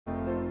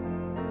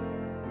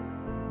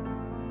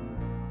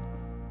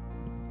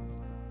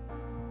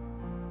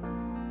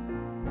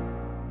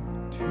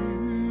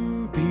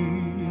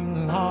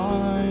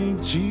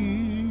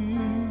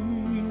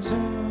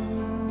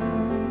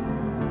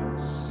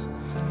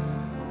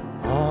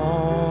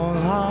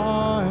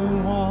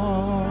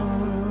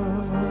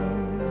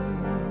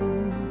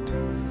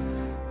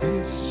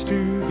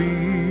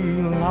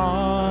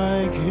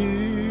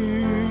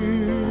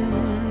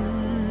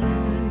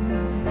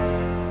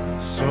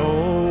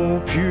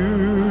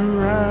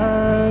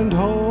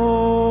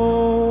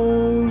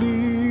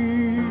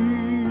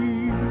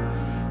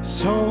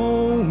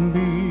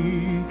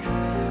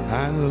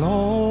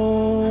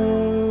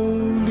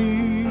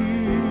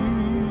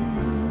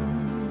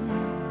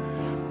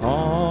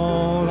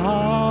All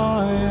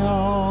I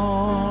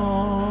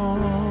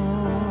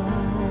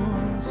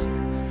ask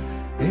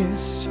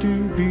is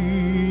to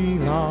be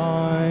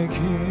like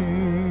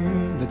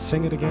Him. Let's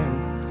sing it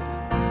again.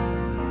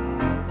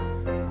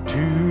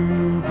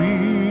 To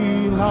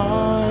be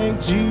like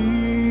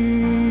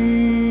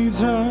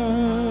Jesus,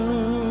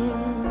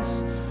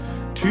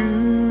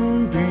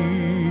 to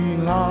be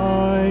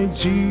like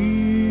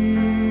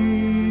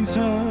Jesus.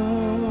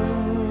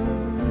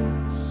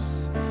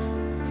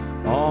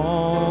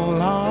 All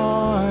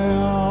I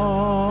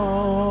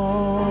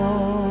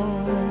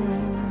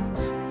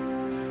ask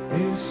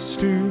is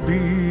to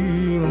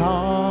be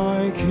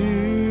like Him,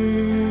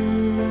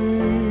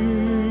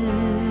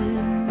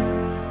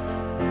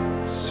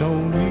 so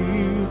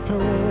meek,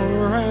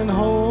 pure and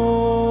holy,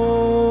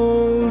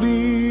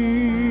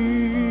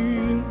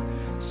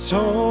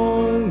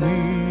 so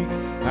meek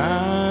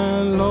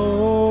and lowly.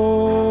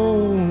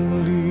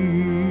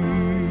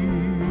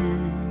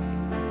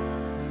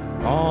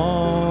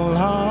 All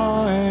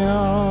I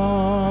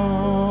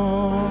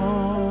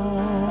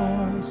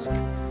ask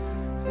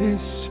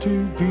is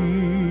to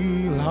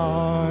be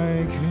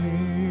like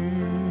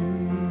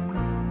Him.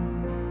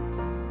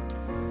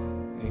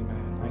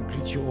 Amen. I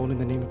greet you all in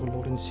the name of our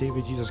Lord and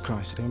Savior Jesus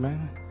Christ.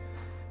 Amen.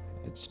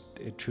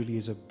 It truly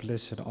is a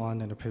blessed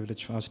honor and a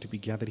privilege for us to be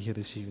gathered here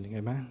this evening.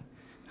 Amen.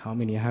 How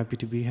many are happy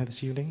to be here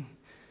this evening?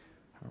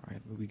 All right,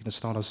 we're going to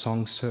start our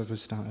song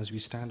service now as we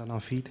stand on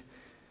our feet.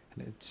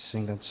 Let's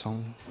sing that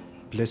song.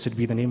 Blessed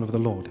be the name of the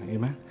Lord.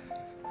 Amen.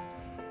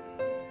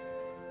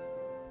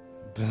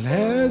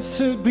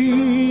 Blessed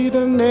be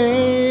the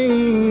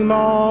name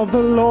of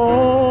the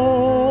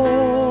Lord.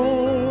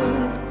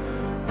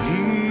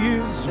 He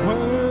is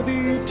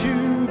worthy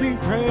to be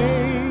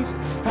praised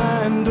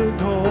and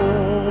adored.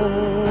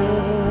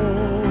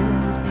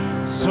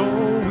 So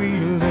we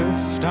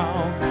lift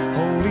our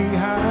holy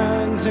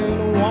hands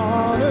in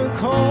one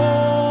accord,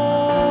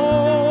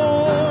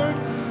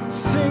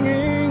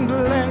 singing,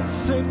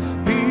 blessed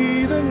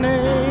be the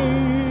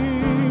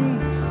name,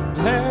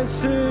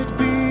 blessed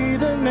be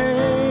the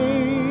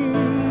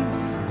name,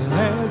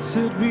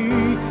 blessed be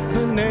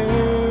the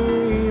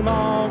name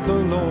of the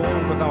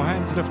Lord. With our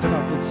hands lifted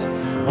up, it's,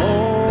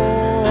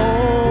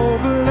 oh,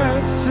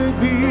 blessed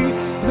be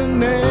the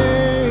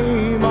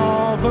name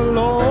of the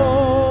Lord.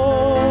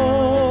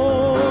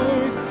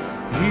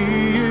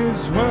 He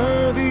is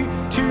worthy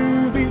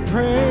to be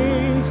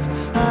praised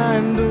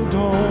and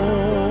adored.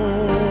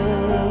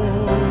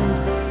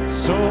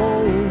 So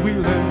we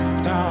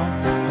lift our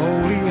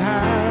holy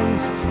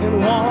hands in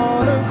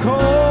one accord,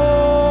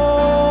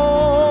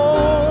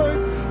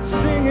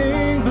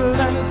 singing,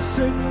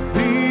 blessed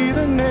be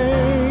the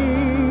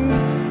name,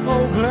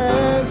 oh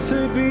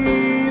blessed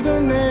be the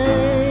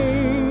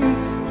name,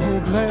 oh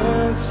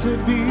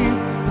blessed be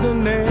the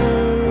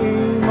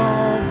name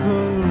of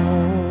the Lord.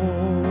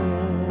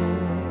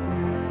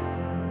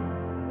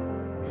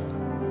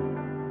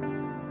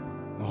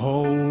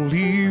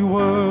 Holy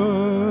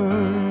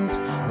word,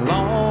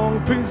 long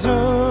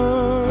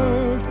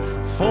preserved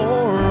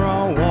for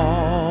our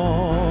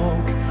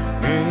walk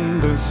in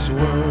this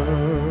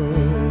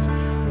world,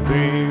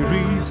 they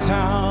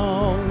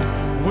resound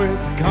with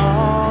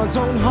God's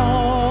own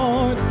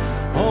heart.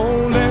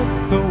 Oh,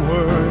 let the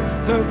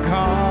word of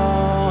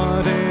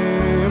God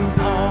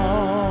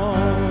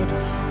impart,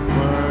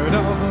 word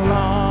of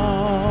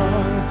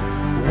life,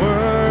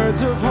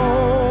 words of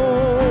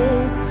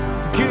hope,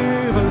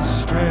 give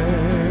us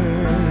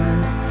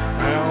strength,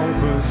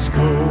 help us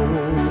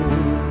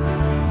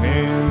cope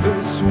in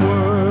this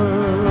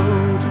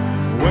world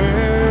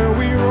where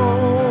we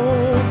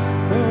roam.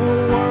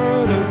 The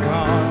word of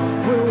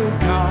God will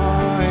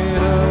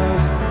guide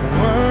us,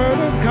 word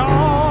of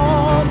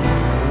God,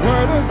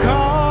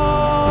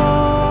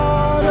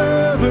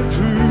 ever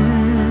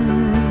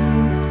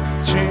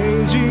true,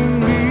 changing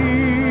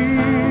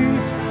me,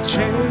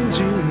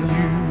 changing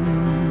you.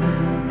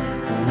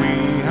 We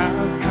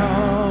have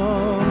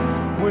come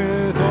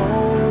with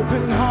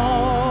open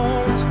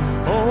hearts.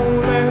 Oh,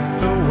 let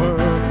the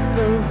word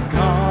of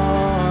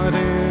God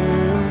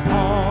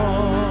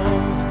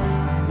impart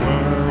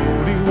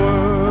worldly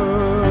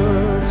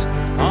words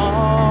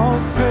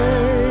of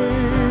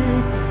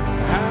faith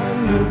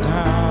handed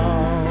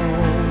down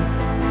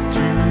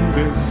to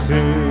this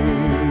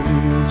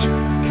age,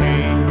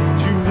 came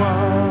to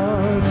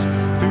us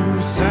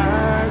through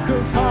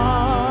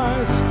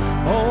sacrifice.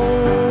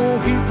 Oh,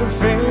 heed the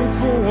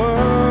faithful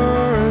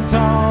words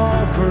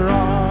of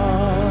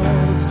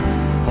Christ.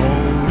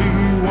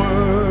 Holy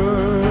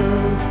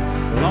words,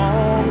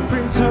 long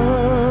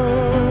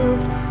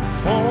preserved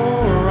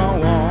for our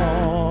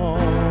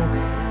walk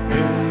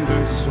in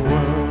this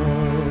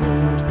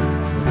world.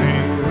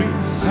 They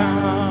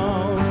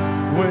resound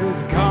with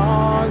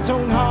God's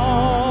own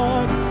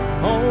heart.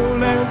 Oh,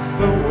 let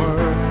the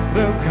word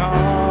of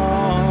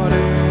God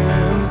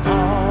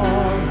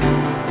impart,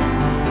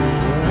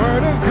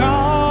 word of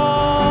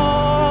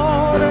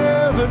God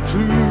ever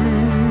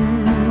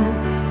true,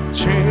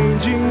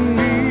 changing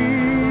me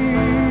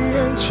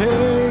and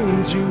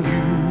changing you.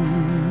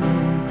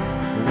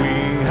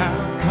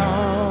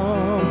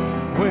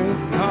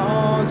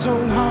 man's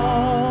own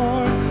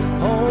heart.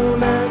 Oh,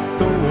 let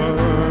the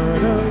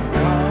word of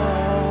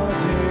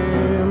God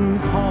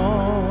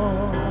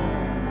impart.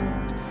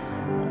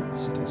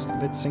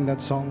 Let's sing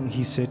that song.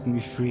 He set me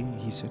free.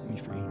 He set me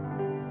free.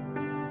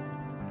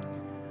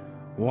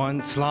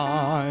 Once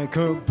like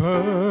a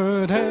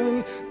bird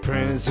in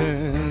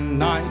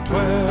prison I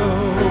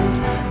dwelled,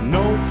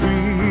 no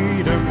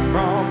freedom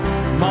from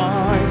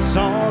my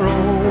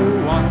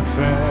sorrow I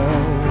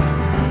felt.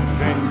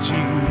 Then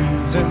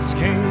Jesus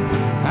came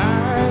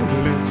and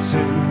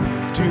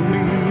listened to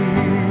me.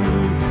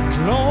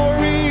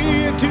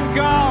 Glory to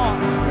God,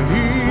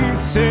 He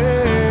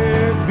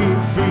set me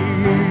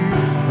free.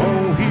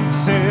 Oh, He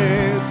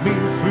set me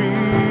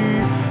free.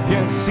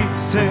 Yes, He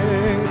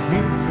set me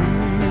free.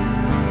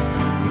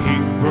 He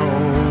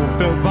broke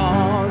the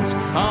bonds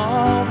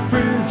of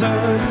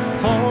prison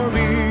for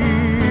me.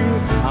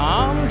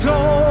 I'm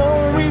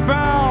glory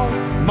bound,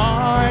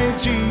 my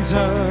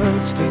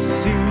Jesus to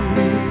see.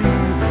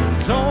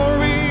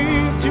 Glory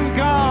to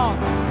God,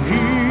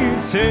 He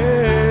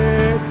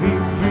set me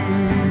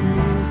free.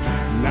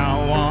 Now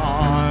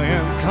I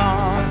am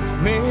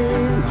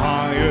climbing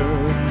higher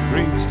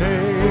each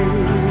day.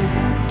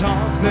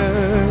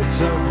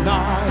 Darkness of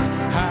night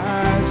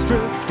has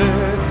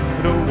drifted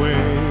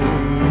away.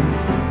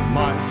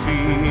 My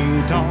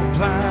feet are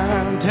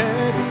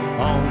planted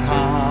on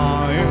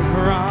higher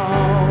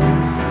ground.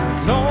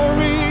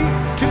 Glory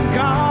to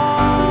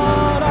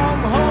God,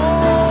 I'm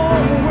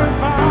homeward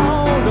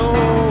bound.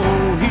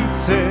 Oh, He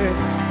set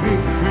me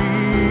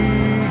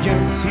free.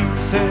 Yes, He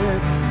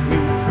set me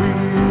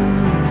free.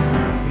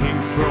 He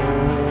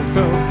broke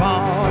the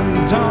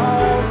bonds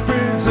of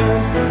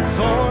prison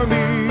for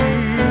me.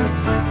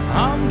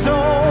 I'm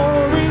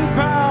glory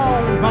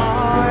bound,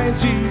 my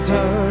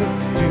Jesus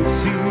to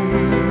see.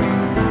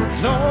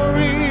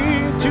 Glory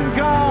to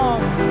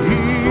God, He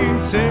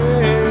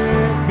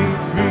set me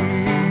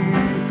free.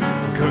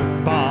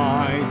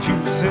 Goodbye to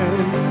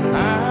sin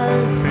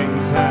and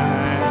things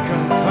that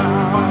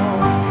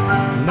confound.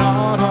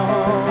 Not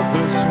of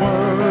this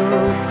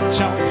world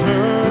shall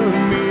turn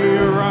me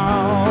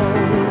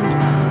around.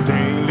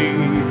 Daily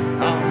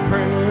I'm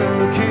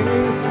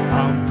praying,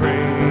 I'm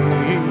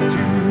praying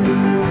too.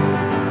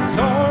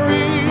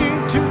 Glory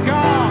to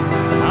God,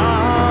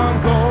 I'm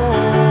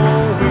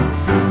going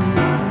through.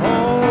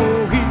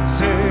 Oh, He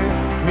set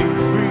me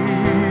free.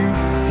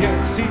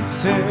 Yes, He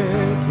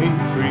set me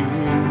free.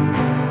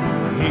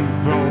 He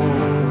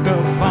broke the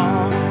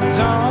bonds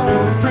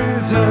of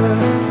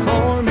prison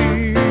for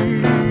me.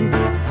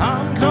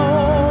 I'm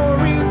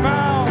glory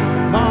bound,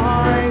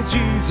 my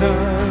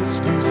Jesus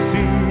to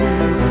see.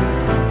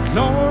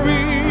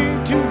 Glory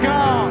to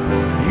God,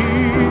 He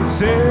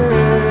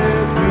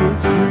set me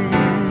free.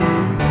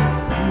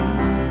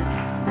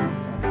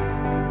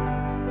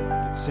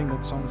 Let's sing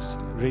that song,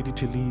 sister. Ready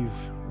to leave,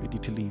 ready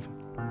to leave.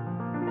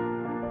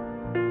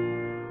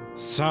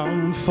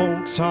 Some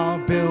folks are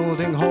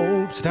building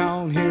hopes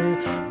down here,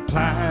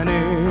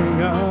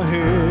 planning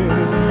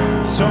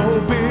ahead.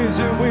 So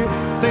busy with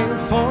their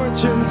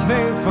fortunes,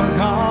 they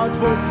forgot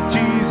what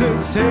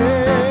Jesus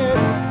said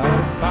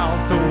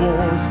about the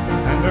wars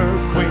and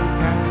earthquake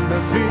and the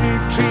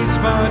victories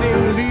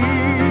budding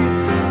leaf.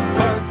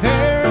 But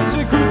there's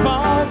a group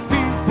of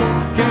people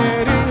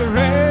getting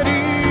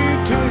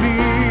ready to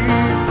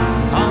leave.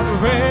 I'm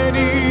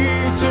ready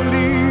to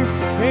leave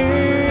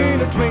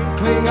in a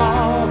twinkling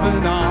of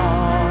an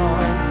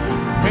eye,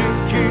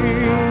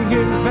 making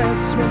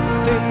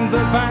investments in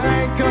the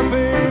bank up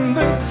in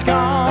the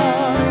sky.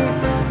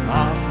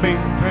 I've made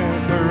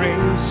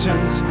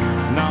preparations,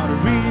 not a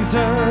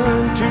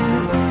reason to.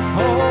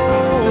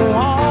 Oh,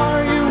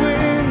 are you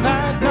in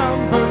that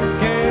number,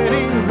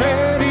 getting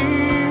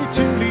ready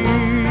to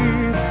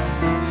leave?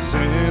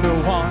 Sinner,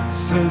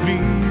 what's the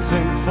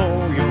reason for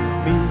your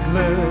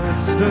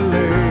needless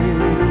delay?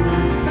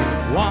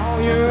 While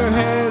you're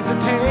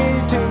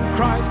hesitating,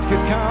 Christ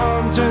could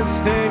come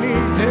just any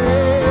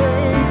day.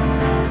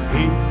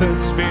 Heed the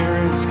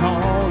Spirit's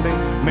calling,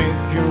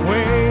 make your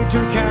way to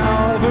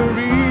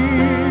Calvary,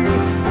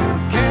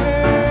 and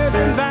get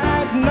in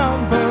that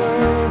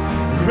number,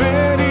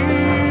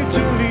 ready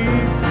to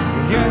leave.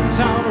 Yes,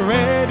 I'm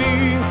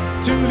ready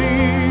to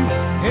leave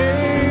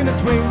in a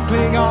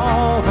twinkling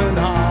of an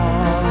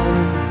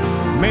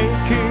eye,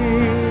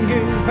 making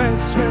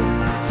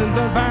investments in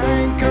the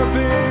bank up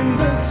in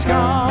the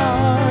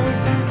sky.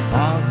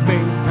 I've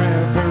made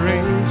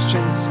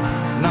preparations,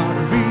 not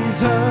a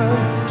reason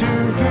to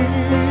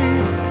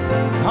grieve.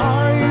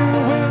 Are you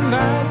in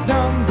that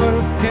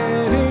number,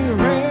 getting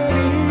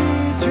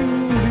ready to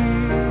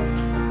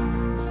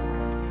leave?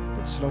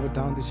 Let's slow it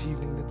down this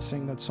evening. Let's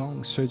sing that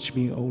song, Search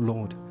Me, O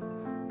Lord.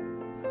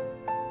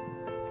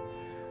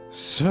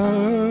 Search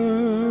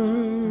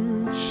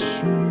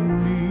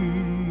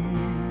me,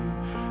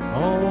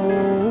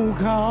 O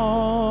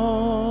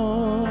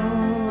God,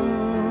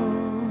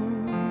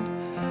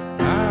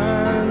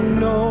 and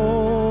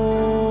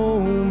know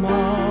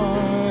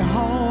my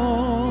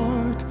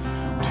heart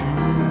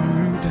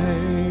today.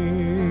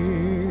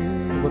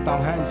 With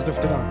our hands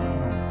lifted up,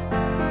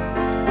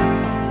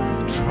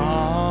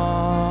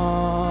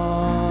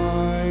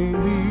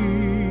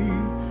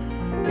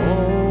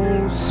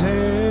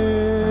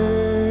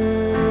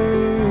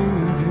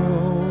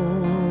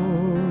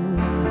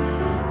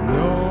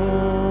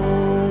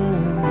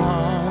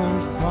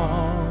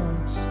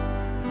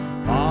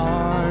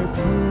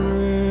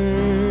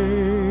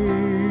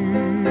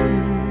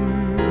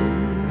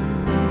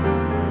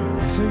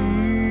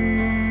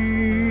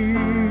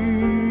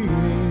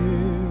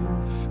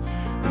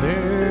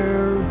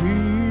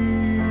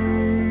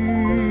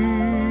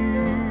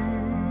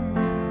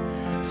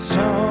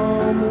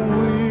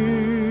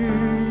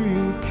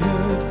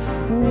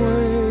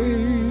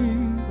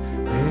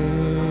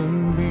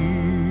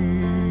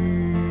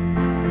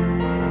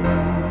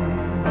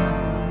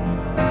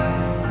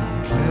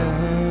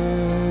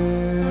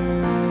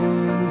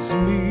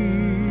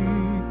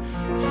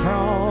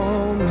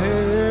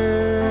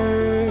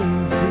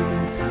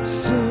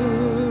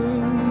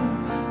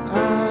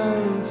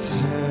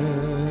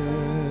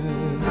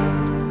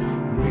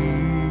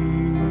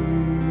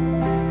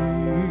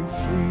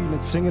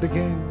 sing it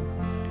again.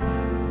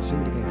 Let's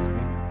sing it again.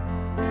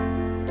 Amen.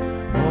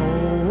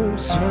 Oh,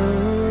 search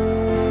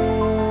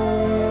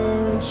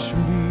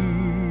me,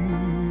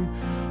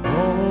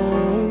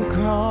 oh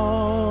God,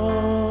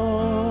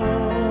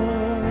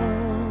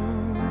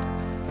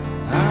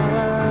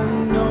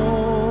 and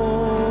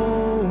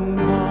know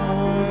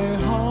my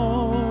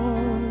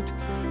heart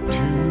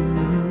today.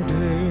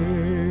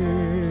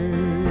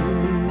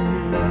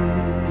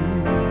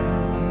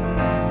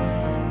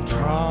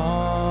 Try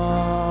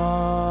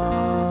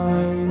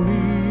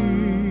me,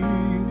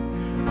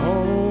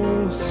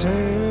 oh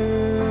Savior,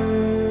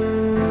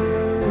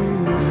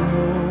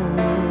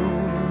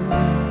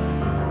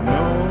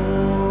 know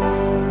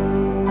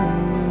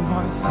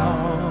my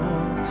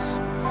thoughts,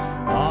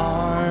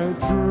 I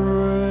pray.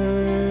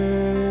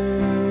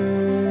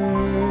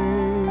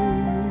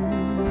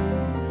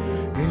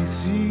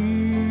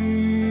 See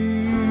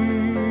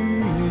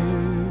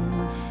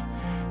if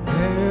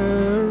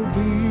there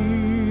be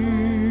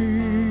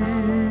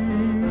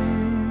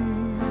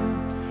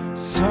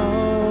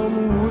some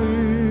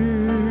wicked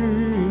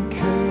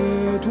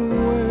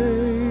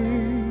way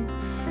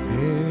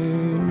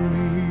in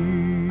me.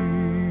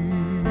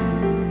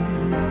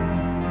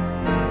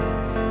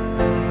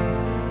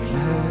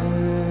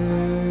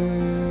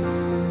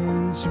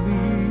 Cleanse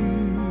me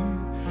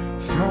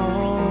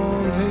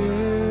from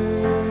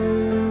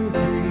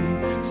every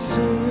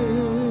sin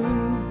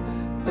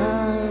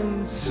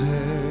and set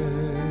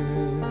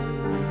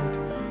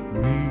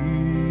me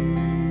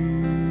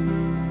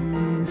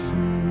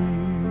free.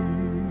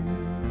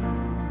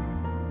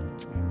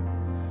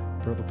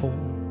 Brother Paul,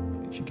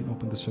 if you can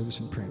open the service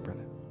in prayer,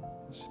 brother.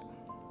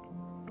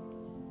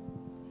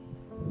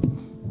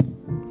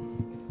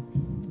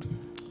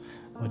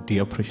 Our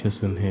dear,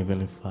 precious and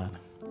heavenly Father,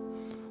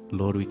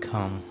 Lord, we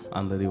come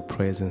under your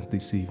presence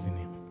this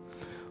evening.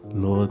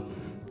 Lord,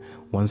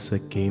 once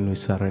again we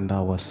surrender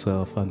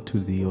ourselves unto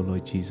thee, O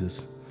Lord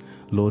Jesus.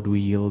 Lord, we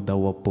yield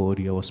our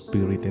body, our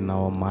spirit, and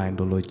our mind,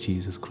 O Lord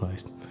Jesus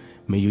Christ.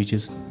 May you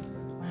just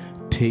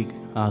take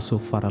us, O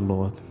Father,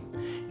 Lord,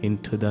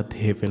 into that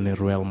heavenly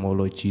realm, O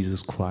Lord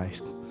Jesus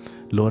Christ.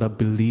 Lord, I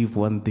believe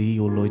one day,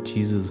 O Lord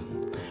Jesus,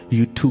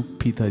 you took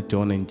Peter,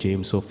 John, and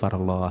James, O Father,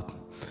 Lord.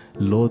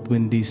 Lord,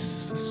 when they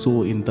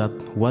saw in that,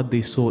 what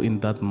they saw in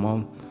that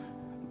mountain,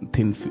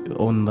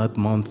 on that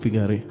Mount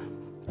Figure,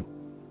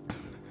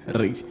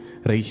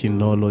 region,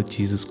 Lord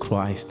Jesus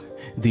Christ,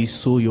 they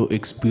saw your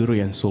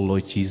experience, O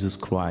Lord Jesus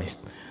Christ.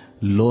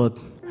 Lord,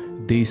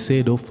 they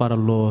said, oh Father,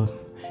 Lord,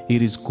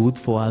 it is good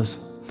for us,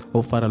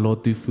 oh Father,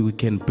 Lord, if we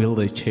can build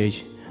a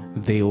church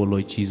there, oh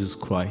Lord Jesus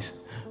Christ.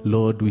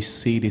 Lord, we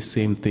say the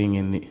same thing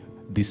in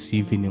this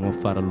evening, oh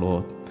Father,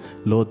 Lord.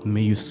 Lord,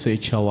 may you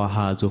search our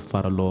hearts, oh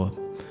Father, Lord.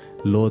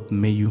 Lord,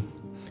 may you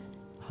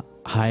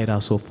hide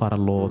us, oh Father,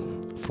 Lord,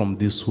 from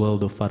this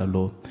world, oh Father,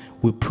 Lord.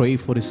 We pray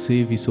for the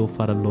service, oh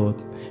Father,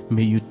 Lord.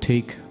 May you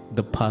take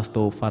the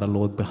pastor, oh Father,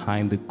 Lord,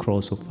 behind the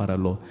cross, oh Father,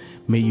 Lord.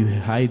 May you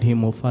hide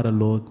him, oh Father,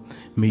 Lord.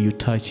 May you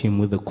touch him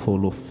with a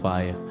coal of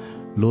fire.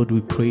 Lord,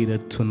 we pray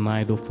that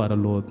tonight, oh Father,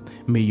 Lord,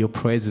 may your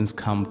presence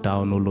come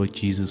down, oh Lord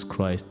Jesus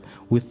Christ.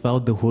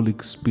 Without the Holy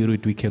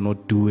Spirit, we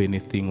cannot do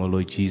anything, oh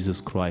Lord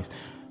Jesus Christ.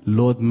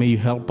 Lord, may you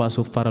help us,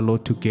 oh Father,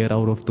 Lord, to get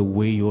out of the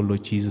way, oh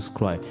Lord Jesus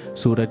Christ,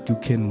 so that you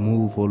can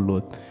move, oh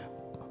Lord.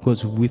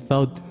 Because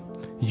without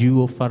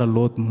you, oh Father,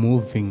 Lord,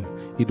 moving,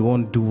 it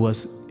won't do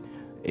us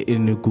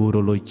any good, oh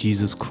Lord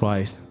Jesus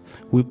Christ.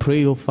 We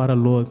pray, oh Father,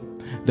 Lord,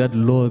 that,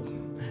 Lord,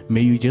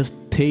 may you just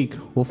take,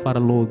 oh Father,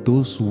 Lord,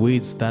 those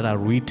words that are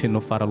written, oh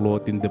Father,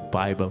 Lord, in the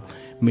Bible.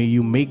 May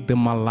you make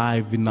them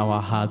alive in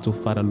our hearts, oh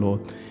Father,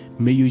 Lord.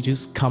 May you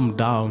just come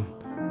down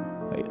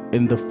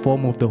in the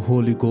form of the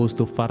Holy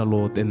Ghost, oh Father,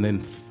 Lord,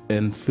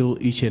 and fill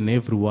each and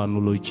every one, oh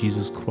Lord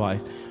Jesus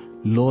Christ.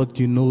 Lord,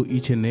 you know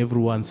each and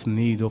everyone's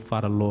need, oh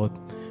Father, Lord.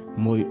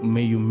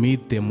 May you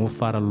meet them, oh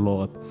Father,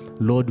 Lord.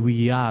 Lord,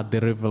 we are the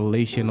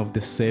revelation of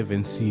the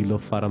seventh seal, oh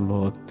Father,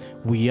 Lord.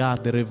 We are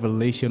the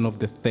revelation of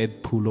the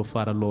third pool, oh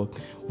Father, Lord.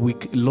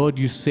 Lord,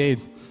 you said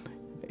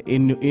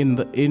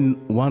in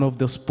one of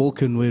the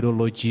spoken word, oh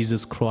Lord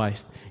Jesus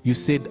Christ, you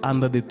said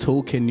under the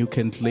token you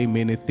can claim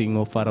anything,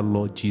 oh Father,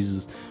 Lord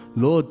Jesus.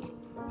 Lord,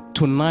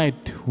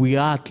 tonight we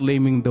are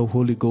claiming the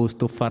Holy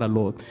Ghost, oh Father,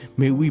 Lord.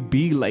 May we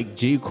be like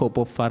Jacob,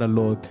 oh Father,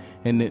 Lord.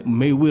 And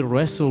may we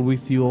wrestle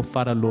with you, oh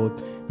Father,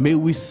 Lord. May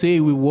we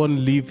say we won't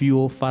leave you,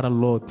 oh Father,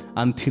 Lord,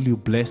 until you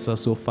bless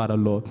us, oh Father,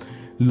 Lord.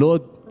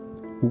 Lord,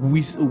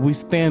 we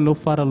stand, oh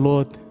Father,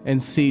 Lord,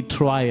 and say,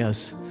 try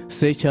us.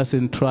 Search us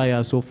and try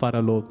us, oh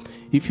Father, Lord.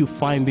 If you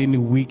find any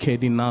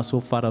wicked in us, oh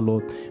Father,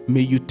 Lord,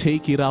 may you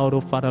take it out, oh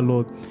Father,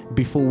 Lord,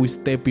 before we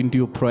step into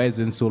your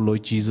presence, oh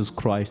Lord Jesus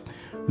Christ.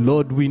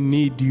 Lord, we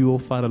need you, oh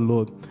Father,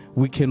 Lord.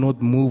 We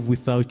cannot move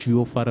without you,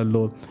 oh Father,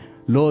 Lord.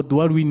 Lord,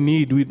 what we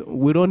need,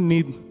 we don't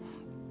need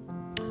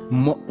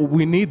more,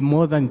 we need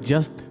more than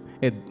just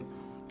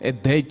a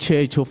dead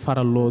church, oh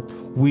Father, Lord.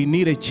 We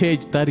need a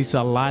church that is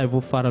alive,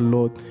 oh Father,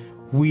 Lord.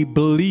 We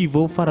believe,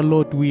 oh Father,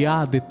 Lord, we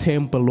are the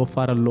temple, oh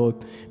Father, Lord.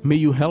 May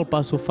you help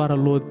us, oh Father,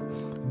 Lord,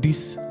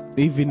 this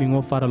evening,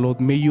 oh Father Lord,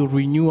 may you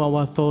renew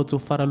our thoughts, oh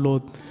Father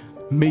Lord.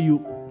 May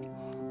you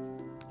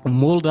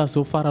mold us,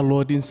 oh Father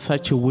Lord, in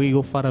such a way,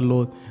 oh Father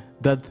Lord,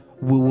 that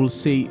we will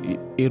say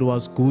it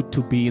was good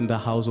to be in the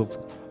house of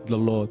the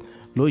Lord.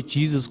 Lord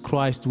Jesus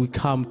Christ, we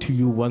come to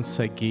you once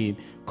again,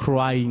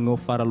 crying, oh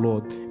Father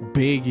Lord,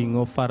 begging,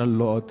 oh Father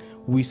Lord.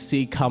 We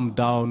say, come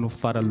down, oh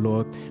Father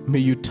Lord. May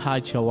you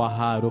touch our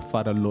heart, oh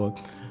Father Lord.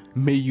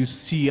 May you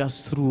see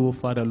us through, oh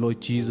Father Lord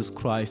Jesus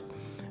Christ.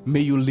 May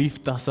you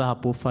lift us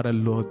up, oh Father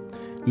Lord.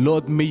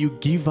 Lord, may you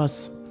give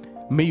us,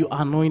 may you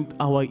anoint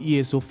our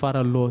ears, oh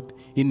Father Lord,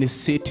 in a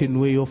certain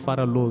way, oh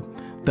Father Lord,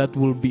 that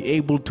will be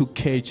able to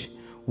catch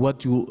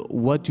what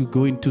you're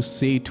going to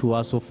say to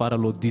us, oh Father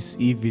Lord, this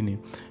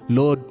evening.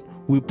 Lord,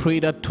 we pray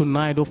that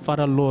tonight, oh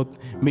Father Lord,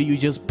 may you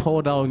just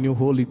pour down your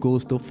Holy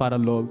Ghost, oh Father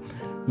Lord.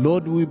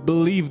 Lord, we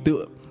believe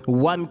the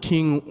one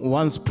king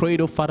once prayed,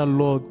 oh Father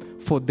Lord,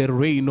 for the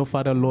rain, oh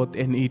Father Lord,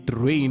 and it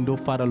rained, oh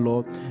Father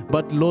Lord.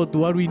 But Lord,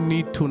 what we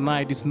need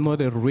tonight is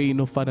not a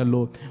rain, oh Father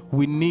Lord.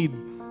 We need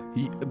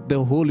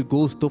the Holy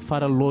Ghost, oh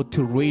Father Lord,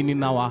 to reign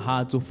in our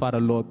hearts, oh Father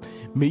Lord.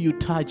 May you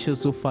touch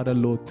us, oh Father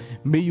Lord.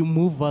 May you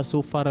move us,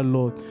 oh Father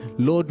Lord.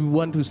 Lord, we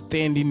want to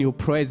stand in your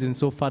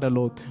presence, oh Father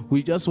Lord.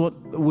 We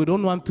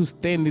don't want to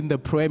stand in the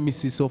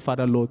premises, oh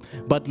Father Lord.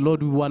 But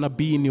Lord, we want to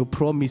be in your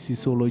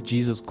promises, oh Lord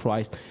Jesus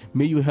Christ.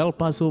 May you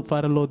help us, oh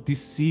Father Lord,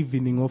 this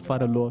evening, oh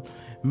Father Lord.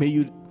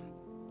 May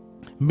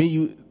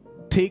you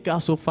take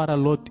us, oh Father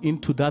Lord,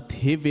 into that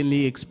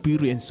heavenly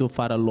experience, oh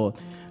Father Lord.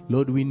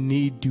 Lord, we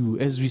need you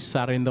as we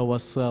surrender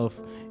ourselves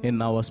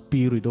and our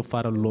spirit, oh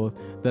Father Lord,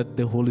 that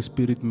the Holy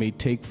Spirit may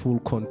take full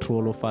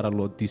control, oh Father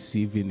Lord, this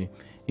evening.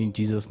 In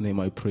Jesus' name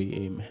I pray,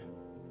 amen.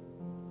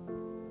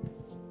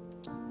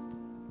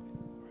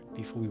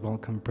 Before we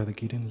welcome Brother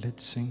Gideon,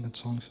 let's sing that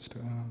song, sister.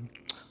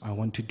 I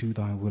want to do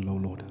thy will, O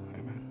Lord.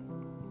 Amen.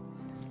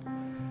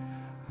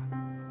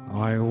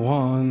 I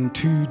want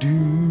to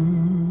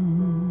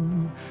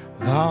do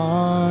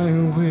thy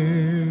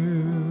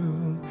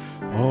will,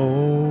 O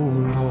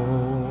Lord.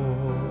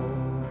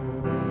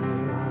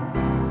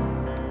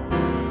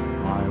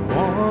 I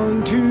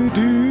want to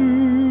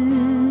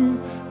do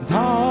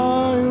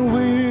thy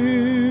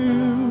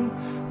will,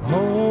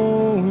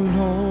 O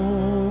Lord.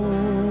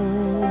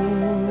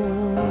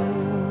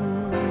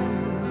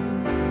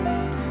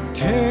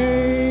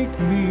 Take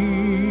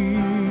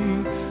me,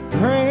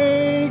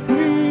 break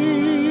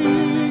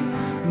me,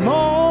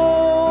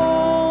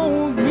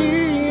 mold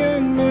me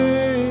and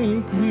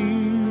make me.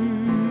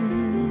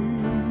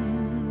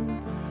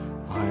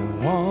 I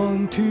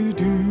want to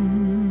do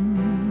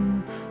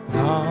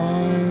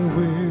thy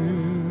will,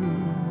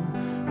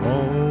 O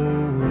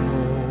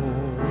Lord.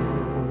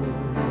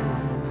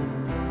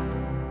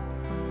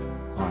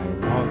 I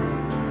want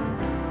to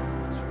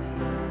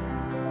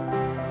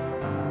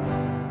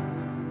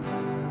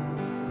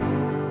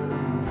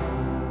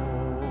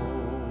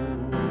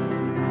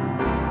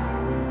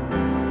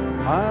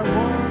I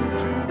want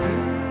to do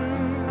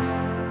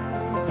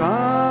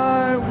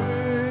thy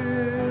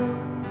will,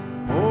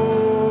 O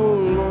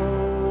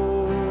Lord.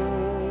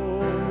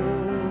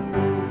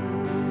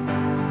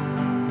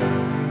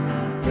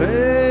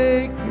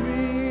 Take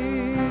me,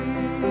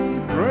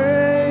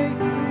 break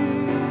me,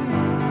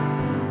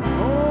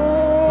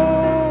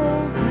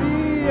 mold me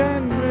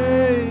and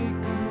make me.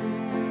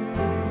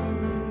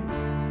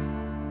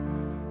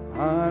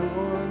 I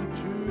want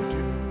to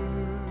do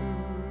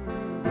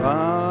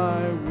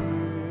thy will.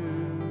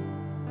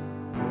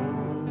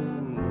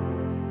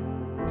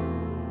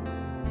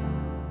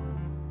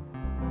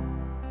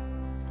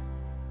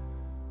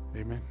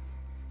 Amen.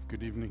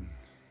 Good evening,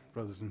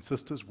 brothers and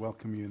sisters.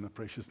 Welcome you in the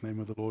precious name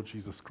of the Lord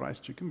Jesus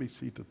Christ. You can be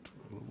seated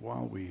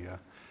while we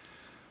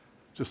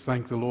just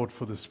thank the Lord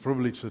for this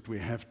privilege that we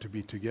have to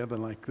be together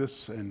like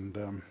this.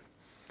 And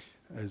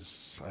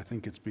as I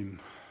think it's been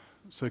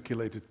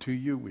circulated to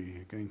you,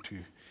 we're going to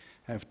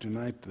have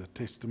tonight the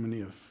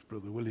testimony of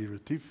Brother Willie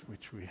Retief,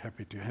 which we're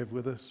happy to have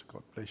with us.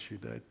 God bless you,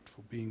 Dad,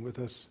 for being with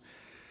us.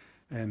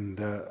 And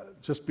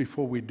just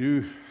before we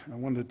do, I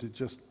wanted to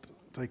just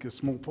take a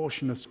small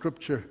portion of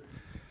Scripture.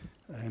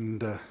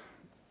 And 1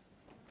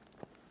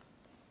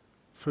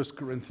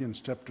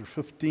 Corinthians chapter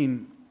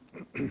 15,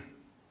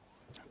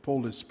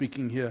 Paul is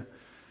speaking here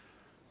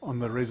on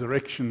the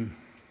resurrection,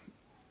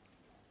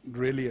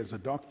 really as a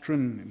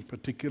doctrine in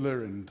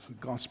particular, and the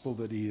gospel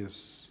that he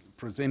has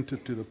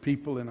presented to the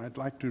people. And I'd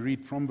like to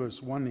read from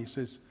verse 1. He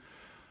says,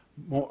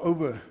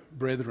 "Moreover,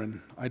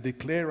 brethren, I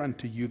declare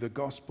unto you the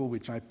gospel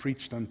which I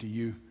preached unto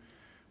you,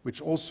 which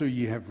also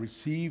ye have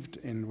received,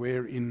 and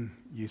wherein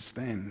ye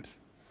stand,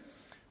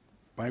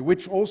 by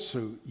which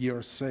also ye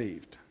are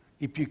saved,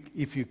 if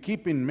you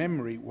keep in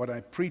memory what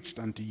I preached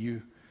unto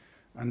you,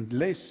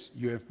 unless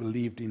you have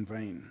believed in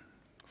vain.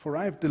 For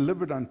I have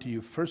delivered unto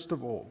you first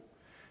of all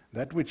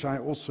that which I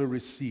also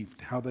received,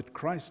 how that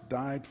Christ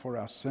died for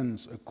our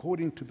sins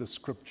according to the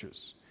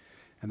Scriptures,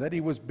 and that he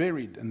was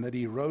buried, and that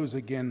he rose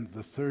again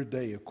the third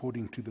day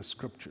according to the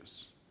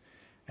Scriptures,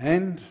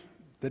 and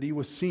that he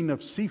was seen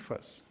of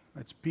Cephas,"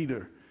 that's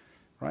Peter,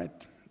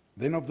 right?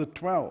 "Then of the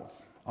 12.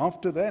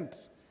 After that,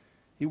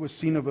 he was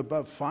seen of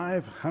above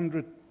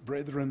 500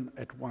 brethren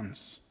at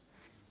once,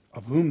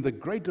 of whom the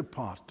greater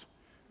part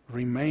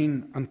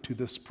remain unto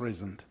this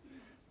present,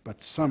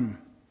 but some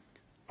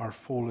are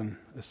fallen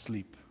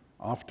asleep.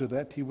 After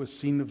that he was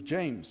seen of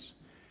James,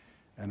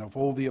 and of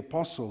all the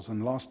apostles,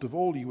 and last of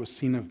all he was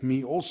seen of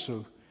me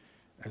also,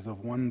 as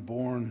of one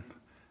born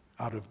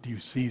out of due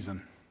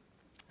season.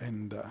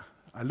 And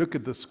I look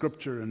at the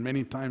scripture and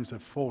many times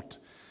have thought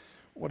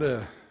what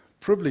a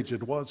privilege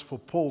it was for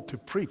Paul to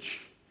preach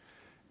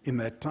in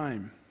that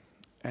time.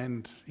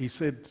 And he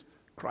said,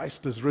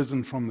 Christ has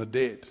risen from the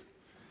dead.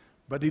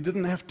 But he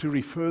didn't have to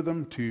refer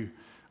them to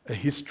a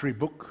history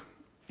book.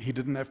 He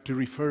didn't have to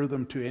refer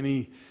them to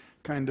any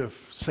kind of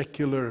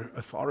secular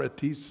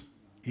authorities.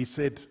 He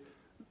said,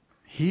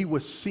 he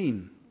was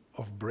seen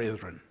of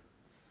brethren,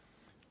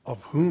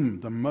 of whom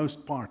the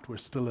most part were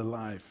still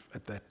alive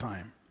at that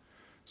time.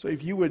 So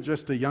if you were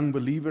just a young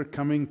believer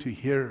coming to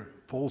hear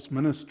Paul's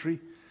ministry,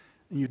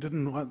 and you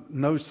didn't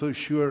know so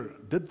sure,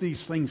 did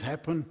these things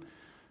happen?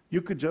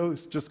 You could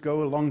just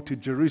go along to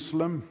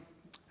Jerusalem,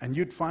 and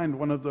you'd find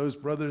one of those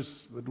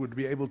brothers that would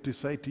be able to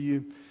say to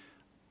you,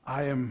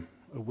 I am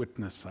a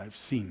witness, I've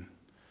seen.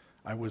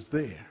 I was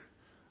there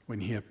when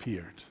he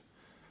appeared.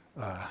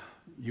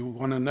 You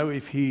want to know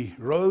if he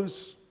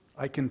rose?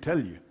 I can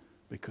tell you,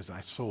 because I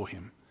saw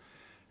him.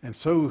 And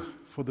so,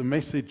 for the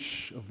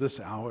message of this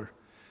hour,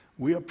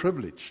 we are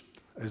privileged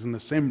as an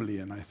assembly,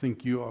 and I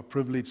think you are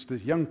privileged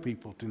as young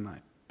people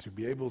tonight to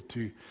be able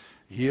to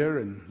hear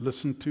and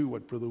listen to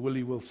what Brother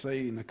Willie will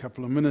say in a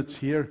couple of minutes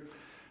here,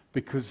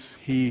 because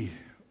he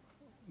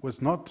was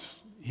not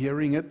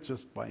hearing it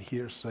just by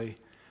hearsay,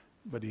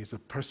 but he's a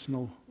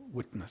personal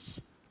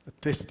witness, a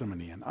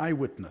testimony, an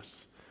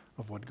eyewitness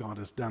of what God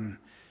has done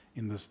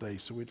in this day.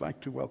 So we'd like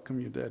to welcome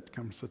you, Dad.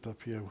 Come sit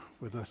up here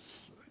with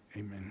us.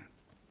 Amen.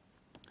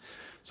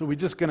 So we're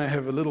just going to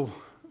have a little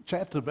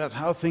chat about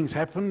how things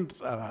happened.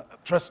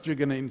 Trust you're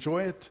going to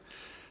enjoy it,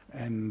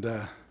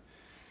 and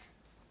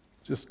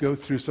just go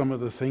through some of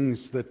the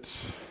things that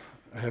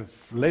have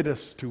led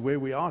us to where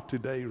we are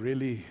today,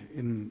 really,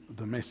 in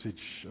the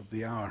message of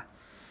the hour.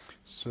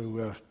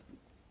 So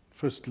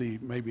firstly,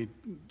 maybe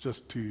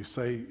just to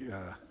say,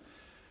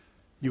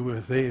 you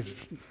were there,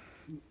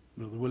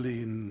 Brother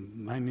Willie,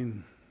 in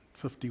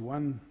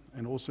 1951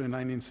 and also in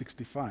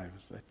 1965,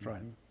 is that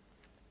right?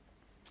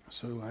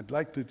 So I'd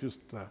like to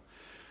just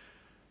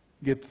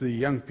get the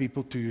young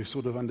people to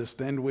sort of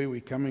understand where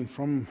we're coming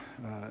from.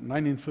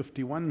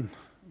 1951,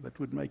 that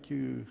would make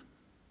you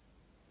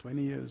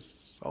 20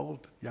 years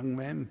old, young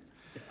man,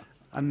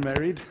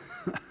 unmarried.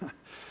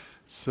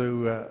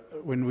 So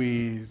when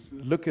we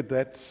look at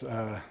that,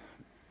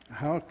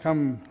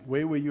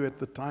 where were you at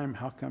the time?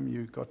 How come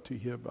you got to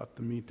hear about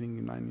the meeting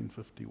in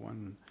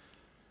 1951?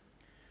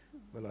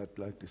 Well, I'd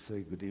like to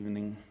say good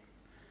evening.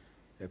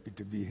 Happy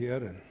to be here,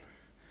 and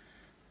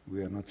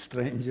we are not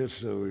strangers,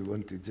 so we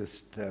want to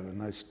just have a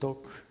nice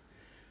talk.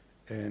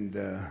 And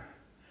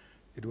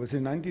it was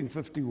in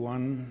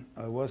 1951.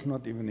 I was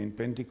not even in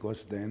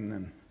Pentecost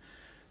then,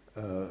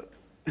 and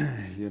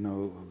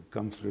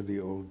come through the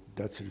old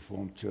Dutch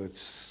Reformed Church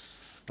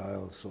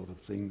style sort of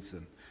things.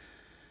 And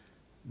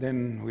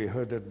then we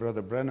heard that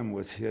Brother Branham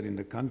was here in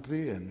the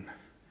country, and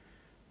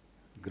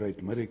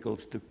great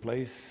miracles took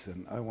place,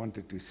 and I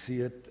wanted to see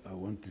it. I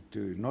wanted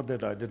to, not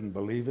that I didn't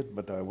believe it,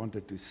 but I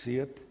wanted to see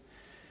it.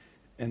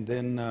 And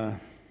then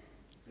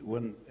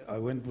when I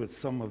went with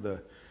some of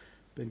the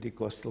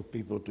Pentecostal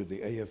people to the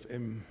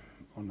AFM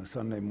on a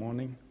Sunday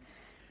morning,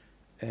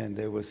 and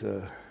there was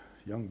a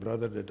young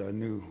brother that I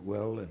knew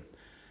well, and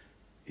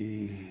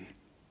he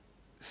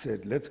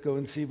said, let's go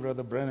and see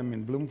Brother Branham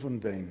in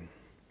Bloemfontein.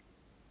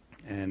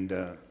 And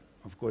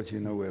of course, you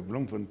know where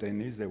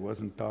Bloemfontein is. There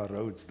wasn't tar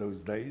roads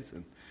those days.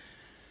 And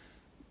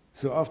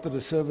so after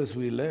the service,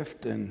 we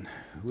left, and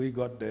we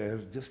got there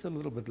just a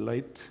little bit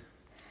late.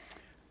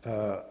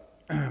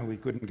 We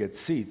couldn't get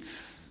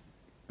seats,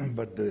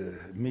 but the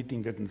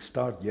meeting didn't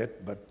start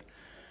yet.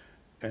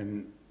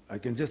 And I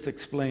can just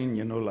explain,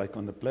 like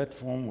on the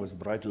platform was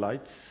bright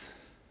lights,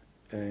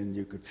 and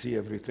you could see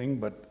everything,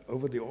 but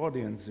over the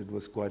audience, it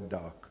was quite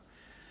dark.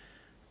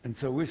 And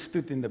so we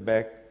stood in the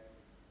back,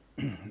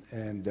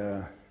 and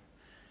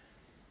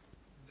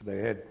they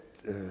had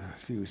a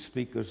few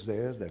speakers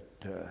there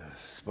that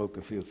spoke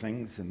a few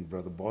things, and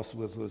Brother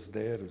Bosworth was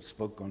there who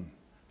spoke on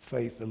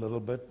faith a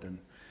little bit, and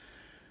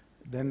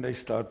then they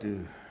start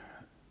to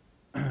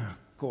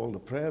call the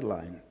prayer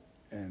line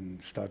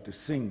and start to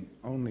sing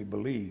Only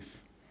Believe.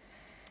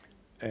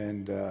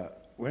 And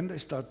when they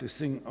start to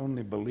sing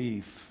Only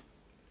Believe,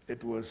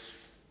 it was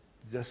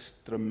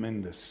just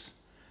tremendous.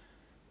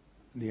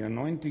 The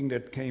anointing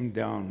that came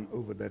down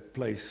over that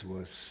place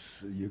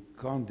was, you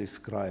can't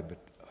describe it.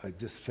 I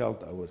just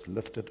felt I was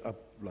lifted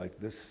up like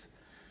this.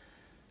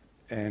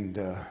 And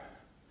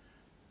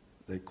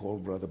they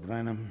called Brother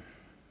Branham.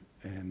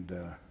 And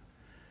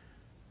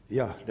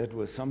that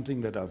was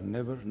something that I've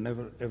never,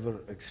 ever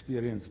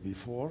experienced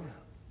before,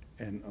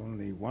 and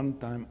only one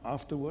time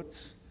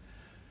afterwards.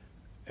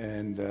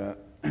 And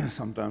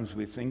sometimes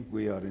we think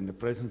we are in the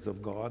presence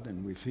of God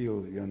and we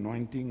feel the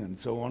anointing and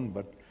so on,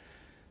 but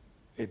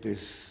it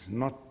is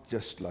not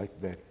just like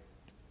that.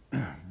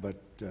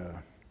 But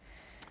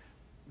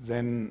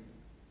then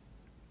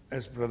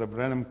as Brother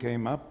Branham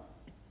came up,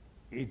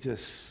 he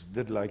just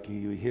did like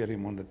you hear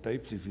him on the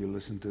tapes, if you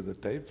listen to the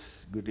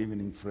tapes, good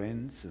evening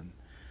friends, and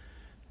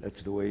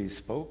that's the way he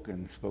spoke,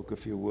 and spoke a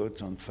few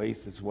words on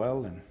faith as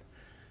well. And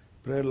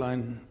prayer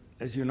line,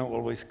 as you know,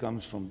 always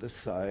comes from this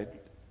side.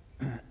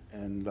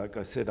 And like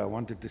I said, I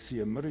wanted to see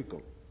a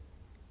miracle,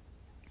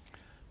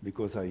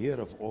 because I hear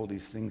of all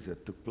these things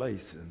that took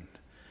place. And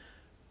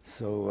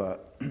so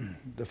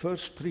the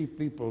first three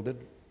people,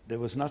 there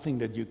was nothing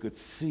that you could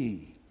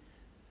see,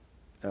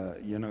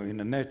 in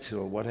the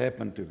natural, what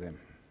happened to them.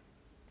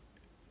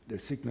 The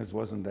sickness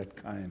wasn't that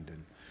kind.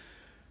 And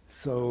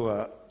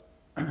so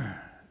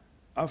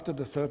after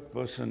the third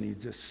person, he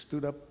just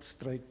stood up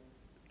straight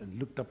and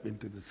looked up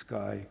into the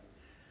sky,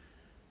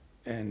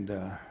 and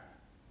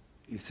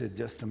he said,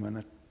 just a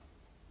minute,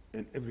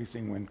 and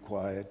everything went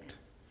quiet.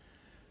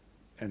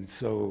 And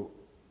so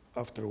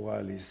after a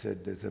while he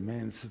said, there's a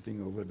man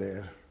sitting over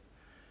there,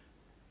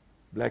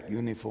 black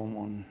uniform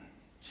on,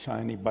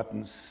 shiny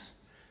buttons.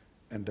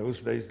 And those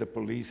days the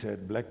police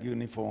had black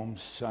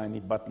uniforms, shiny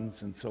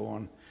buttons and so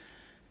on.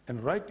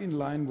 And right in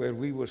line where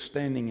we were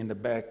standing in the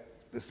back,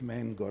 this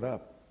man got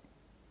up.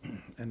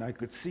 And I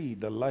could see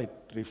the light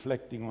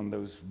reflecting on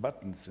those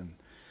buttons. And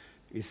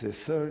he says,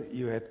 sir,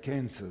 you had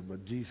cancer,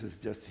 but Jesus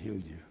just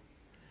healed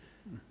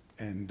you.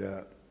 And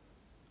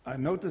I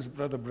noticed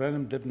Brother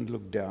Branham didn't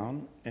look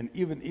down. And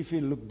even if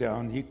he looked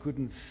down, he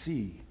couldn't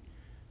see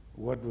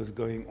what was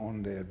going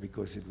on there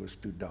because it was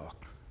too dark.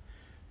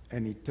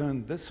 And he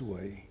turned this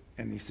way,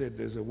 and he said,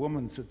 there's a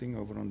woman sitting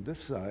over on this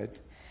side.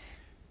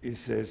 He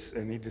says,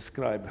 and he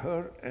described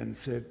her and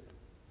said,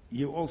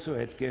 you also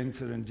had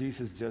cancer and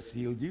Jesus just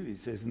healed you. He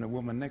says, and the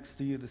woman next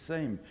to you the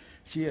same.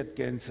 She had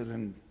cancer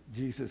and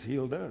Jesus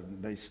healed her.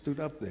 And they stood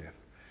up there.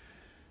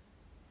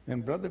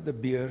 And Brother De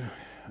Beer,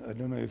 I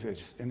don't know if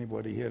there's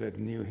anybody here that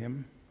knew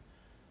him.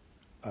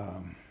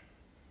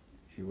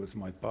 He was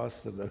my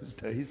pastor those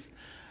days.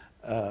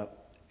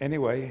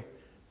 Anyway,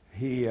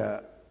 he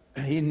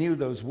knew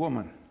those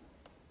women.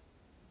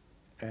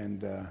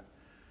 And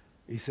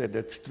he said,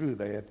 that's true,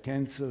 they had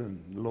cancer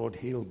and the Lord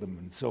healed them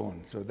and so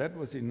on. So that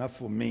was enough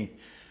for me.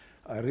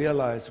 I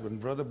realized when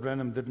Brother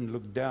Branham didn't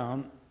look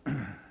down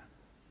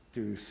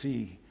to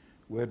see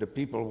where the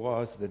people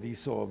was, that he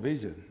saw a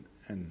vision.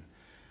 And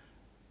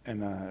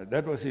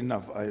that was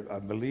enough. I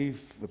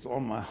believe with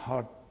all my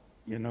heart,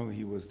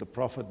 he was the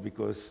prophet,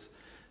 because,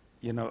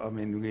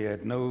 we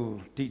had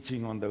no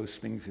teaching on those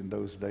things in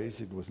those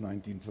days. It was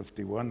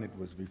 1951. It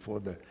was before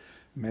the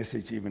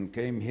message even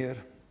came here.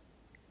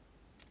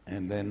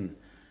 And then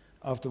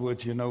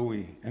afterwards,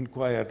 we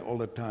inquired all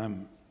the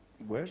time,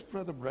 where's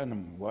Brother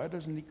Branham? Why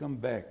doesn't he come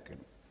back?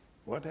 And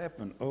what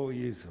happened? Oh,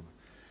 he's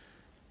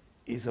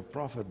a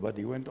prophet, but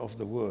he went off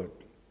the word.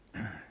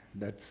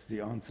 That's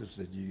the answers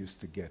that you used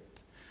to get.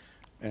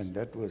 And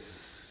that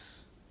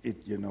was it,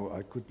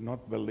 I could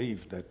not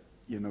believe that,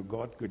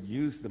 God could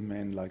use the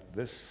man like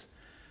this,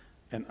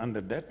 and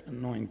under that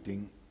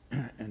anointing,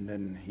 and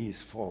then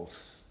he's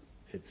false.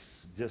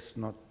 It's just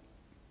not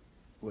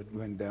what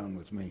went down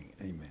with me.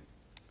 Amen.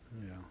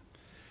 Yeah.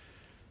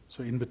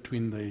 So in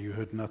between there, you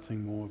heard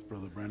nothing more of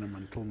Brother Branham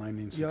until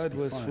 1965. Yeah, it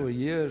was for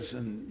years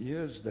and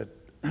years that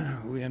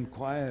we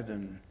inquired,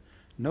 and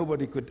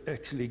nobody could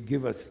actually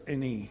give us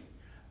any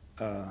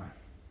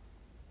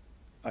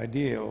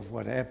idea of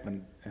what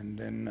happened. And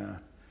then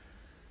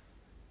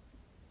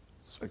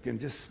I can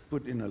just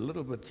put in a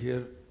little bit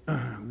here.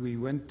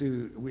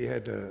 We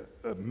had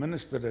a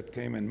minister that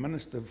came and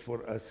ministered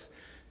for us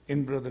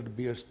in Brother De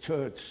Beer's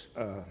church,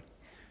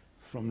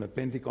 from the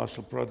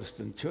Pentecostal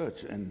Protestant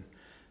church, and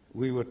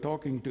we were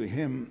talking to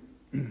him,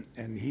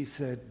 and he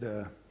said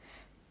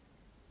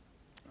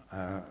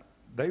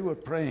they were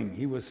praying.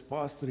 He was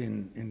pastor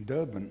in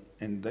Durban,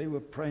 and they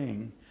were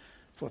praying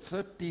for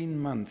 13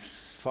 months,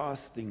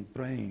 fasting,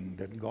 praying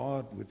that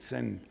God would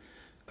send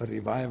a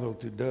revival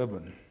to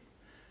Durban.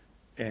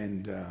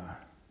 And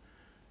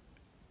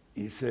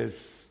he says,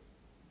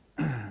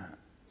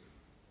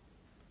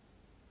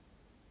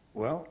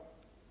 well,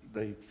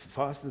 they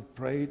fasted,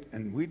 prayed,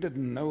 and we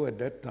didn't know at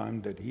that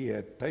time that he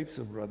had tapes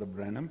of Brother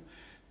Branham,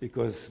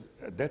 because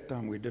at that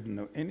time we didn't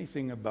know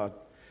anything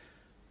about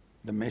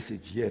the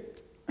message yet.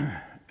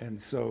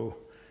 And so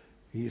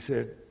he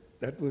said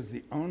that was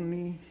the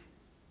only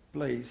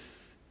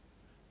place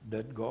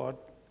that God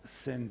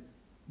sent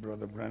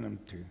Brother Branham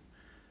to. He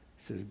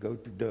says, go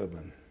to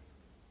Durban.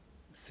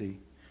 See,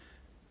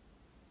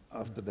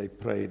 after they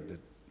prayed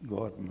that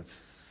God must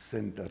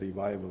send a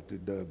revival to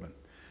Durban.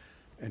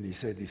 And he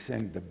said he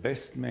sent the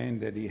best man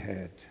that he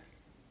had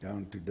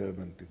down to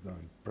Durban to go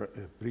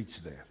and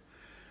preach there.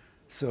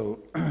 So,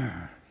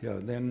 yeah,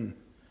 then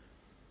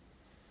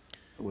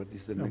what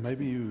is the next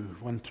maybe thing? you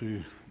want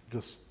to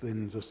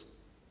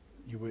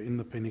you were in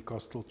the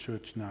Pentecostal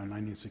church now in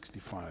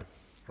 1965,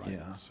 right?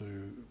 Yeah. So,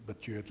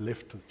 but you had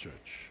left the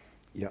church.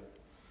 Yeah.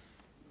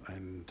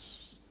 And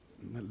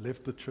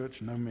left the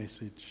church, no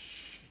message.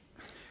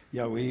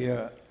 Yeah, we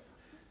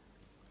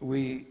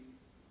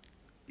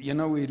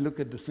look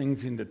at the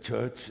things in the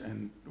church,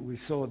 and we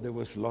saw there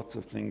was lots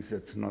of things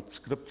that's not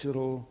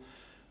scriptural,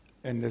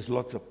 and there's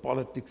lots of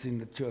politics in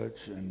the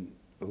church, and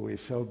we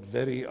felt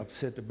very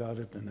upset about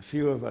it, and a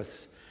few of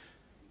us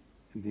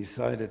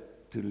decided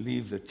to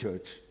leave the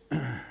church.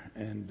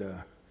 And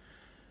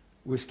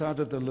we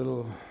started a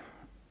little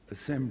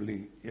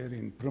assembly here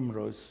in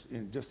Primrose,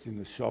 just in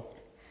the shop.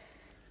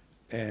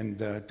 And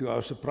to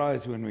our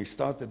surprise, when we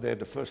started there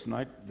the first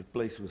night, the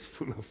place was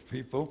full of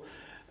people.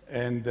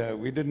 And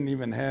we didn't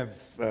even have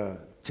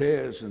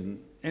chairs and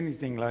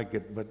anything like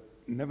it. But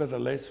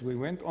nevertheless, we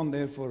went on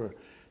there for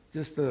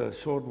just a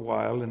short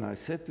while. And I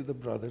said to the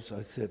brothers,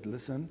 I said,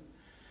 listen,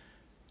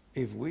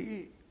 if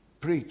we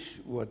preach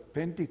what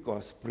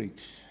Pentecost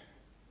preached,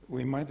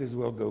 we might as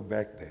well go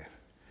back there.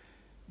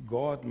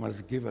 God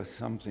must give us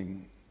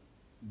something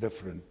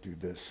different to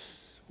this,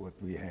 what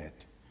we had.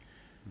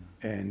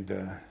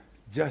 And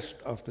just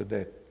after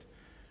that,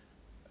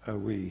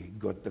 we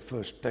got the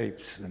first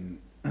tapes, and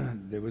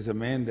there was a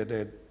man that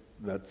had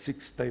about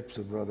 6 tapes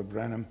of Brother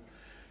Branham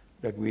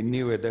that we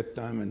knew at that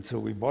time, and so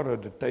we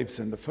borrowed the tapes,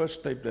 and the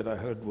first tape that I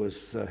heard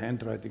was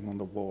handwriting on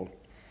the wall.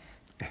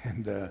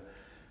 And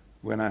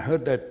when I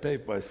heard that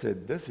tape, I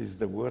said, this is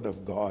the word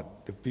of God.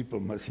 The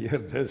people must hear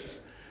this.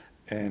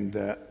 And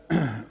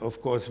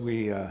of course,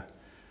 we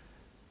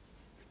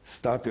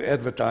start to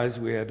advertise.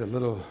 We had a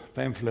little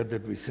pamphlet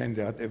that we send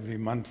out every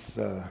month,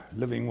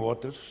 Living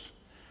Waters.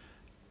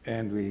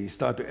 And we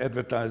start to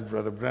advertise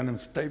Brother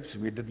Branham's tapes.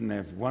 We didn't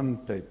have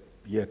one tape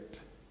yet.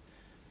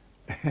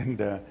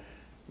 And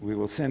we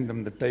will send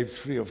them the tapes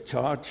free of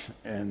charge.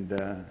 And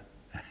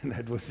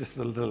that was just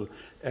a little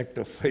act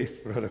of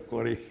faith, Brother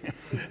Corey.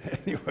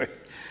 Anyway,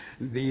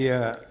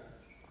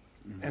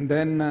 and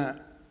then,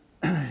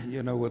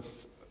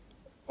 with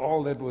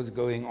all that was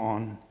going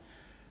on,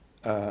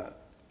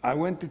 I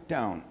went to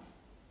town,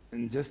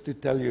 and just to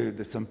tell you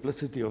the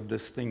simplicity of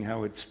this thing,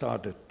 how it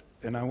started.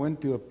 And I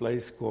went to a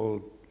place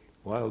called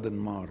Wild and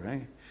Mar,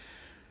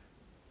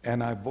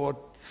 and I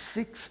bought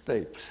 6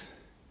 tapes,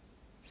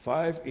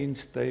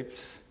 5-inch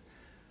tapes,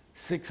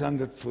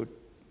 600 foot,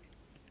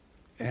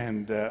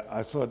 and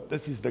I thought,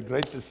 this is the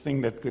greatest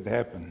thing that could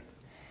happen.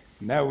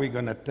 Now we're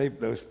going to tape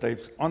those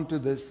tapes onto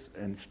this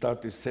and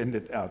start to send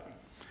it out.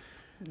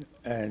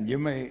 And you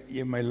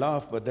may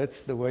laugh, but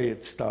that's the way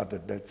it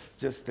started. That's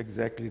just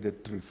exactly the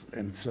truth.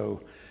 And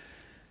so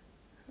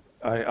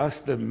I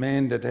asked the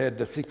man that had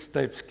the 6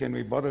 tapes, can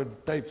we borrow the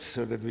tapes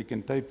so that we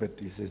can tape it?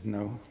 He says,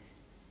 no.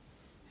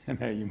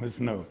 And you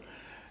must know.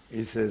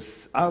 He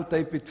says, I'll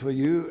tape it for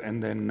you,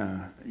 and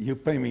then you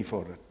pay me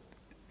for it.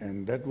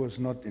 And that was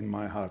not in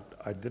my heart.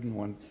 I didn't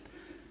want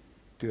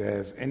to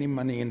have any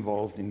money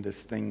involved in this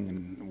thing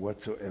and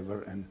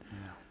whatsoever. And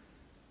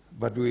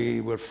but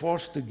we were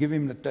forced to give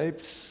him the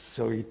tapes,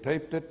 so he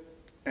taped it,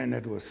 and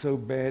it was so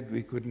bad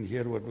we couldn't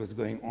hear what was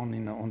going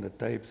on the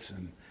tapes.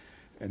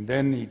 And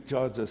then he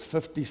charged us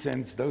 50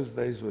 cents. Those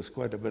days was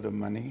quite a bit of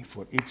money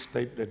for each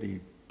tape that he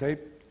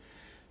taped.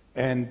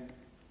 And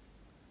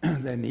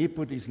then he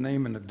put his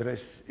name and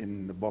address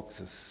in the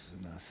boxes.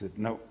 And I said,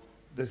 no,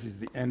 this is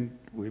the end.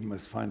 We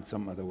must find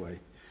some other way.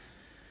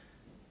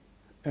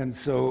 And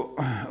so,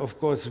 of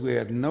course, we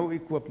had no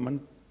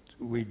equipment.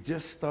 We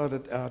just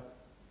started out.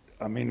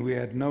 I mean, we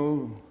had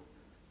no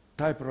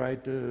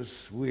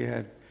typewriters. We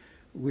had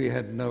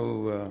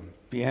no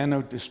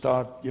piano to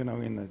start,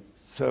 in the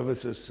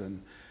services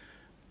and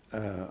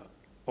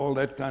all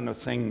that kind of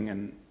thing.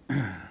 And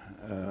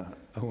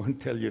I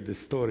won't tell you the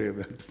story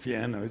about the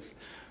pianos.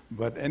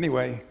 But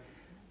anyway,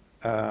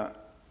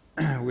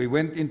 we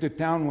went into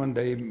town one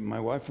day, my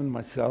wife and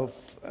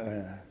myself,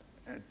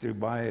 to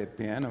buy a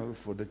piano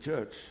for the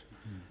church.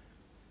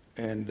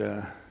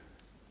 And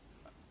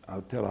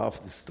I'll tell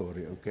half the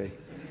story, okay?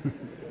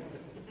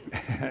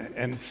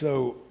 And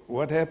so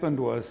what happened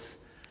was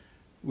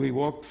we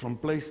walked from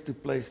place to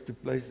place to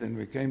place, and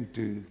we came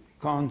to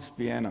Kahn's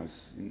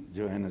Pianos in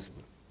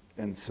Johannesburg.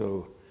 And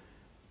so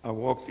I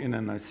walked in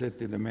and I said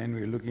to the man,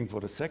 we're looking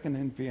for a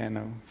second-hand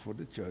piano for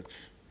the church.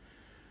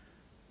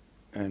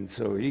 And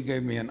so he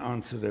gave me an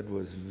answer that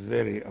was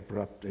very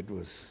abrupt. It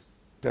was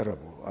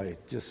terrible. I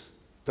just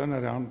turned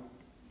around,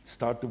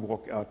 started to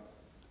walk out,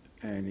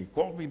 and he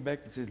called me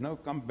back. He says, no,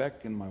 come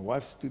back. And my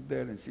wife stood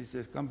there, and she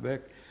says, come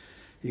back.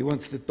 He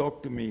wants to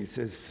talk to me. He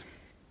says,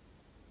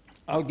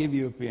 I'll give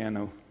you a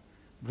piano,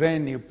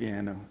 brand new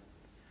piano,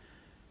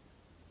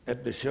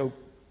 at the show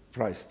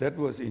price. That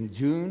was in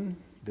June.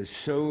 The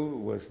show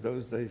was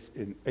those days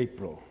in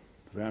April,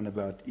 around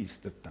about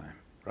Easter time,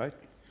 right?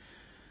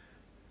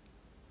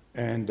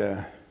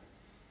 And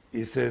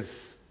he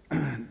says,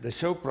 the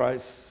show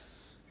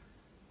price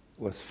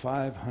was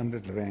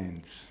 500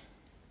 rands.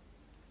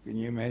 Can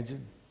you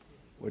imagine?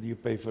 What do you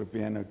pay for a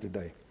piano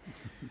today?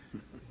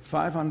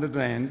 500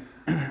 rand.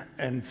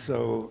 And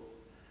so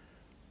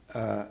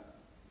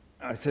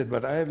I said,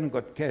 but I haven't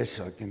got cash.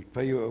 I can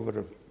pay you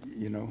over,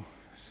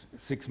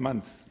 6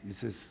 months. He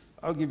says,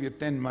 I'll give you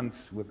 10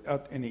 months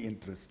without any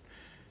interest.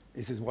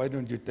 He says, why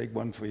don't you take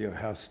one for your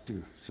house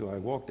too? So I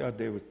walked out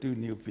there with 2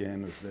 new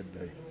pianos that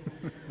day,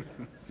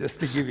 just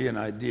to give you an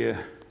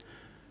idea.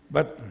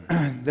 But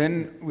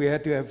then we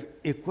had to have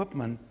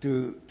equipment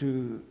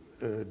to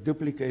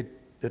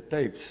duplicate the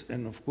tapes.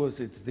 And of course,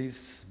 it's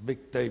these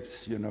big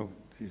tapes, you know,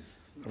 these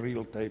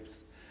real tapes.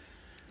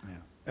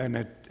 Yeah. And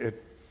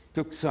it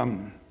took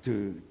some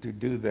to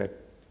do that,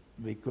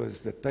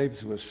 because the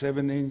tapes were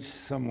 7-inch,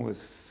 some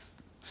was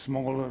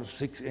smaller,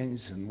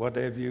 6-inch, and what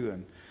have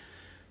you,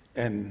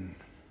 and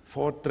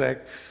 4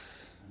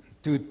 tracks,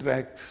 2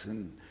 tracks,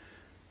 and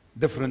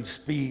different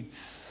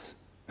speeds,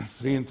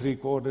 3 3/4,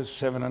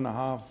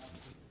 7.5,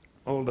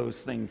 all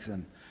those things.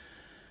 And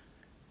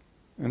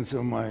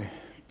so my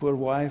poor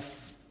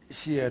wife,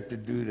 she had to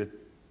do the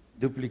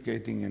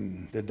duplicating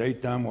in the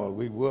daytime while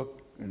we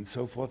worked and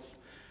so forth.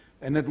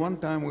 And at one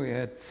time we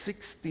had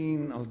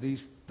 16 of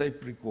these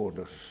tape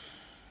recorders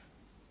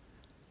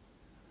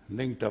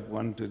linked up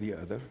one to the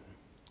other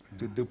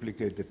to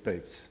duplicate the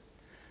tapes.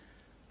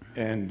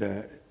 And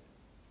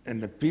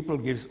the people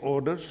gives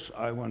orders.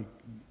 I want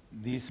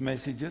these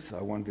messages.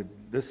 I wanted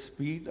this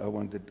speed. I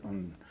want it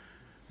on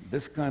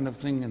this kind of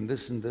thing, and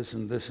this and this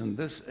and this and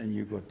this. And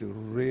you got to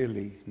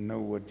really know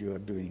what you are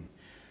doing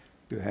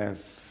to have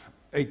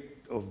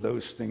 8 of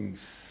those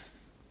things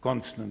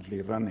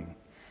constantly running.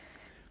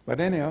 But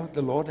anyhow,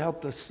 the Lord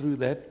helped us through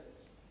that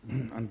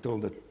until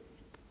the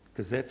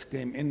cassettes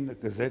came in. The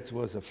cassettes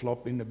was a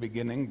flop in the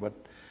beginning, but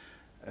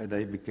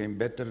they became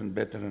better and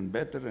better and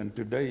better. And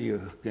today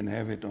you can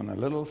have it on a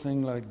little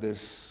thing like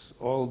this,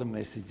 all the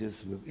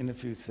messages within a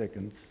few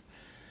seconds.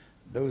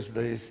 Those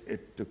days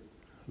it took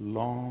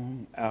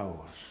long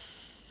hours,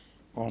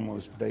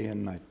 almost day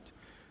and night,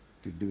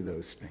 to do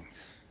those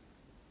things.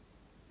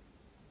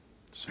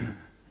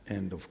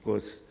 And of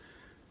course,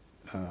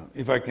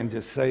 if I can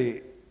just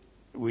say,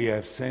 we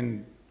have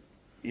sent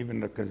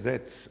even the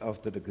cassettes,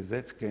 after the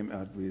cassettes came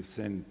out, we've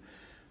sent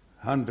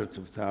hundreds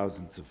of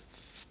thousands of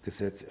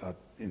cassettes out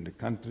in the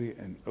country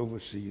and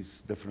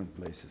overseas, different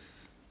places.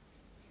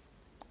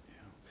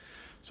 Yeah.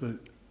 So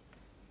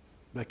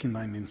back in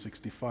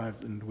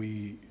 1965, and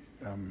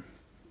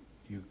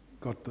you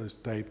got those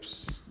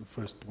tapes, the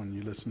first one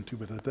you listened to,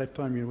 but at that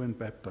time you weren't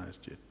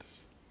baptized yet.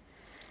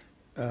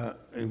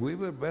 We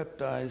were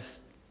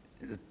baptized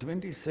the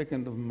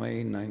 22nd of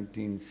May,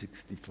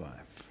 1965.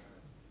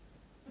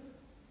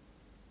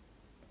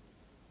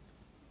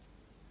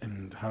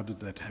 And how did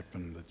that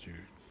happen that you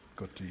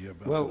got to hear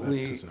about well,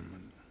 the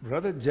baptism?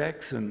 Brother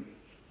Jackson,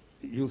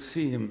 you'll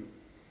see him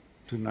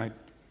tonight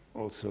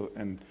also,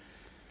 and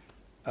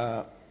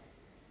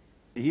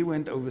he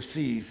went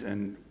overseas,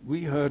 and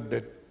we heard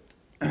that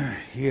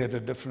he had a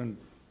different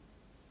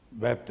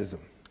baptism.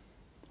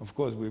 Of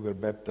course, we were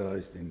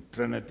baptized in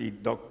Trinity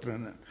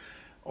doctrine and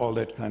all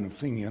that kind of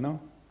thing, you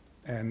know.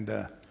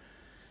 And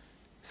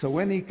so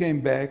when he came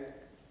back,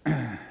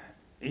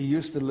 he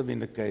used to live in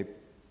the Cape,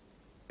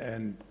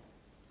 and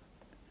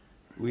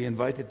we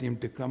invited him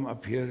to come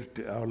up here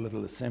to our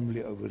little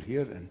assembly over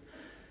here, and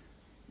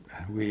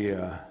we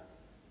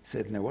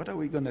said, now what are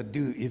we going to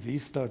do if he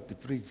starts to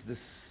preach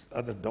this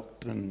other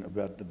doctrine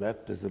about the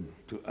baptism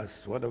to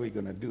us? What are we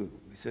going to do?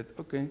 We said,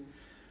 okay,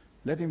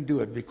 let him do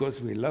it,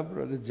 because we love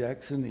Brother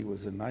Jackson. He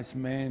was a nice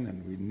man,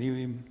 and we knew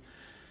him.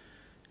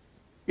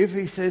 If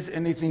he says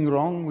anything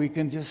wrong, we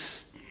can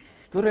just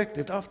correct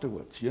it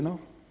afterwards, you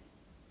know.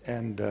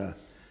 And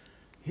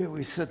here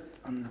we sit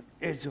on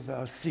the edge of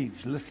our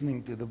seats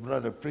listening to the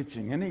brother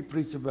preaching, and he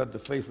preached about the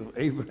faith of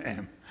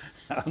Abraham.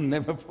 I'll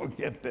never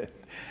forget that.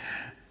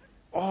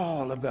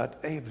 All about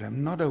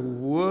Abraham, not a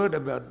word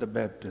about the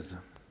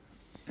baptism.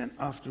 And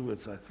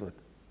afterwards I thought,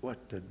 what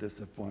a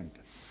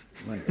disappointment.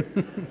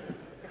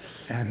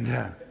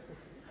 And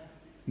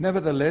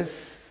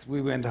nevertheless,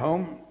 we went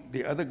home.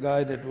 The other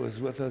guy that was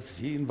with us,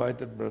 he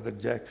invited Brother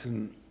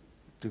Jackson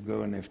to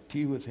go and have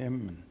tea with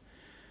him. And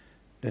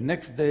the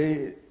next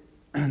day,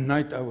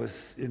 night, I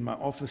was in my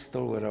office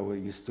still where I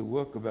used to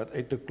work, about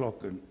 8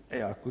 o'clock, and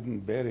I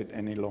couldn't bear it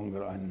any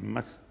longer. I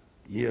must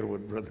hear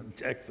what Brother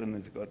Jackson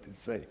has got to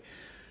say.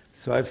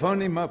 So I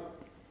phoned him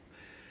up,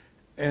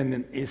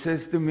 and he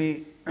says to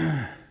me,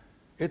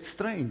 it's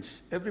strange.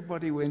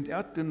 Everybody went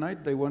out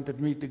tonight. They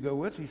wanted me to go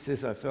with. He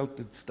says, I felt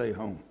to stay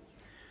home.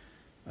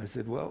 I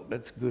said, well,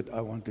 that's good. I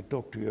want to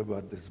talk to you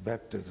about this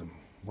baptism.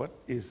 What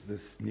is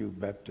this new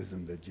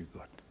baptism that you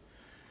got?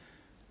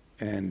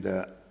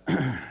 And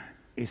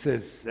he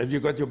says, have you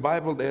got your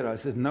Bible there? I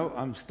said, no,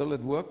 I'm still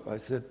at work. I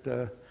said,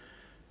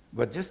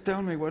 but just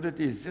tell me what it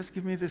is. Just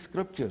give me the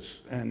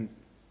scriptures. And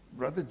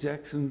Brother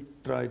Jackson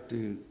tried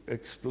to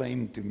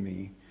explain to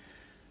me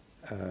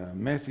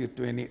Matthew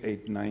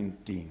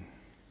 28:19.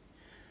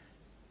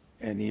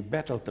 And he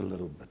battled a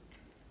little bit.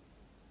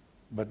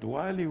 But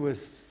while he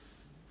was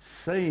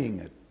saying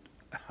it,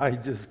 I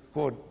just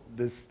caught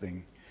this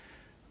thing.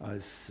 I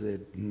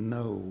said,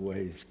 no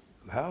ways.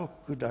 How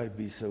could I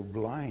be so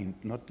blind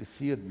not to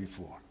see it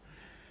before?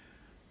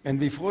 And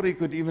before he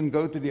could even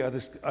go to the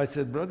others, I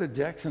said, Brother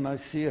Jackson, I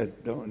see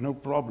it, no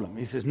problem.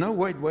 He says, no,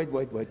 wait.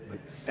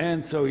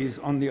 And so he's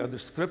on the other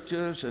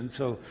scriptures, and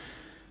so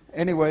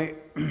Anyway,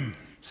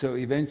 so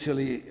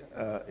eventually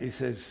he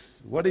says,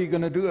 what are you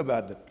going to do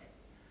about it?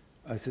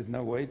 I said,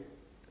 no, wait,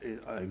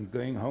 I'm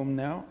going home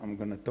now. I'm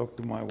going to talk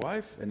to my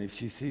wife, and if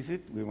she sees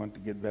it, we want to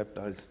get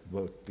baptized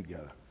both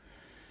together.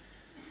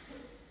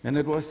 And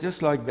it was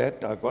just like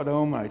that. I got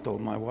home, I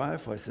told my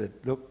wife, I said,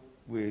 look,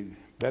 we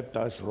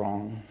baptized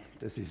wrong.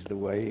 This is the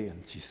way,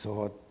 and she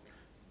saw it.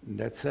 And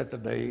that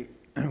Saturday,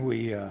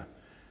 we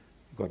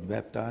got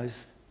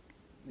baptized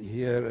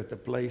here at the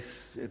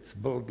place. It's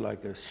built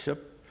like a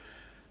ship.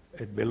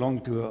 It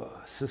belonged to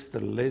Sister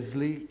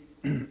Leslie,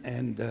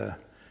 and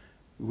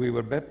we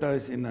were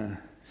baptized in a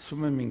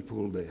swimming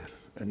pool there,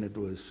 and it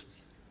was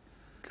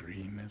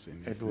Green as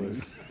anything. it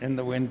was in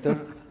the winter,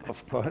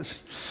 of course,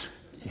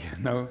 you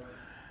know.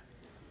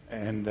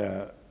 And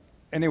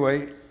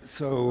anyway,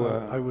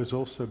 so I was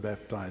also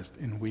baptized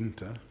in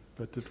winter,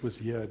 but it was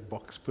here at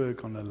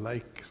Boksburg on a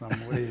lake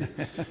somewhere,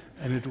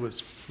 and it was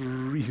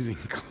freezing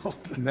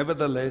cold.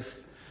 nevertheless,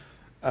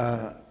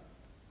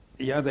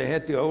 yeah, they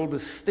had to hold a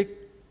stick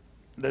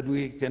that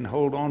we can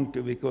hold on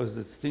to because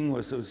the thing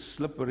was so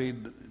slippery.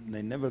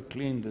 They never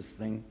cleaned this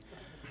thing.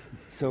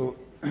 So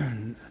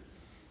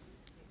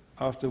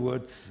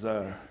afterwards,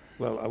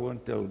 well, I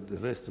won't tell the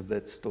rest of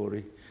that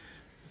story.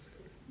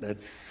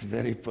 That's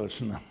very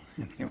personal,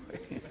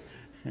 anyway.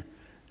 Yeah.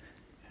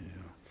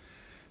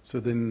 So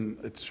then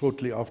it's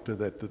shortly after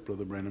that that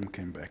Brother Branham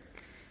came back.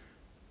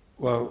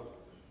 Well,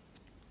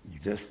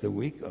 just a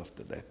week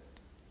after that,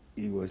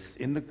 he was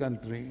in the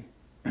country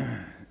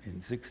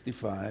in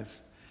 '65,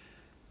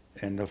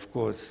 and of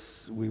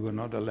course we were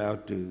not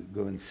allowed to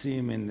go and see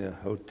him in the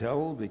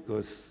hotel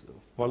because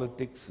of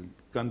politics and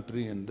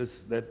country and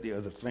this, that, the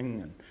other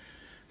thing. And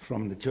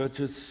from the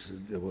churches,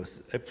 there was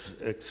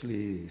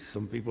actually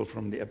some people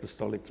from the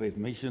Apostolic Faith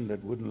Mission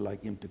that wouldn't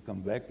like him to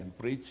come back and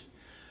preach.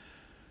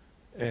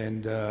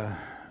 And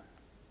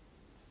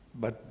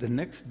but the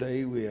next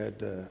day we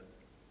had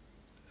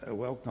a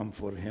welcome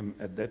for him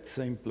at that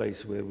same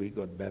place where we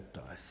got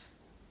baptized.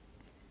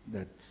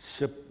 That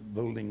ship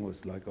building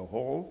was like a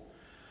hall.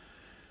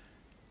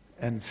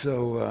 And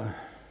so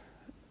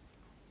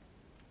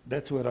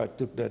that's where I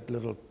took that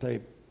little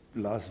tape,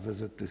 Last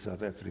Visit to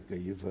South Africa.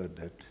 You've heard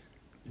that.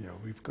 Yeah,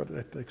 we've got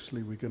that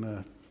actually. We're going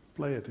to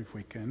play it if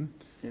we can.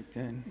 You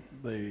can.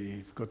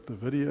 They've got the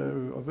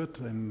video of it,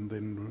 and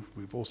then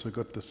we've also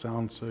got the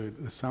sound. So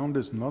the sound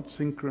is not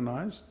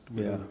synchronized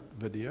with Yeah. the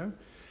video,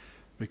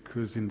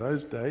 because in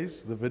those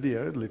days, the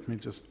video, let me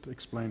just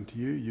explain to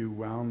you, you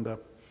wound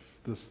up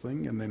this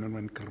thing, and then it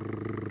went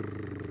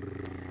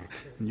grrrr,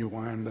 and you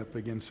wound up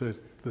again. So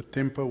the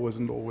tempo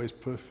wasn't always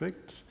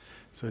perfect.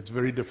 So it's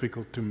very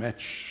difficult to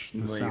match the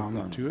No, you sound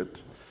can't. to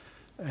it,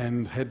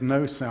 and had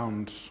no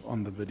sound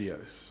on the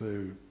video.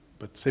 So,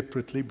 but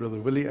separately, Brother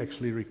Willie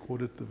actually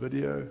recorded the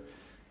video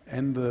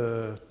and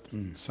the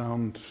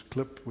sound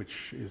clip,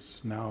 which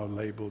is now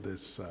labeled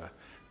as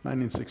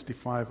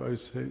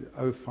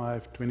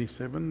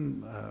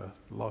 1965-05-27,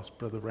 last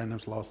Brother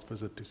Branham's last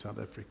visit to South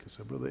Africa.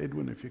 So, Brother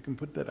Edwin, if you can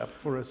put that up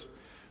for us,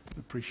 I'd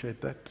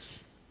appreciate that.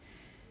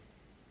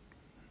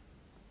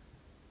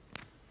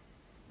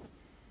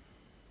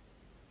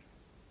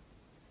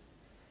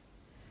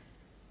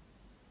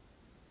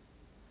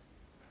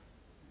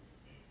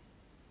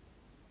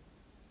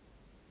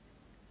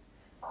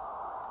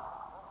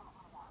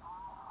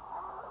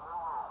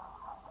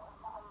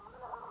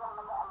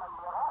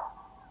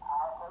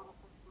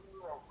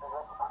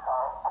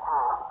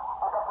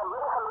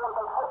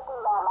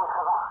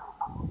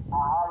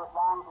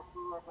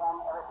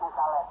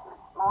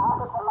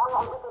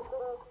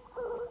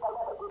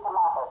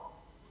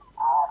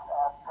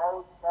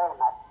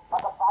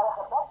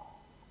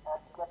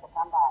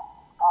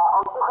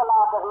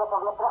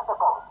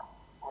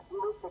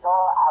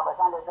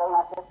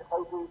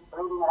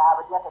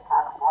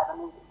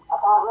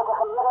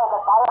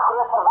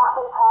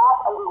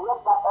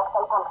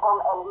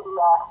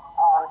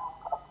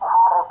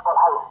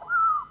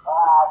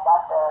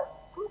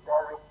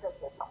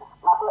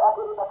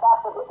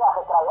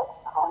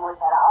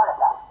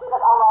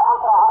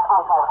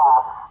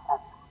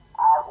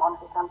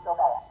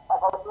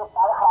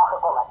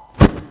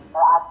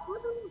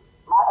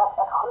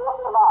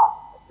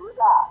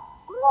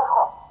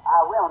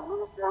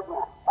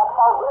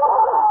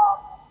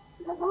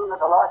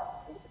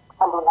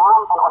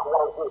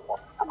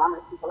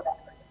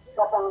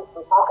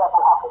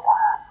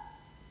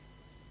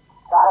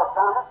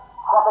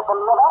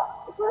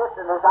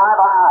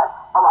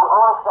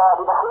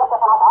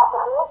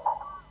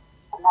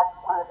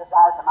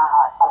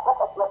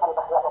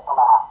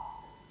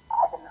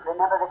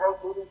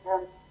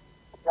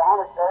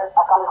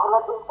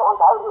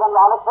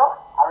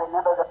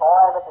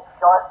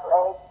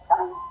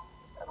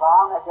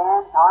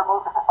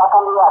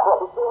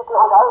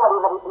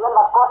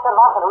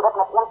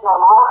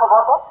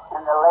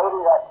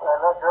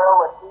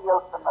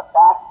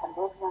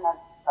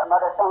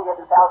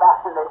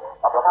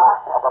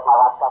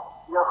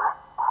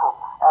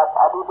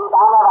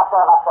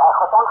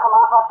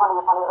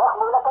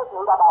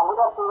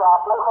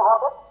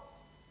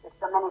 It's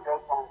so many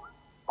great things.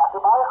 That's why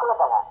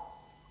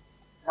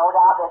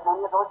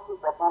many of those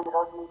people attended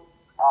those meetings.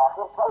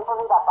 Just pray for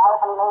me that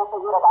powerfully lays to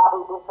you that I'll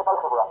be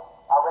supposed to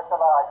with the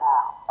Lord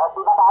now.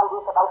 See that I'll be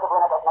supposed to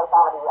win it at no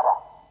time of the year.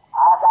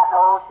 I've got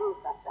no truth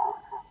since then.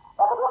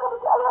 But if you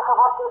could be able to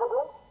watch you to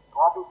do, it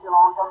won't be too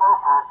long till my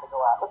time to go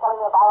up. It's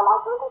only about a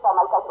month duty, so I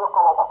might take you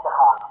come up to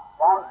come.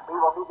 Then we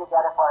will be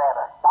together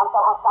forever. Don't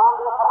tell us down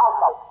here for our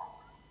sake.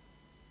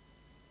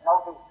 No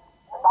peace.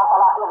 That's a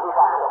lot of you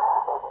down here.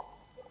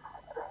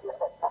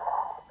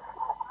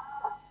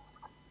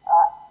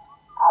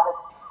 I would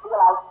feel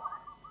like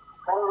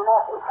bringing the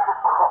message.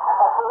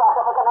 But see, I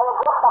said, we're going to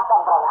get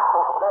something from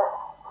it.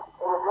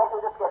 It is written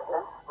in the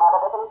scripture, now that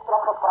they can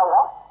express the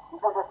prayer, he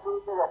says the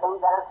speech is the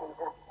things that are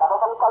ceases, that they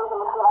can tell you the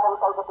mission and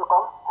take it to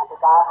come, and to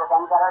God the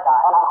things that are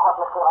done, and I'm what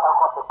you feel about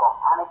what to come.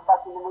 I'm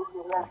expecting to meet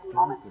you here in a few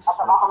moments. At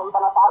the bottom,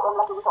 even if I wouldn't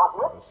let you talk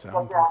here. The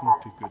sound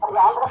isn't too good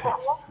these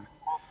days.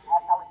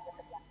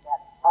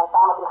 And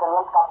some of you can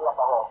link copy of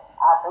the whole.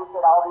 I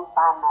appreciate all these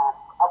fine men.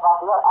 I've got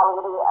here, I'll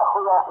give you a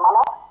few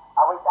money.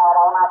 I wish I had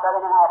all my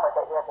brethren in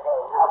Africa here today.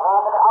 I've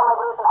all been all the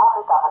groups in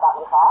Africa for that,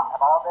 you saw.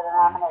 I've all been in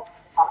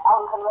denominations. I'm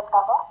out in this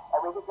couple, and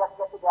we could just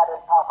get together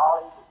and talk all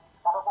easy.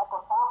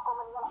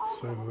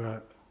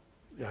 So,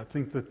 yeah, I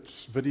think that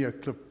video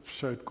clip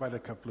showed quite a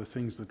couple of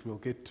things that we'll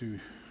get to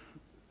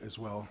as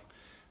well.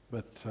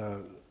 But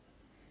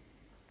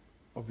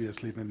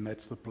obviously then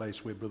that's the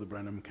place where Brother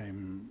Branham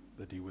came,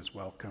 that he was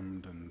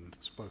welcomed and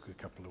spoke a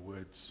couple of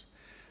words.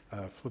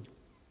 For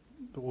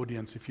the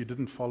audience, if you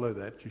didn't follow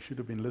that, you should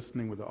have been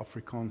listening with the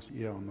Afrikaans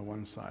ear on the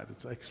one side.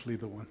 It's actually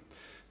the one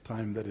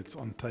time that it's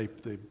on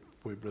tape there,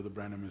 where Brother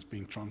Branham is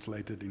being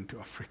translated into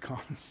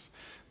Afrikaans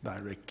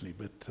directly.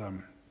 But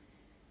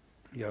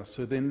yeah,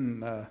 so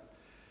then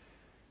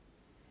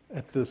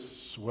at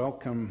this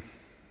welcome,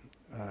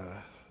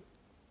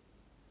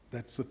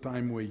 that's the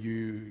time where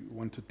you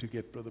wanted to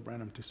get Brother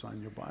Branham to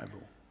sign your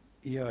Bible.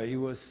 Yeah, he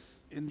was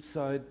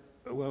inside.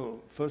 Well,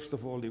 first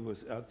of all, he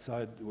was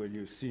outside where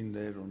you've seen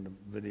there on the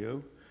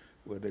video,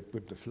 where they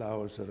put the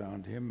flowers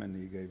around him, and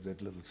he gave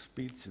that little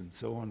speech and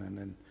so on. And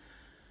then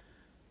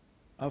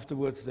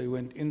afterwards, they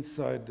went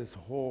inside this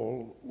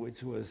hall,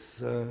 which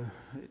was,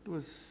 it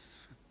was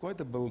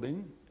quite a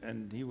building,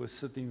 and he was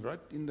sitting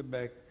right in the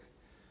back.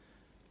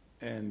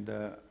 And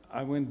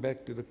I went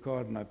back to the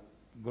car, and I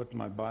got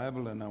my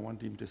Bible, and I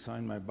wanted him to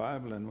sign my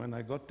Bible. And when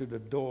I got to the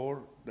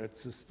door, that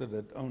sister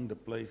that owned the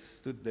place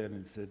stood there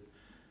and said,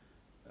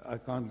 I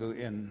can't go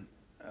in.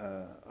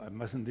 I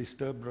mustn't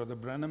disturb Brother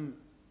Branham.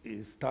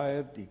 He's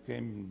tired. He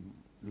came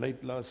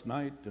late last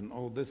night and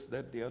all this,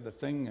 that, the other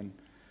thing. And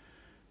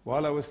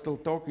while I was still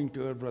talking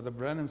to her, Brother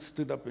Branham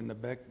stood up in the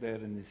back there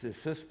and he said,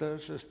 Sister,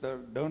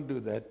 don't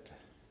do that.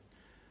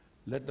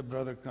 Let the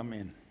brother come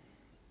in.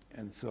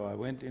 And so I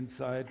went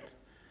inside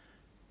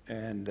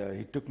and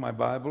he took my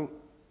Bible,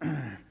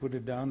 put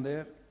it down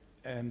there,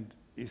 and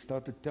he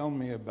started to tell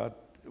me about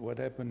what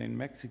happened in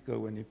Mexico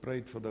when he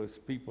prayed for those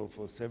people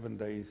for 7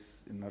 days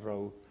in a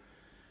row,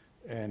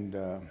 and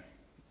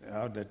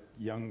how that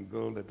young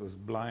girl that was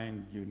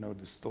blind, you know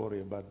the story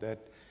about that,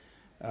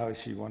 how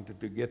she wanted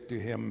to get to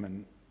him.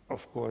 And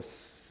of course,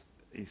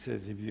 he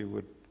says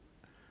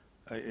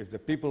if the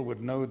people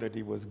would know that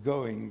he was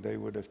going, they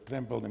would have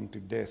trampled him to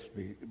death.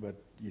 But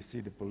you see,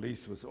 the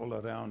police was all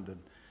around.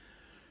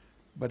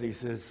 But he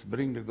says,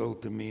 bring the girl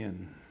to me.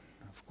 And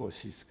of course,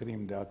 she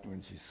screamed out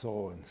when she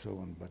saw and so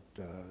on. But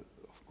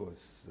of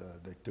course,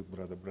 they took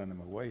Brother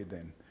Branham away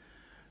then.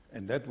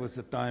 And that was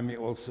the time he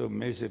also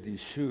measured his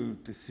shoe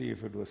to see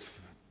if it was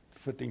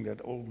fitting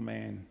that old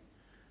man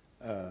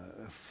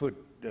foot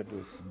that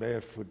was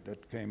barefoot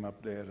that came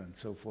up there and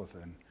so forth.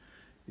 And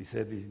he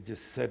said he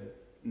just sat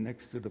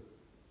next to the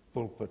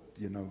pulpit,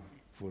 you know,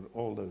 for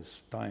all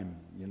those time,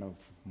 you know,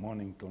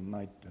 morning till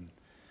night,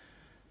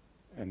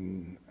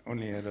 and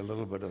only had a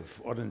little bit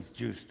of orange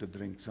juice to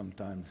drink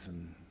sometimes.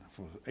 And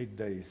for 8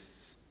 days,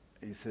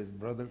 he says,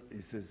 brother,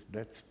 he says,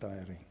 that's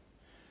tiring.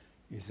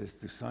 He says,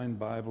 to sign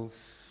Bibles,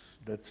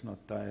 that's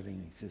not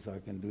tiring. He says, I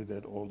can do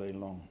that all day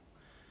long.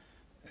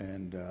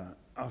 And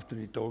after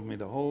he told me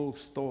the whole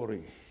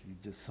story, he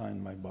just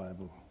signed my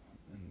Bible,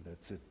 and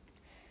that's it.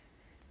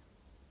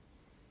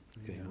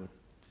 Okay, Yeah. what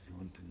do you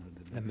want to know?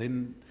 The And next?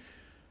 then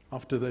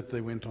after that,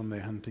 they went on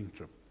their hunting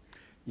trip.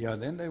 Yeah,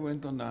 then they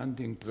went on the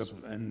hunting trip,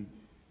 and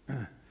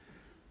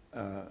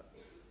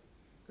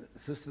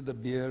Sister De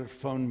Beer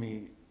phoned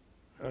me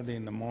early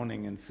in the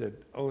morning and said,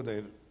 oh,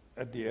 they're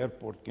at the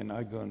airport, can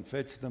I go and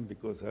fetch them?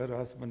 Because her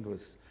husband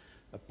was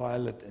a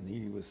pilot and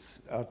he was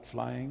out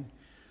flying.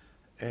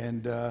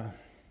 And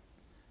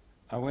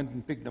I went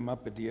and picked them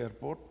up at the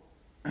airport.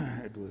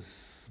 It was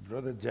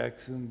Brother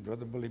Jackson,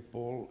 Brother Billy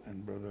Paul,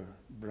 and Brother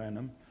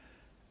Branham.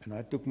 And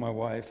I took my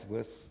wife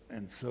with,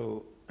 and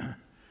so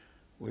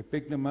we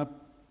picked them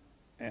up,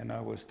 and I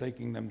was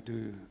taking them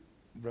to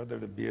Brother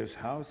De Beer's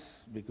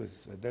house,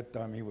 because at that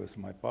time he was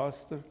my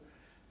pastor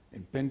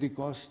in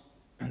Pentecost,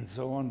 and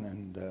so on.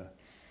 And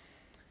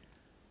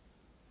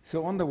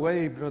so on the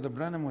way, Brother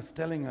Branham was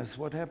telling us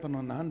what happened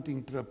on the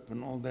hunting trip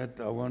and all that.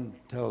 I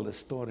won't tell the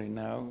story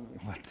now,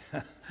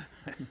 but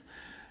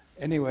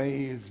anyway,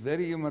 he is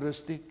very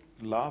humoristic,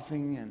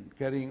 laughing and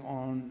carrying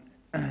on,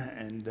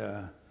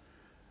 and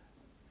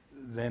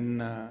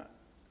then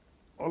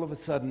all of a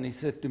sudden he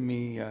said to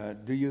me,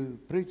 do you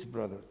preach,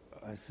 brother?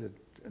 I said,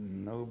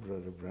 no,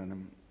 Brother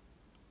Branham,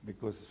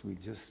 because we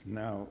just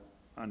now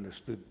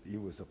understood he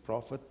was a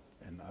prophet,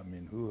 and I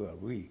mean, who are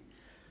we?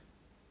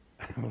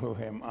 Who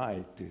am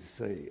I to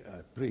say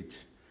I preach?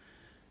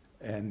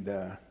 And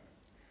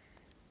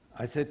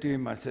I said to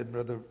him, I said,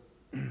 Brother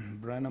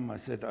Branham, I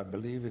said, I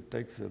believe it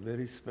takes a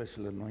very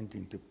special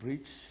anointing to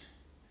preach.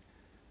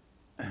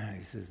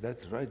 He says,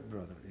 that's right,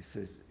 brother. He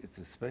says, it's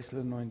a special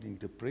anointing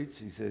to preach.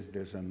 He says,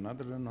 there's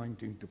another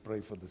anointing to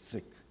pray for the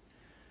sick.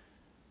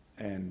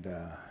 And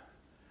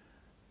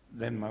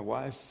then my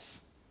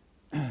wife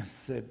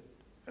said,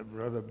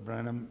 Brother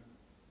Branham,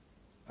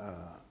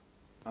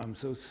 I'm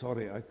so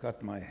sorry I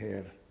cut my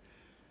hair.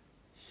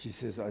 She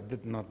says, I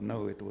did not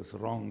know it was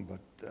wrong,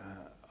 but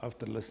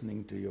after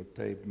listening to your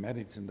tape,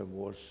 Marriage and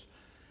Divorce,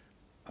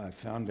 I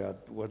found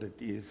out what it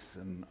is,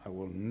 and I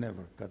will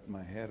never cut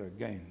my hair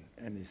again.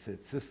 And he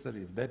said, sister,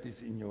 if that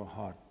is in your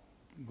heart,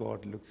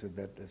 God looks at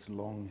that as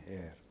long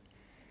hair.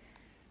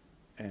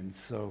 And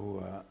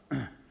so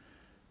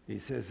he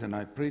says, and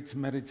I preach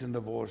marriage and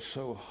divorce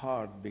so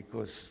hard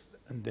because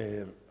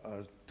there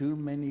are too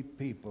many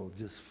people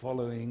just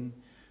following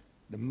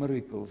the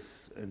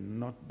miracles and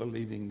not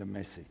believing the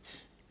message.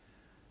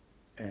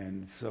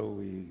 And so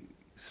we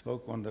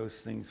spoke on those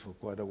things for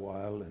quite a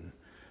while, and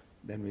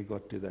then we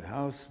got to the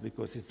house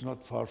because it's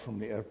not far from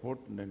the airport,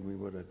 and then we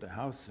were at the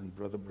house, and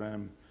Brother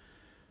Branham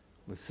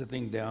was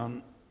sitting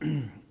down,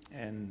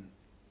 and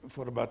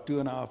for about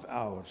 2.5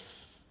 hours,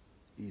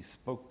 he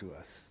spoke to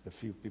us, the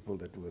few people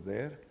that were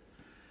there.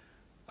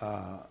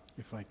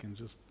 If I can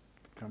just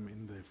come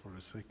in there for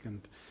a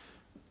second.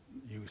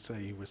 You say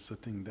he was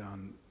sitting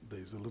down.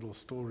 There's a little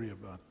story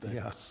about that.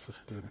 Yeah.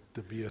 Sister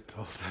Tabia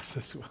told us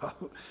as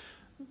well.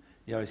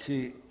 Yeah,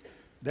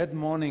 that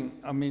morning,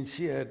 I mean,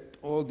 she had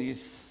all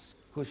these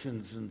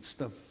cushions and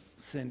stuff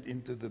sent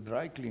into the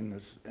dry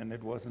cleaners, and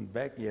it wasn't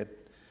back yet.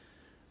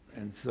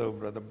 And so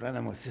Brother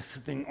Branham was just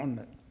sitting on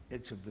the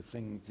edge of the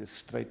thing, just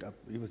straight up.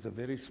 He was a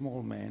very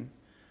small man,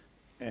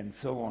 and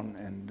so on.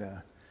 And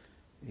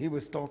he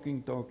was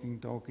talking,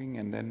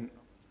 and then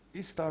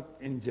he started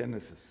in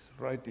Genesis,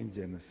 right in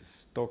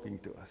Genesis, talking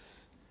to us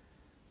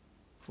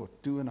for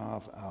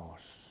 2.5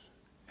 hours.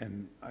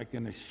 And I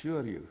can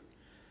assure you,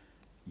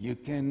 you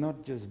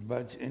cannot just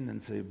budge in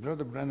and say,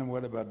 Brother Branham,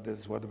 what about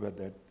this, what about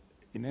that?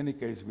 In any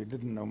case, we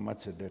didn't know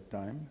much at that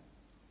time.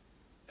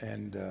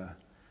 And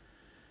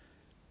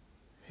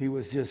he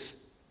was just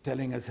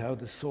telling us how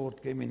the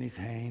sword came in his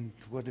hand,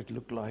 what it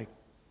looked like,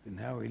 and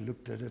how he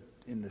looked at it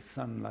in the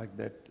sun like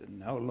that,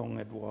 and how long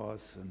it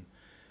was, and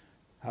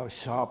how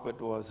sharp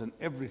it was, and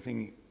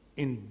everything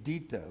in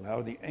detail,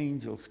 how the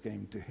angels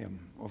came to him.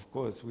 Of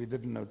course, we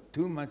didn't know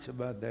too much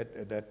about that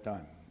at that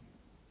time.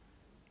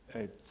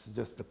 It's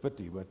just a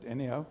pity, but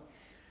anyhow,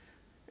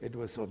 it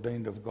was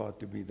ordained of God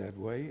to be that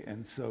way.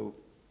 And so,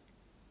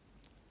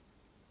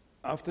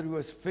 after he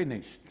was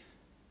finished,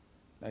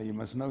 now you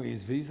must know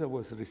his visa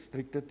was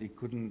restricted. He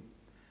couldn't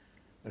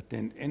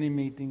attend any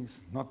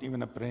meetings, not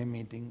even a prayer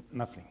meeting,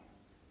 nothing.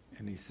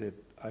 And he said,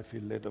 I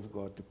feel led of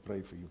God to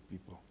pray for you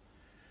people.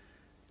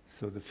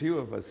 So the few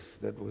of us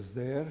that was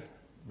there,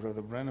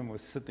 Brother Branham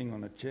was sitting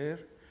on a chair,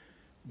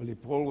 Willie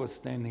Paul was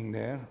standing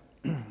there,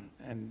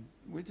 and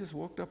we just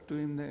walked up to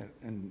him there,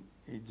 and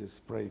he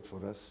just prayed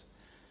for us.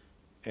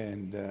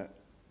 And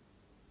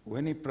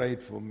when he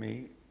prayed for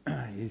me,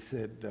 he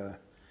said,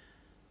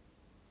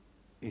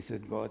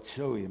 God,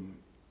 show him,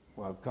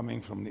 while coming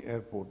from the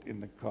airport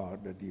in the car,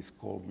 that he's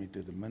called me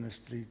to the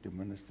ministry, to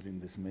minister in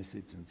this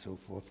message and so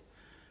forth.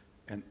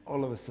 And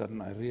all of a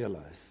sudden I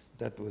realized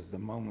that was the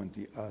moment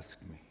he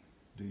asked me,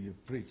 do you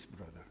preach,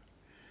 brother?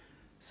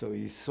 So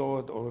he saw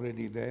it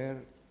already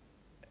there,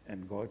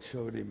 and God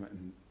showed him,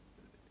 and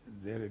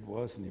there it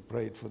was, and he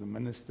prayed for the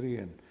ministry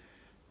and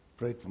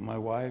prayed for my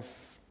wife,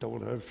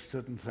 told her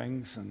certain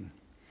things, and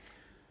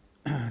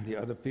the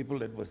other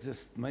people, it was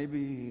just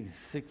maybe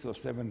 6 or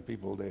 7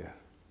 people there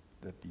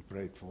that he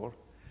prayed for.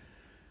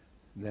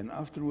 Then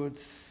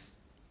afterwards,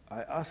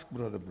 I asked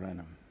Brother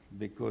Branham,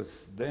 because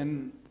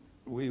then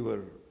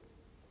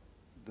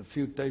the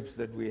few tapes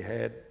that we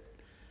had,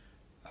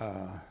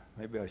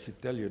 maybe I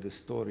should tell you the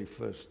story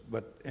first,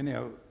 but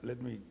anyhow,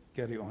 let me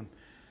carry on.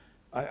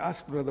 I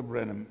asked Brother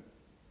Branham,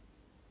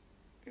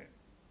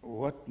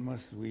 what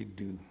must we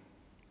do?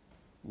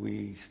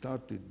 We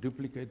start to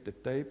duplicate the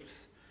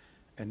tapes,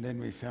 and then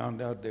we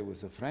found out there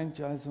was a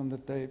franchise on the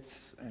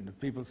tapes, and the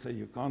people say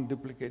you can't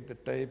duplicate the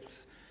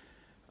tapes.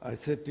 I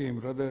said to him,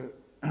 Brother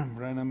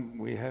Branham,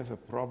 we have a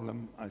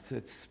problem. I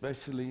said,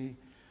 especially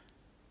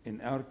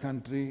in our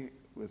country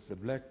with the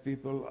black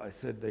people, I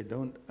said they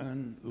don't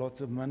earn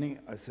lots of money.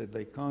 I said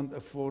they can't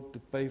afford to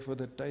pay for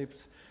the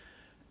tapes,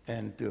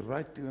 and to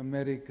write to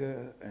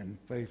America and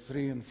pay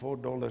 $3 and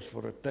 $4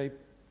 for a tape.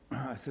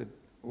 I said,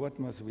 what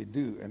must we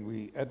do? And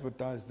we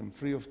advertised them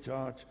free of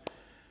charge.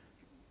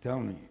 Tell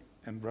me.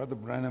 And Brother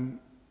Branham,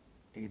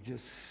 he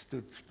just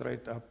stood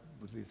straight up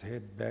with his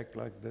head back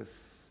like this,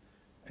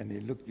 and he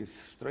looked you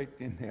straight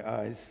in the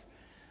eyes.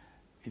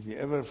 If you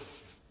ever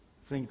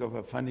think of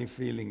a funny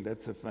feeling,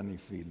 that's a funny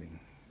feeling.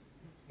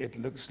 It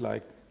looks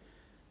like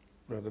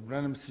Brother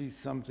Branham sees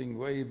something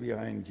way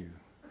behind you,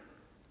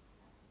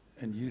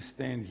 and you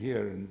stand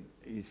here and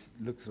he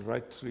looks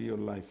right through your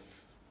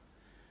life.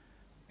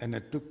 And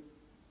it took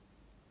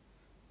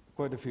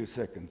quite a few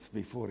seconds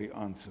before he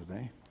answered,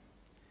 eh?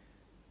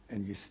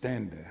 And you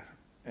stand there,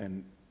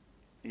 and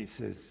he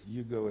says,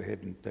 you go ahead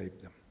and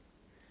tape them.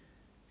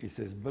 He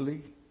says,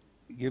 Billy,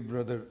 give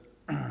Brother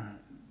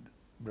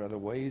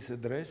Way's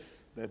address,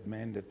 that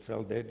man that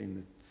fell dead in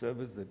the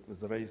service that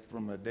was raised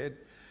from the dead.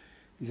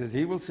 He says,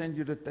 he will send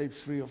you the tapes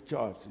free of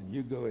charge, and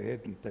you go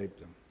ahead and tape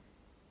them.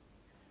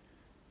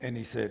 And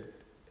he said,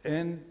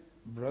 and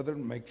brother,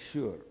 make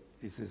sure,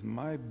 he says,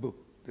 my book,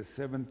 The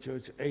Seven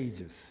Church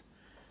Ages,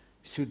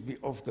 should be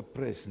off the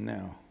press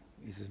now.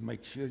 He says,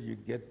 make sure you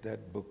get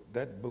that book.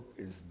 That book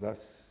is Thus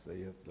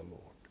Saith the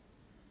Lord.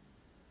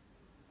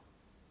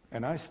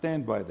 And I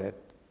stand by that.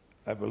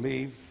 I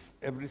believe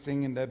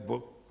everything in that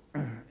book.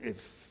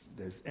 If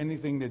there's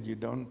anything that you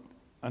don't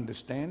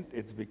understand,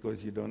 it's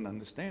because you don't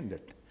understand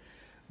it.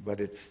 But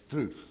it's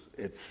truth.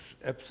 It's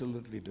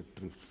absolutely the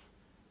truth.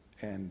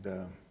 And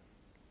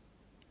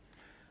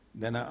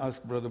then I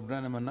asked Brother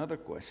Branham another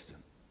question.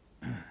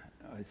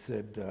 I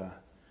said,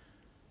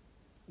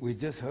 we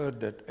just heard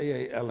that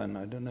A.A. Allen,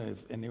 I don't know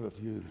if any of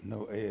you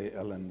know A.A.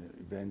 Allen,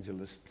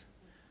 evangelist.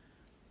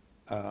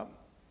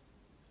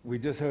 We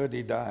just heard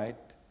he died,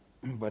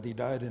 but he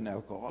died an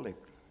alcoholic.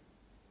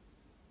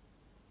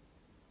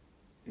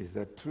 Is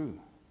that true?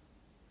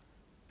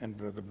 And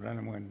Brother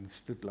Branham went and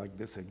stood like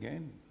this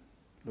again,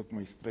 looked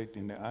me straight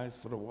in the eyes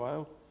for a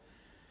while.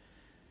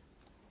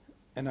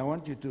 And I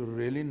want you to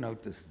really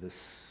notice this.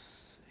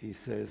 He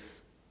says,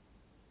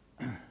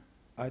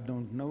 I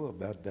don't know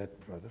about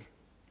that, brother.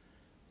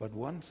 But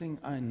one thing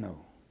I know,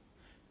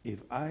 if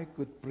I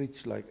could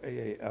preach like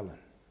A.A. Allen,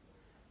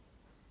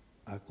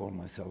 I call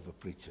myself a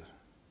preacher.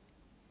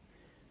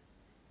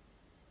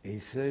 He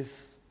says,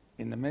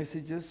 in the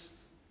messages,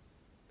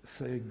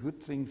 say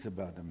good things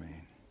about a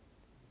man,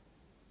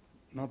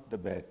 not the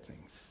bad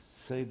things.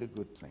 Say the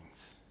good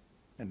things.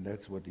 And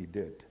that's what he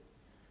did,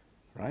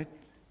 right?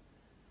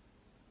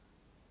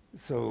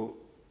 So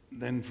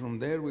then from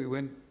there we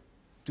went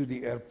to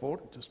the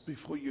airport. Just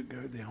before you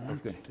go there, I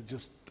want Okay. to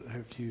just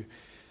have you,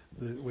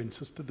 when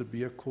Sister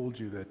DeBeer called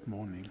you that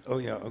morning, Oh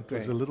yeah, it okay.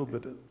 was a little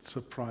bit of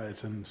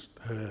surprise, and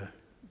her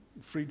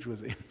fridge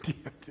was empty,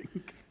 I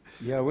think.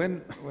 Yeah,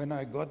 when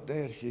I got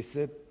there, she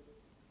said,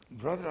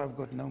 brother, I've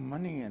got no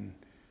money, and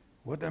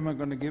what am I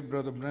going to give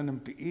Brother Branham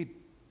to eat?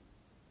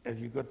 Have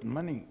you got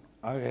money?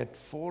 I had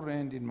 4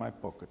 rand in my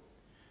pocket.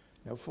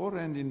 Now, 4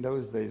 rand in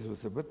those days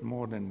was a bit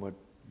more than what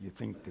you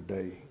think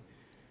today.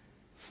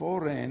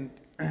 4 rand,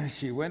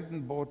 she went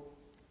and bought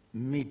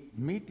meat.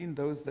 Meat in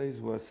those days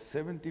was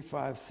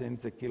 75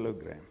 cents a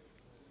kilogram,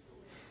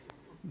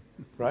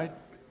 right?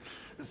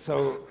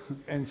 So,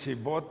 and she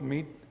bought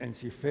meat, and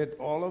she fed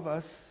all of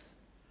us.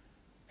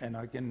 And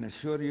I can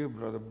assure you,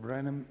 Brother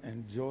Branham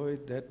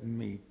enjoyed that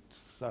meat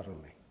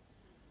thoroughly.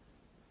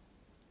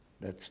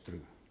 That's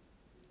true.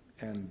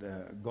 And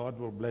God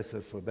will bless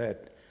her for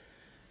that.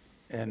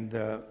 And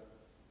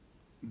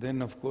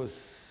then, of course,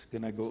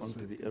 can I go on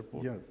to the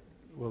airport? Yeah,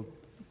 well,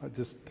 I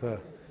just,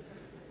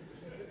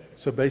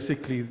 so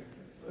basically,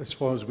 as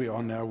far as we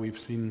are now, we've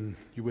seen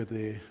you were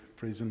there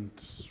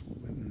present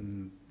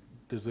when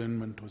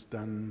discernment was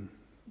done,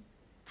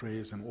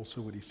 prayers, and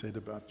also what he said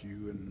about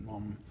you and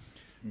Mom.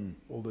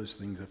 All those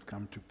things have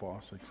come to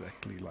pass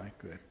exactly like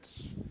that.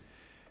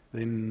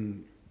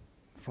 Then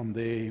from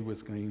there he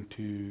was going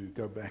to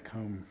go back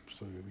home,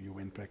 so you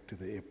went back to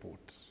the airport.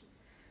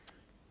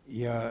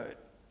 Yeah,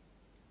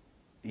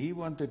 he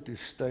wanted to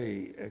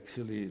stay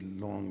actually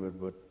longer,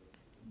 but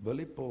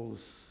Billy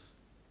Paul's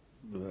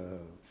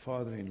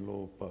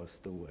father-in-law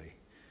passed away,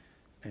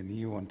 and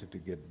he wanted to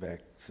get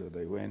back, so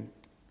they went.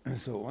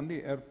 So on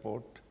the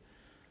airport,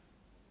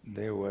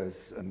 there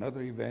was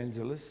another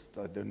evangelist,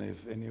 I don't know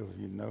if any of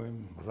you know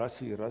him,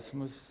 Rassie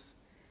Rasmus,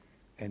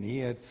 and he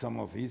had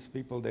some of his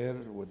people there,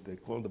 what they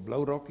call the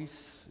Blue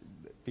Rockies,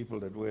 the people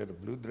that wear the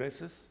blue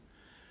dresses.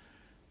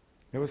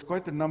 There was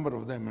quite a number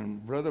of them,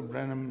 and Brother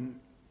Branham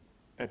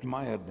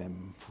admired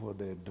them for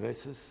their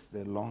dresses,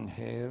 their long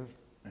hair,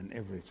 and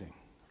everything,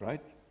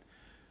 right?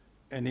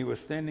 And he was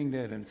standing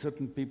there, and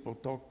certain people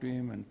talked to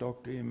him,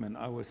 and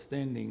I was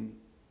standing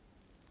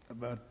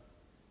about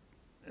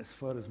as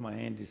far as my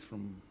hand is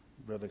from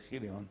Brother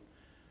Gideon,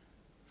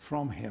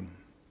 from him.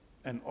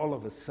 And all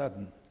of a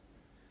sudden,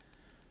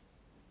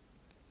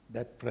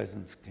 that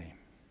presence came.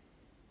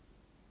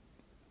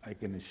 I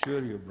can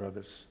assure you,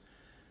 brothers,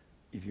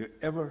 if you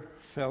ever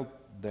felt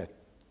that,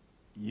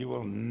 you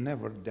will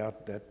never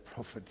doubt that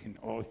prophet in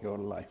all your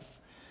life.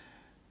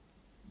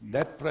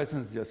 That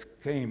presence just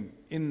came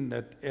in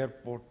that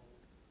airport,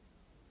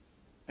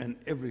 and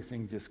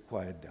everything just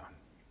quieted down.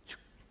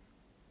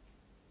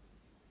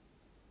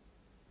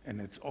 And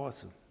it's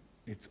awesome.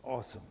 It's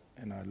awesome.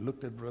 And I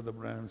looked at Brother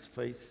Branham's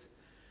face,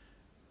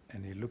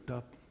 and he looked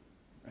up,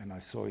 and I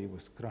saw he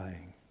was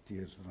crying,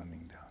 tears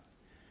running down.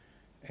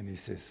 And he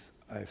says,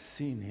 I've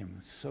seen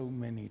him so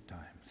many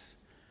times,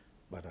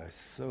 but I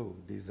so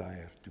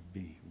desire to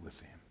be with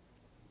him.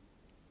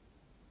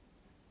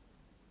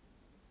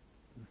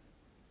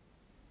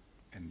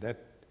 And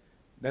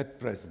that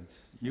presence,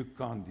 you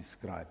can't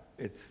describe.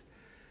 It's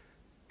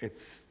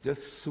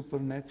just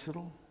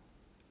supernatural.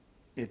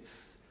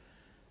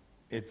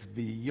 It's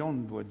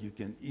beyond what you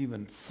can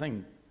even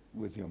think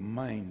with your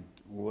mind.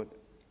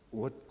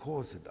 What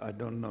caused it? I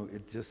don't know.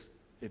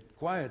 It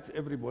quiets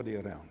everybody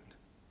around.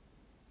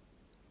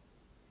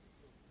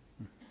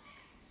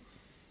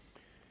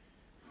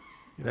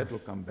 Yes. That will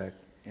come back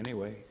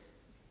anyway.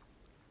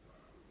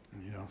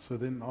 Yeah, so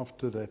then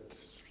after that,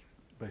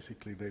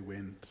 basically they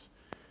went.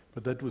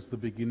 But that was the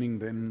beginning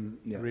then,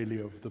 really,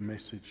 of the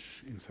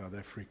message in South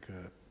Africa.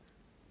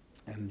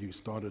 And you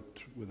started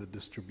with a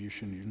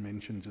distribution. You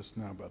mentioned just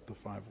now about the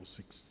 5 or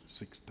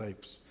 6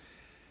 tapes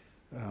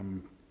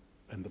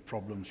and the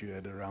problems you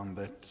had around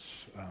that.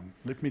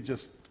 Let me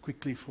just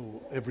quickly,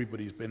 for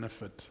everybody's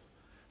benefit,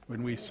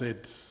 when we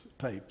said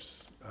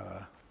tapes,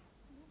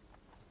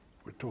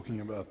 we're talking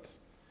about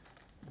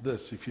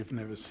this, if you've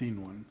never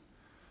seen one.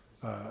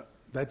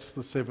 That's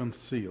the 7th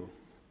seal.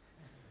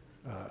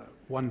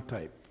 One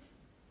tape,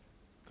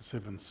 the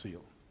 7th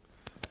seal.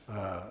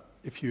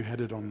 If you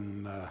had it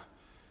on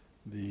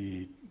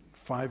the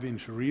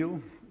 5-inch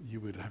reel, you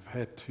would have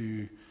had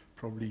to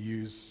probably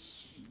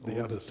use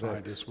the other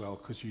side as well,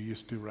 because you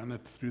used to run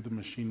it through the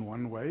machine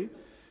one way,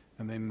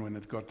 and then when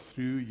it got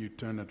through, you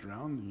turn it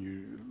around and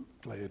you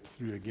play it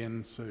through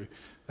again. So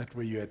that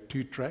way you had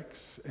 2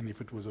 tracks, and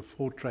if it was a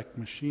 4-track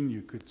machine,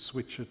 you could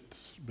switch it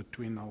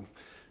between. I'll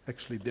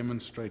actually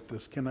demonstrate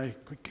this. Can I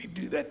quickly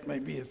do that?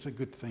 Maybe it's a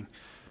good thing.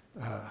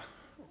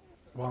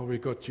 While we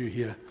got you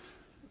here,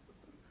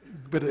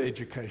 bit of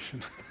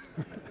education.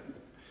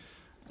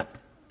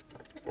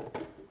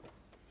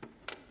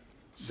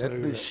 That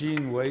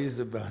machine weighs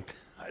about,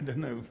 I don't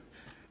know,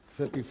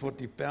 30,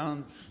 40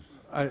 pounds.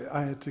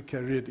 I had to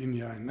carry it in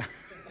here.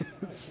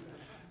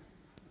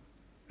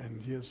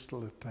 And here's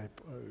still a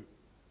tape. Oh,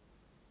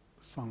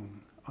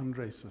 song,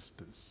 Andre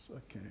Sisters.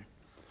 Okay.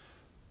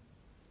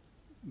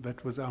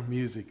 That was our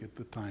music at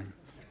the time.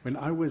 When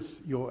I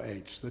was your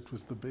age, that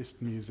was the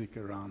best music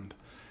around,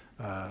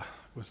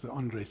 was the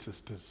Andre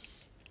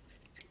Sisters.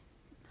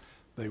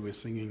 They were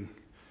singing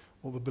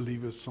all the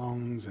Believers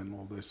songs and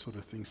all those sort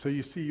of things. So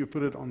you see, you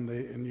put it on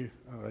there, and you,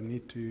 I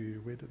need to,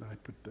 where did I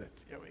put that?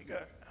 Here we go.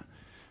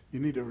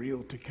 You need a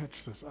reel to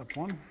catch this up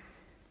on.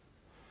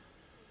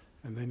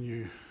 And then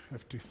you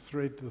have to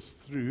thread this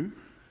through.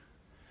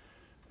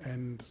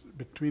 And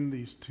between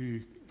these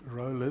 2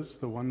 rollers,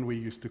 the one we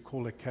used to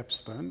call a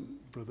capstone,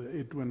 Brother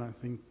Edwin, I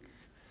think,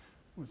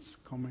 was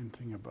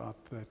commenting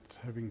about that,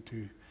 having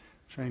to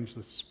change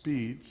the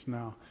speeds.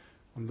 Now,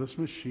 on this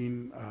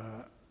machine,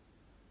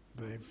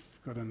 they've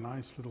got a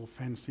nice little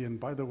fancy, and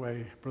by the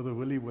way, Brother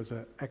Willie was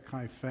an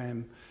Akai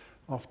fan.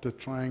 After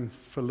trying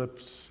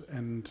Philips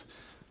and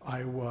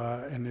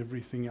Iowa and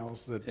everything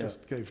else that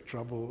just gave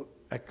trouble,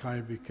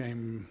 Akai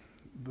became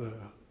the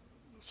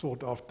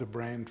sought-after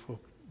brand for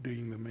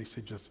doing the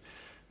messages.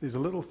 There's a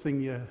little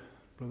thing here,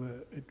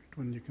 Brother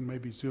Edwin, you can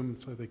maybe zoom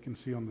so they can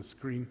see on the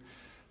screen.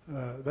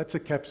 That's a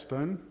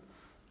capstone.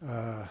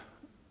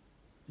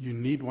 You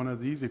need one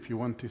of these if you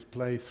want to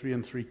play 3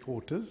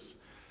 3/4.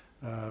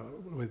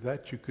 With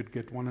that, you could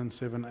get 1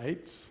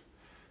 7/8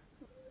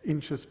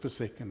 inches per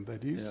second,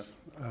 that is.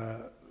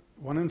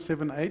 1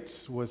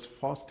 7/8 was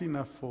fast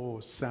enough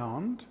for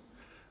sound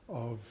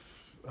of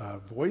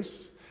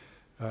voice.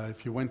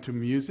 If you went to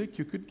music,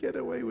 you could get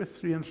away with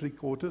 3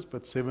 3/4,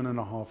 but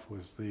 7.5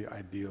 was the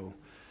ideal.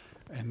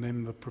 And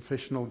then the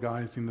professional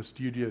guys in the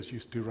studios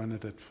used to run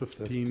it at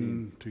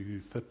 15 to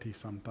 30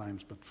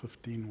 sometimes, but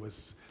 15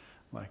 was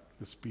like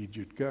the speed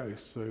you'd go.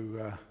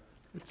 So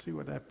let's see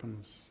what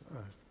happens.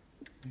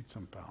 Need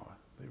some power.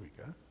 There we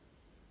go.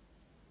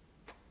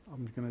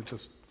 I'm going to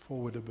just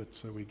forward a bit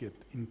so we get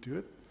into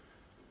it.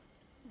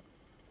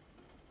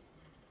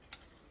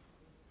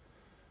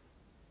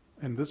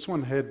 And this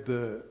one had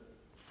the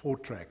 4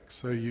 tracks,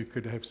 so you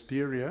could have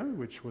stereo,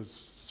 which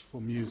was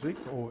for music,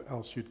 or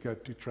else you'd go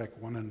to track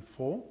 1 and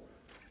 4.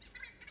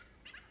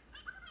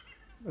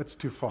 That's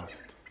too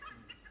fast.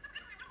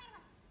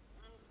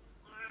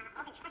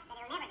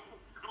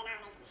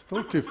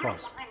 Still too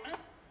fast.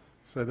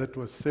 So that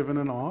was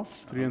 7.5,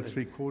 3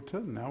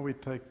 3/4. Now we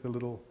take the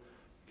little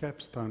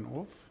capstone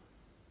off.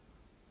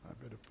 I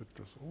better put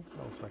this off,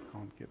 else I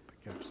can't get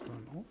the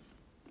capstone off.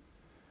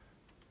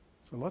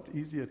 It's a lot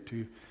easier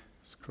to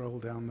scroll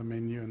down the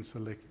menu and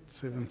select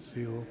 7th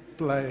seal,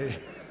 play,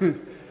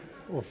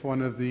 off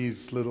one of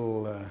these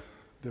little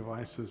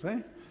devices,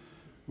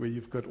 where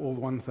you've got all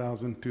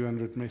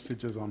 1,200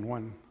 messages on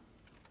one.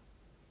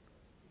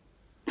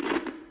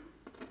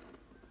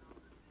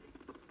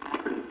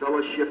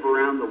 Fellowship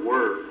around the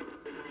Word,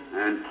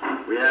 and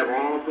we have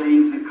all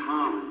things in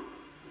common.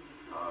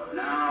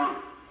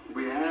 Now,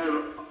 we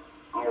have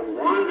a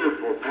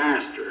wonderful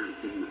pastor,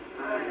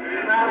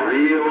 a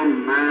real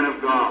man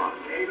of God.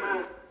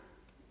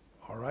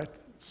 All right?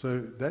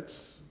 So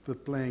that's the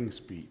playing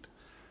speed.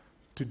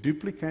 To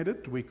duplicate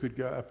it, we could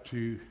go up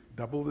to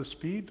double the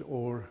speed,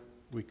 or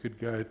we could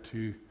go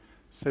to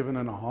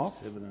 7.5.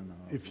 7.5.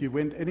 If you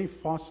went any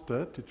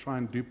faster to try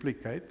and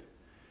duplicate,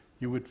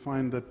 you would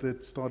find that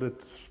it started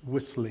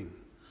whistling,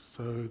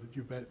 so that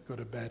you got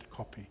a bad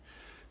copy.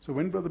 So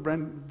when Brother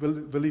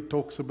Willie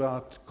talks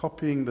about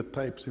copying the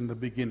tapes in the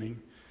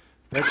beginning,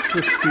 that's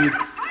the speed.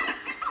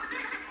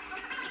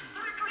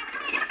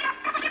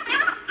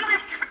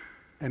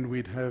 And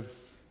we'd have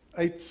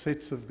 8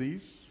 sets of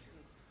these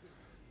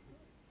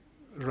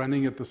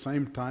running at the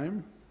same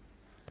time,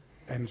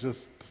 and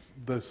just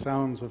the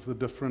sounds of the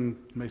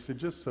different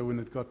messages. So when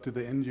it got to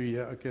the end, you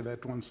hear, okay,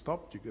 that one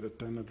stopped, you got to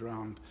turn it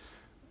around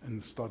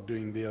and start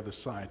doing the other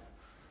side.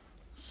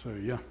 So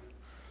yeah,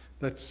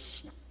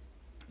 that's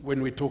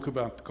when we talk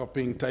about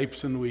copying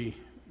tapes, and we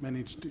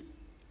managed to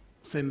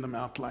send them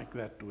out like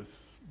that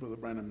with Brother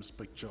Branham's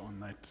picture on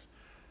that.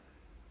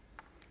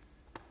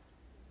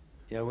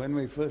 Yeah, when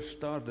we first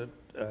started,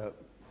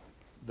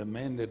 the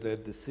man that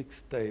had the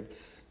 6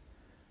 tapes,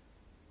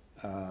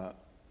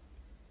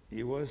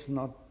 he was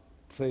not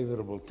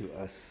favorable to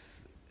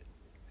us.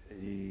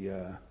 He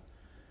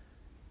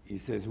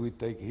says we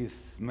take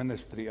his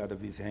ministry out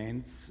of his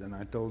hands, and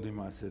I told him,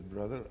 I said,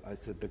 brother, I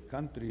said, the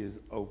country is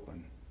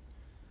open.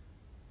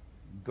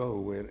 Go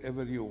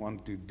wherever you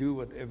want to, do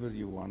whatever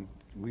you want.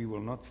 We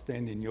will not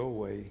stand in your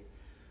way.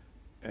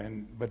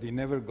 But he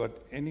never got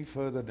any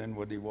further than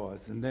what he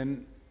was. And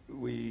then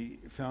we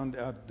found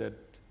out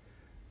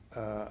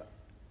that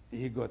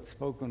he got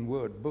spoken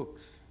word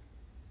books,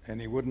 and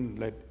he wouldn't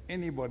let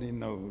anybody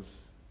know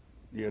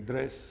the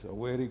address or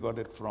where he got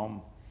it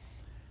from.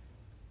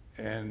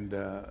 And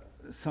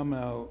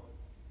somehow,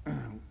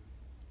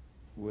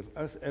 with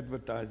us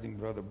advertising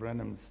Brother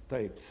Branham's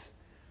tapes,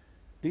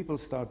 people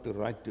start to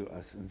write to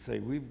us and say,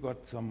 we've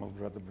got some of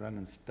Brother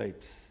Branham's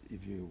tapes.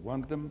 If you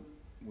want them,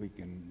 we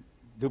can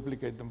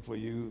duplicate them for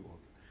you.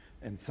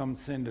 And some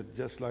send it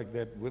just like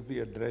that with the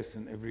address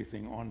and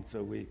everything on,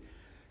 so we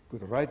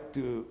could write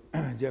to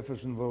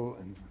Jeffersonville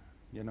and,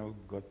 you know,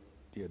 got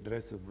the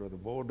address of Brother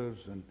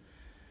Borders and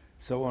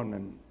so on,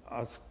 and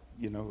ask,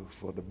 you know,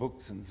 for the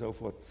books and so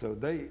forth. So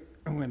they,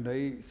 when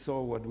they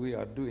saw what we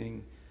are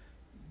doing,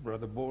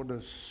 Brother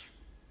Borders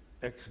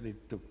actually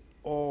took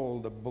all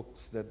the books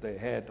that they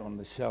had on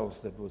the shelves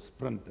that was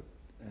printed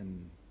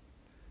and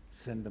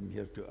sent them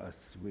here to us.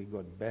 We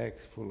got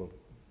bags full of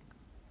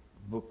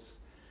books.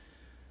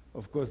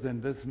 Of course,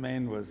 then this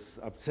man was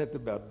upset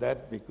about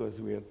that because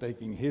we are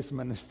taking his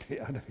ministry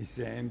out of his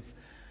hands.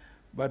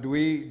 But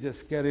we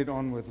just carried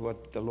on with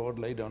what the Lord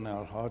laid on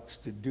our hearts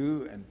to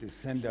do and to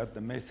send out the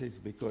message,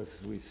 because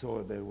we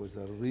saw there was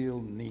a real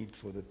need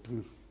for the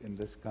truth in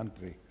this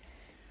country.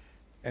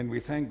 And we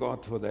thank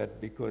God for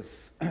that,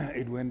 because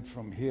it went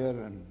from here,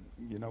 and,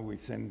 you know, we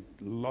sent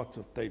lots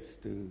of tapes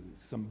to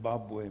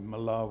Zimbabwe,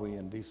 Malawi,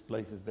 and these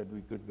places that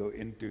we could go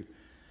into.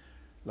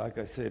 Like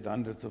I said,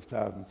 hundreds of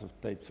thousands of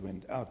tapes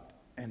went out,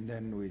 and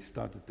then we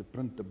started to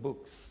print the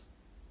books.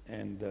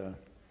 And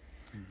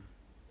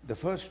the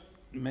first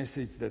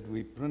message that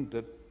we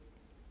printed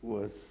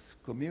was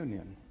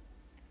communion,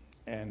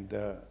 and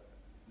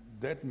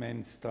that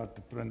man started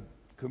to print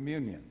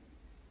communion.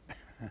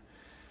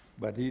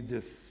 But he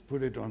just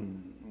put it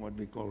on what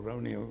we call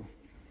Roneo,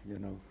 you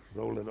know,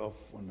 roll it off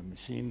on the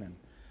machine,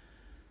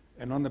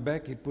 and on the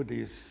back he put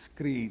his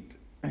creed.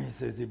 He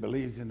says he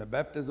believes in the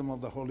baptism of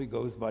the Holy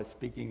Ghost by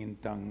speaking in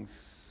tongues.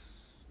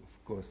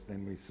 Of course,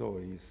 then we saw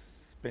he's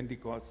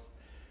Pentecost,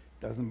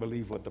 doesn't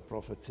believe what the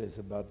prophet says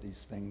about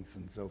these things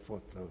and so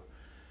forth. So,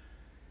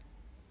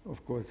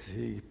 of course,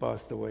 he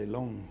passed away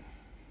long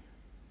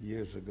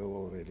years ago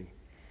already.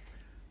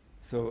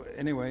 So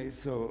anyway,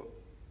 so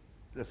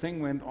the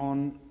thing went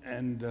on,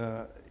 and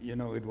you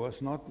know, it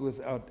was not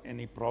without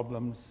any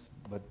problems,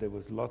 but there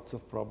was lots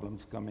of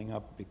problems coming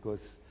up,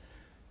 because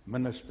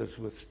ministers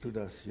withstood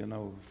us, you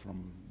know,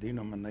 from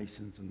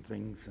denominations and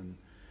things,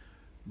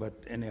 but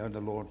anyhow, the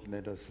Lord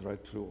led us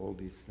right through all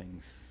these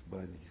things by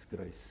His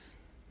grace.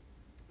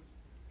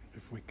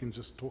 If we can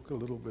just talk a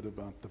little bit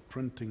about the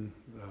printing.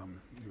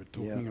 You were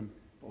talking,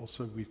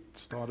 also we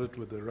started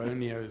with the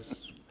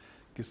Roneo's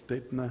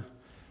Gestetner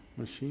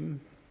machine.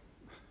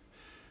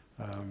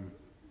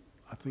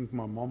 I think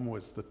my mom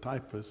was the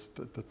typist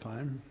at the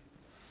time,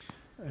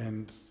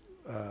 and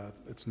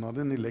it's not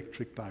an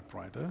electric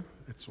typewriter.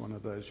 It's one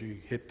of those you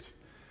hit,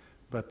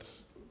 but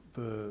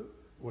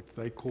what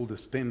they called a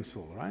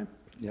stencil, right?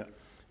 Yeah.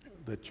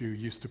 That you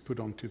used to put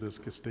onto this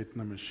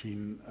Gestetner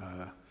machine.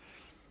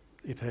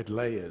 It had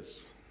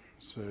layers,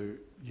 so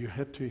you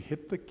had to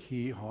hit the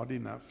key hard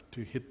enough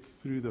to hit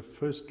through the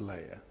first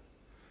layer,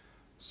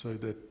 so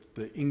that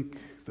the ink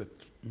that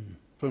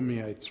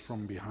permeates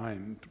from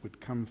behind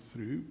would come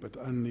through, but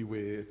only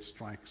where it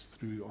strikes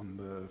through on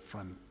the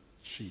front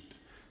sheet.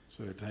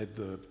 So it had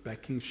the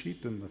backing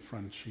sheet and the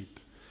front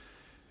sheet.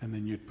 And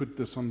then you'd put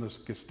this on this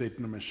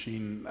Gestetner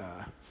machine.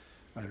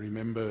 I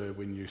remember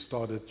when you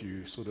started,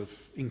 you sort of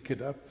ink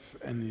it up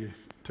and you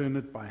turn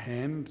it by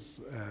hand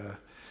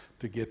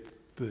to get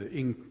the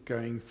ink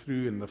going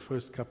through and the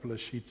first couple of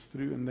sheets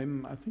through, and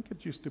then I think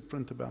it used to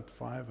print about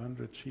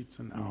 500 sheets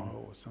an hour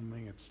or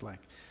something. It's like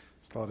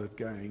started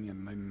going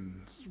and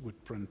then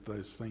would print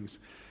those things.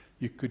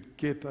 You could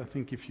get, I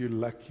think if you're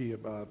lucky,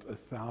 about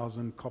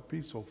 1,000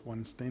 copies of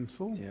one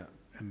stencil, Yeah.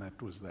 and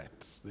that was that.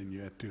 Then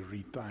you had to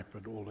retype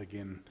it all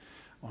again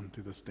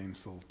onto the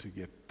stencil to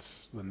get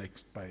the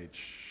next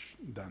page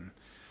done.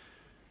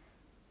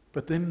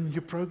 But then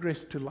you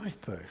progressed to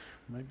litho.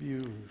 Maybe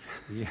you...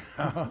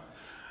 Yeah,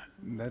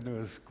 that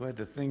was quite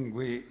a thing.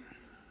 We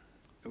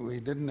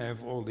didn't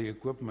have all the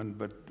equipment,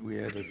 but we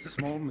had a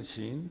small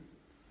machine.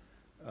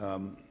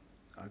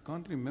 I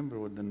can't remember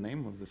what the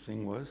name of the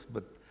thing was,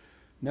 but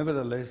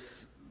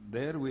nevertheless,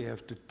 there we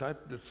have to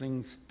type the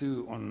things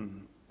too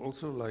on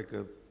also like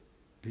a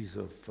piece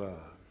of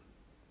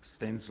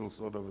stencil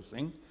sort of a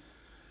thing.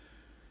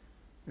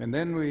 And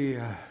then we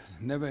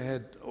never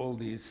had all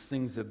these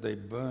things that they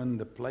burn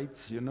the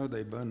plates, you know,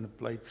 they burn the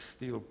plates,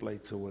 steel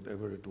plates or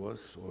whatever it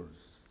was, or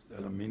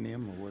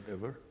aluminium or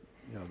whatever.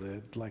 Yeah, they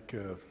had like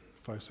a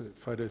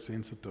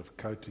photosensitive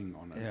coating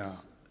on it. Yeah,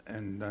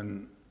 and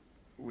then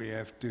we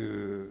have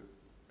to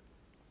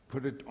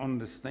put it on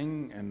this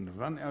thing and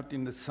run out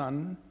in the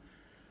sun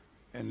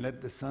and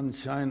let the sun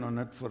shine on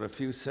it for a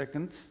few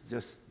seconds,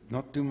 just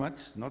not too much,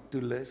 not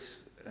too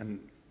less, and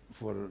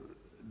for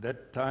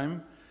that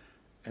time,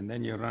 and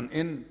then you run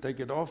in, take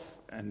it off,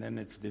 and then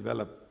it's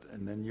developed,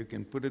 and then you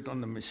can put it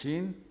on the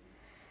machine,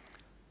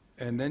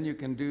 and then you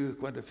can do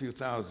quite a few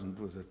thousand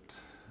with it.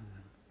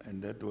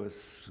 And that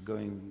was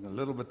going a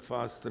little bit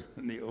faster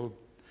than the old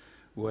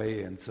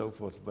way and so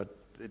forth, but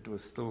it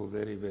was still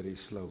very, very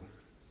slow.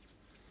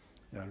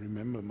 Yeah, I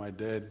remember my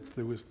dad,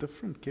 there was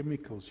different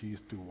chemicals he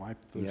used to wipe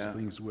those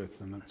things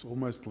with, and it's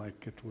almost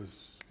like it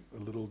was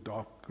a little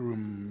dark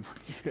room.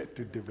 You had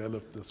to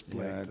develop this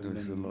plate Yeah, it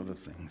was a then lot of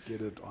things.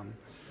 get it on.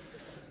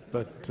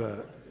 But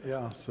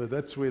yeah, so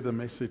that's where the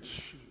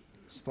message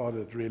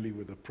started, really,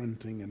 with the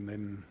printing, and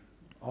then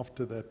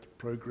after that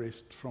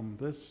progressed from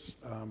this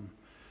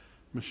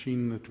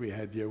machine that we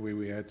had here, where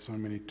we had so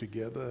many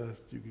together.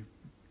 You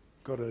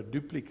got a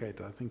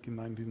duplicator, I think in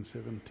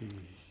 1970.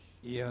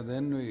 Yeah,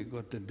 then we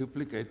got a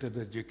duplicator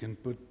that you can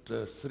put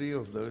 3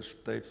 of those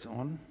tapes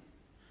on,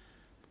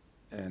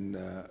 and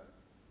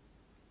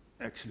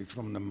actually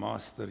from the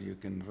master you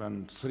can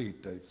run 3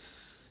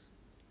 tapes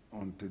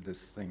onto this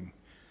thing.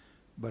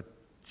 But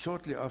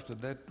shortly after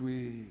that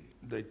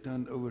they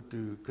turned over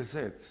to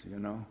cassettes, you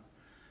know,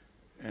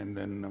 and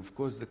then of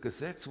course the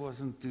cassettes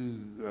wasn't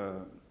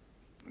too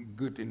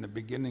good in the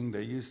beginning.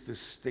 They used to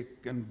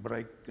stick and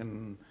break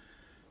and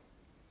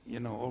you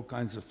know, all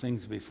kinds of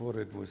things before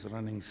it was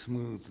running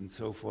smooth and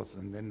so forth.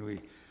 And then we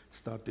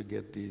start to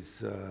get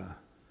these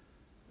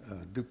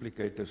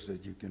duplicators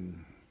that you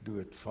can do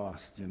it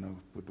fast, you know,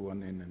 put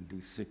one in and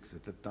do 6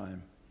 at a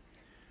time.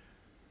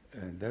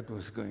 And that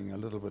was going a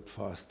little bit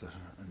faster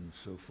and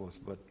so forth.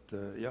 But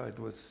yeah, it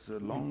was a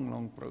long,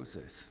 long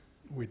process.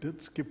 We did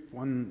skip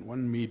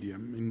one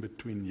medium in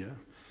between here.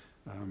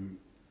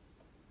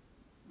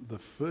 The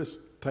first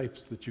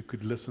tapes that you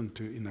could listen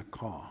to in a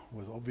car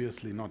was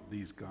obviously not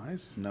these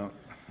guys. No.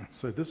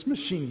 So this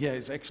machine here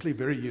is actually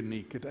very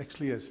unique. It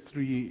actually has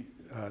 3,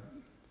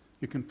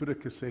 you can put a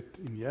cassette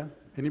in here.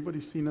 Anybody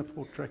seen a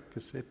 4-track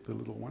cassette, the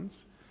little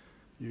ones?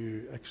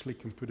 You actually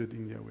can put it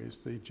in here. Where's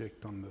the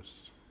eject on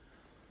this?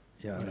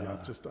 Yeah,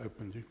 I've just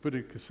opened. You put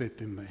a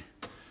cassette in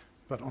there.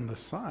 But on the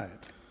side,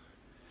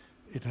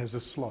 it has a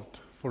slot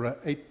for an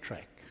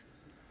 8-track.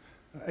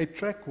 An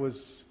 8-track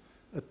was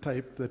a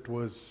tape that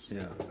was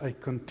a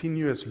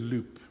continuous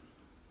loop.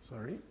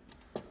 Sorry.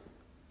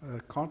 A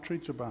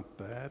cartridge about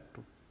that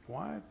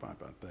wide, by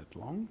about that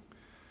long,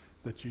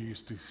 that you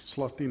used to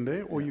slot in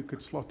there, or you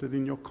could slot it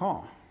in your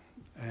car.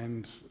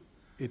 And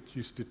it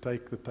used to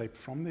take the tape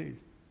from the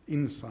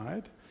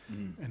inside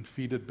and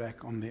feed it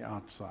back on the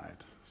outside.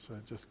 So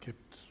it just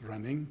kept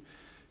running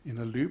in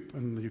a loop,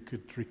 and you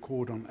could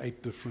record on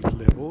 8 different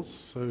levels.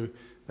 So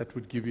that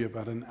would give you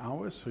about an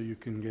hour, so you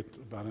can get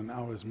about an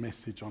hour's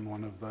message on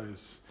one of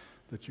those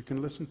that you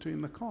can listen to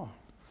in the car.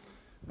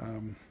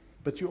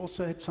 But you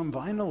also had some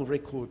vinyl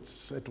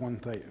records at one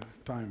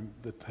time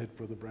that had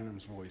Brother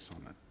Branham's voice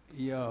on it.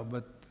 Yeah,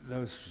 but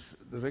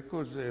the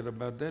records are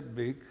about that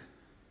big.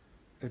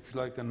 It's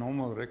like a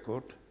normal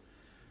record,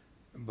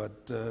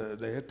 but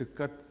they had to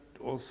cut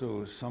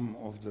also some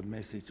of the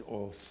message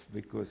off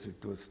because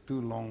it was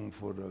too long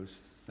for those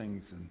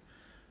things. And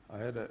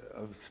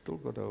I've still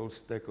got a whole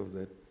stack of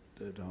that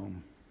at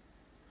home.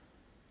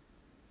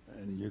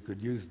 And you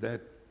could use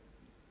that,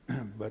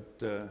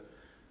 but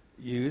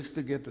you used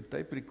to get a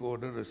tape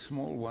recorder, a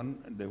small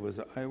one. There was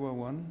an Iowa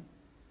one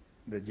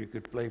that you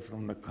could play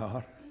from the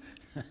car.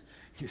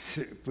 You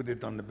put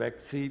it on the back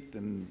seat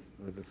and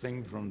with a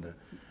thing from the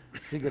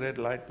cigarette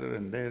lighter,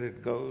 and there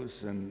it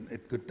goes. And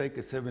it could take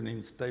a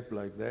 7-inch tape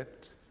like that.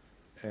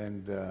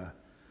 And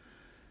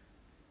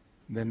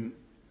then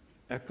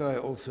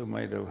Akai also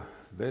made a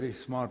very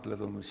smart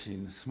little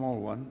machine, a small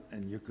one,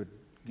 and you could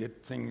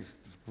get things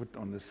put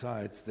on the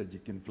sides that you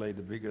can play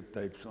the bigger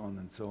tapes on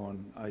and so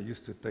on. I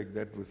used to take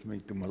that with me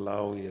to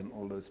Malawi and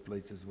all those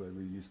places where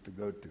we used to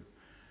go to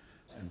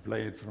and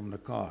play it from the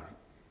car.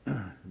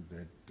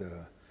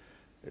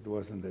 It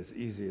wasn't as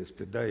easy as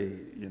today,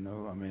 you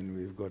know. I mean,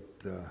 we've got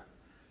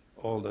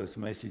all those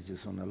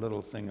messages on a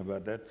little thing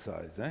about that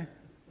size, eh?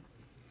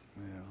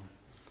 Yeah.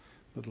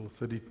 Little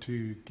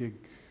 32 gig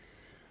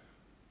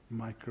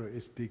micro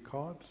SD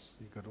cards.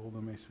 You got all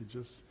the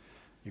messages.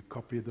 You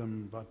copy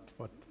them about,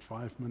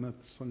 5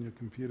 minutes on your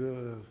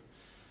computer,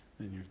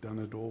 and you've done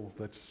it all.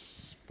 But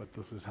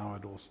this is how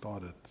it all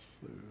started.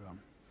 So,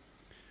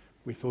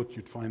 we thought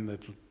you'd find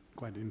that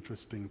quite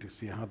interesting to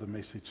see how the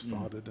message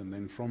started, and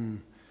then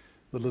from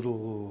the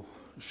little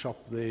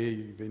shop there,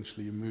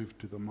 eventually you moved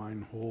to the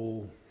mine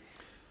hall.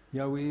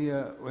 Yeah, we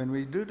when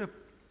we did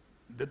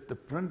the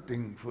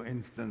printing, for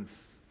instance,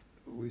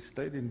 we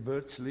stayed in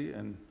Birchley,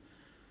 and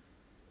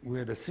we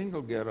had a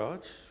single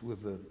garage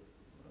with a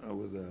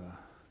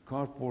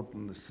carport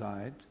on the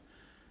side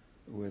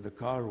where the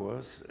car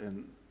was,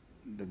 and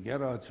the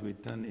garage we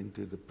turned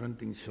into the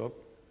printing shop,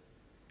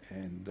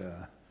 and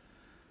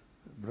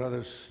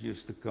brothers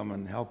used to come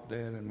and help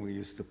there, and we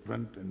used to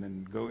print and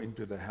then go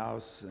into the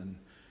house and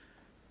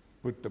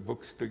put the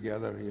books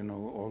together, you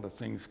know, all the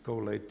things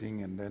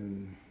collating, and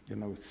then, you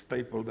know,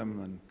 staple them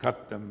and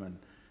cut them and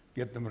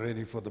get them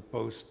ready for the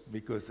post,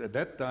 because at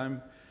that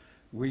time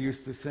we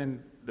used to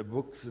send the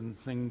books and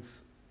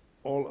things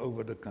all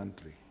over the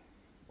country,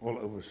 all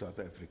over South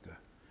Africa,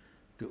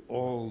 to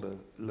all the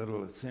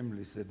little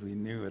assemblies that we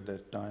knew at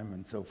that time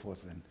and so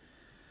forth. And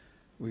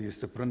we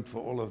used to print for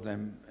all of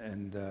them,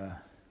 and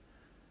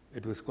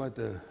it was quite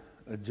a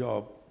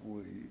job.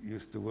 We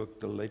used to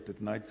work till late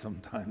at night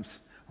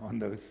sometimes on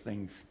those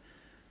things.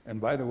 And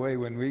by the way,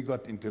 when we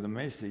got into the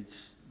message,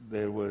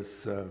 there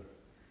was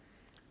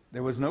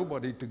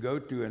nobody to go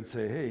to and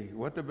say, hey,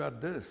 what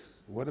about this?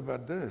 What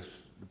about this?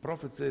 The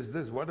prophet says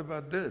this, what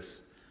about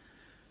this?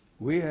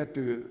 We had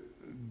to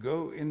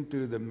go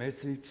into the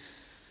message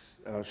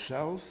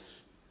ourselves,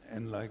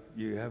 and like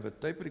you have a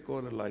tape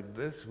recorder like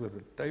this with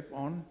a tape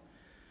on,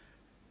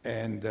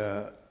 and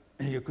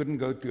you couldn't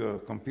go to a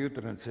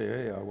computer and say,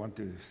 hey, I want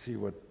to see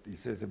what he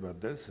says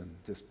about this, and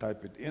just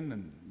type it in,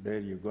 and there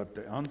you got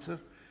the answer.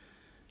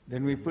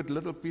 Then we put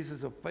little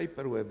pieces of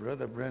paper where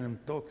Brother Branham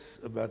talks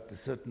about a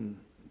certain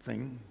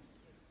thing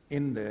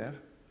in there,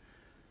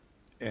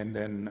 and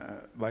then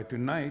by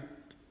tonight,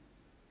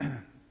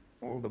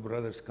 all the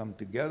brothers come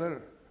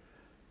together,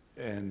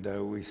 and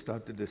we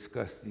start to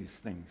discuss these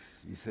things.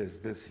 He says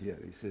this here,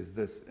 he says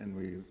this, and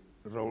we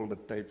roll the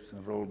tapes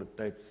and roll the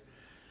tapes.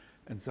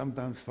 And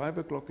sometimes 5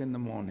 o'clock in the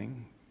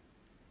morning,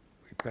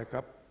 we pack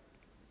up,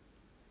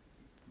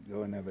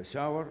 go and have a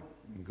shower,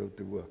 and go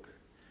to work.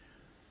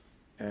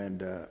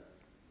 And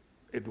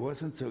it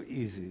wasn't so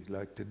easy.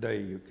 Like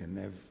today, you can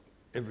have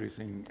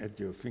everything at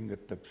your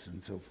fingertips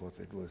and so forth.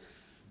 It was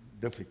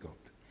difficult.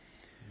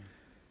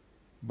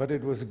 But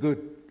it was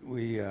good.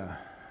 We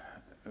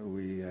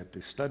had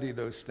to study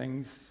those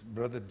things.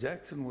 Brother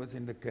Jackson was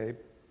in the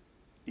Cape.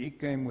 He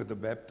came with the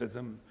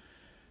baptism.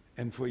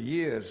 And for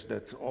years,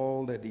 that's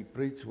all that he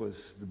preached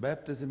was the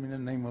baptism in the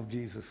name of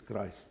Jesus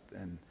Christ.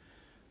 And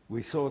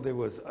we saw there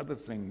was other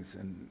things.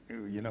 And,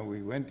 you know,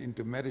 we went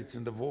into marriage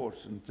and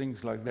divorce and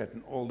things like that.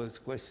 And all those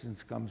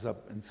questions comes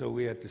up. And so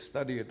we had to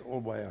study it all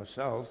by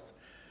ourselves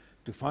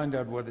to find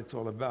out what it's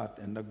all about,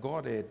 and the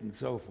Godhead and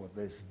so forth.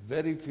 There's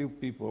very few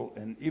people,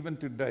 and even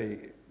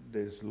today,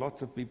 there's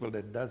lots of people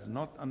that does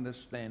not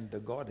understand the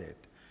Godhead.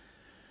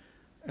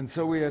 And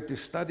so we had to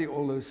study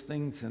all those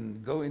things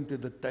and go into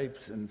the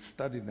tapes and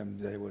study them.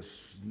 There was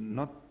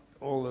not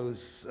all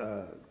those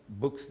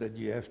books that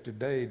you have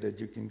today that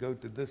you can go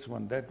to this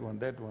one, that one,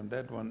 that one,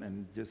 that one,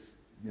 and just,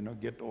 you know,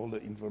 get all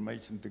the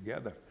information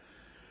together.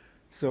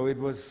 So it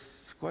was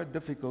quite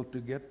difficult to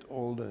get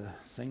all the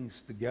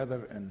things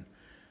together, and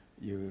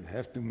you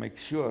have to make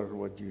sure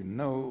what you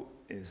know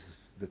is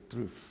the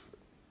truth,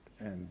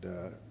 and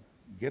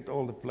get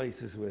all the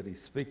places where he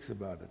speaks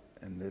about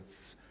it, and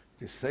it's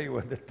to say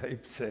what the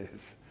tape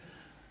says.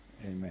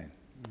 Amen.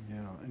 Yeah,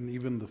 and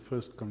even the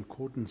first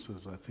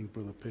concordances, I think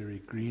Brother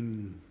Perry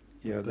Green,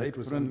 yeah, they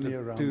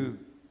printed 2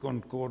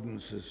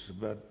 concordances,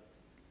 about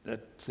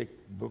that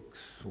thick books,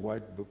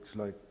 white books,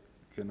 like,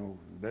 you know,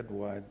 that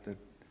wide,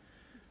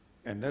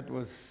 and that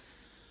was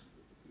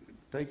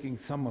taking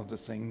some of the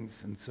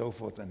things and so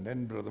forth. And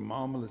then Brother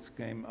Marmalus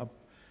came up,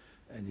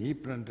 and he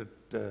printed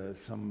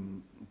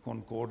some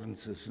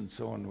concordances and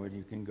so on, where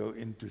you can go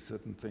into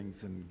certain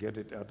things and get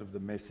it out of the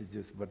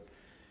messages. But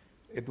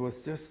it was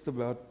just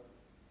about,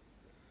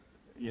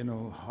 you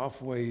know,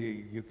 halfway,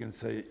 you can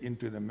say,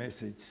 into the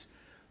message,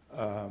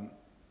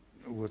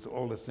 with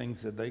all the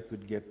things that they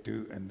could get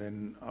to. And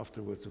then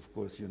afterwards, of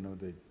course, you know,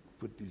 they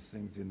put these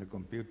things in the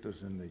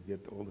computers, and they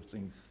get all the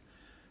things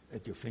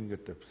at your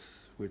fingertips,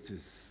 which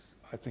is,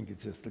 I think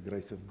it's just the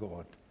grace of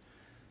God.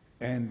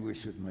 And we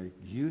should make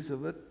use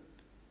of it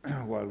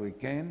while we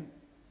can.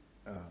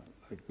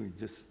 Like we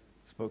just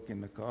spoke in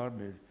the car,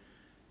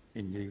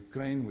 in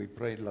Ukraine. We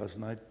prayed last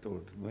night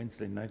or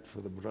Wednesday night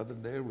for the brother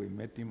there. We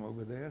met him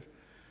over there.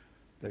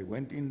 They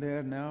went in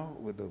there now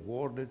with the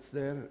war that's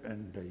there,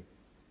 and they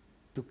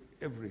took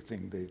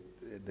everything.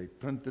 They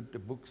printed the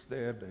books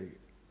there,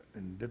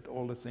 and did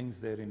all the things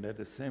there in that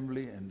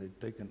assembly, and they've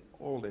taken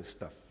all their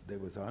stuff. There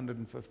was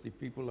 150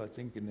 people, I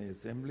think, in the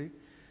assembly.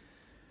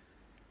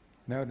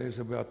 Now there's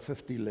about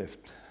 50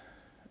 left,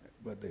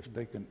 but they've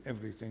taken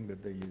everything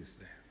that they used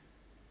there.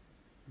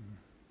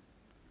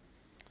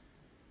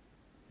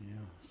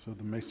 Yeah, so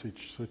the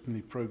message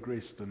certainly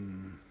progressed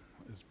and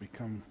has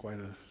become quite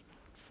a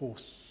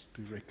force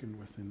to reckon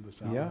with in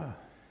this hour. Yeah,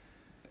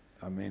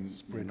 I mean,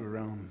 Spread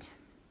around.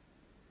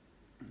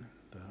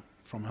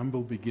 From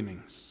humble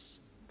beginnings,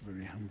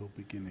 very humble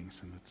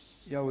beginnings, and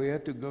it's... Yeah, we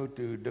had to go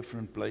to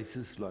different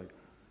places like,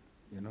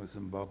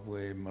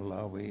 Zimbabwe,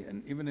 Malawi,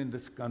 and even in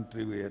this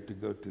country we had to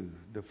go to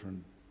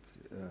different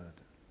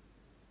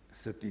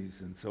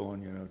cities and so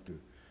on, to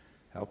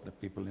help the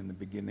people in the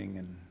beginning,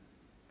 and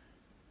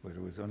where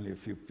there was only a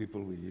few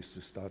people, we used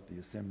to start the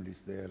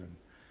assemblies there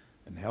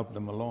and help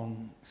them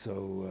along.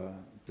 So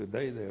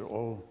today they're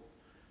all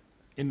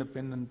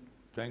independent,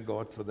 thank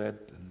God for that,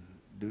 and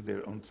do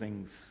their own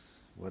things,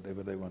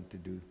 whatever they want to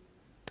do.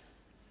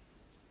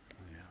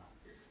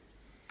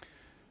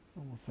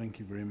 Well, thank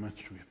you very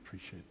much. We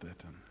appreciate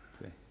that. And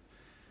okay.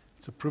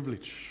 It's a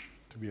privilege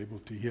to be able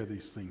to hear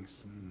these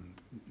things. And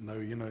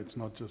know, it's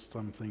not just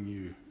something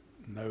you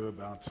know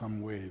about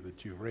somewhere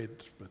that you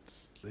read, but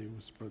there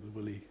was Brother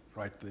Willie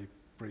right there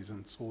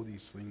present, saw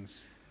these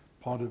things,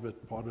 part of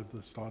it, part of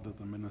the start of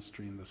the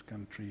ministry in this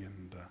country,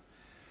 and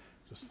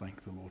just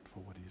thank the Lord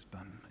for what He's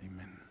done.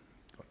 Amen.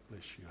 God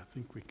bless you. I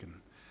think we can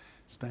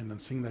stand and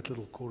sing that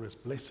little chorus,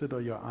 "Blessed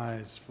are your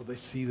eyes, for they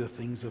see the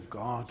things of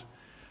God."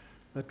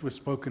 That was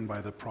spoken by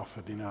the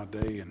prophet in our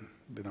day, and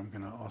then I'm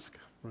going to ask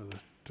Brother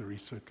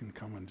Teresa can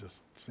come and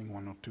just sing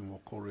one or two more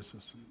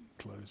choruses and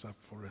close up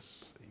for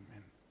us.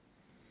 Amen.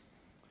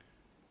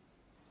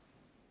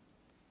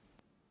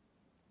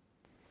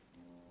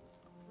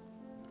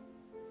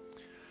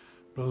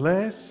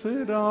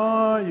 Blessed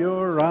are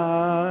your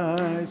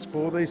eyes,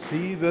 for they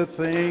see the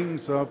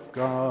things of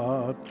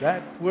God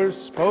that were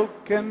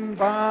spoken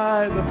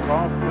by the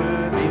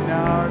prophet in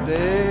our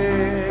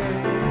day.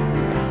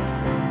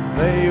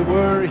 They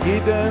were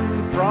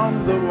hidden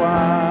from the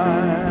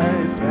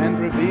wise and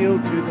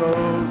revealed to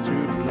those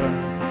who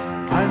learn.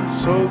 I'm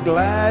so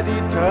glad He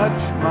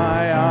touched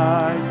my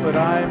eyes that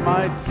I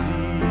might see.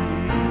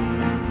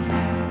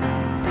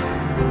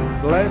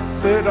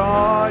 Blessed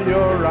are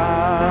your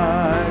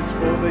eyes,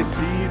 for they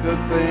see the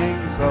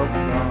things of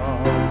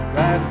God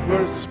that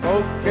were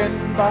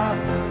spoken by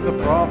the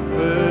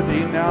prophet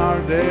in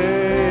our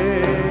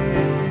day.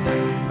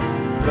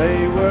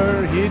 They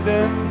were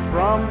hidden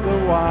from the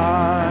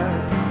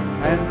wise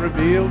and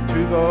revealed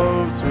to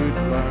those who'd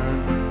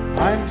learn.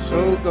 I'm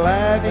so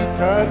glad He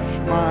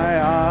touched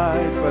my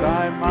eyes that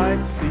I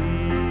might see.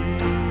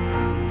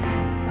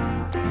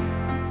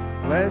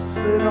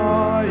 Blessed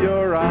are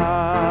your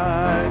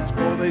eyes,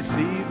 for they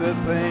see the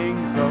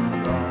things of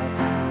God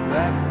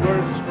that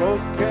were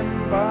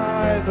spoken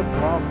by the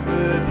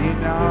prophet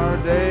in our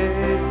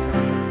day.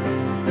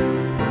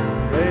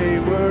 They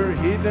were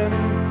hidden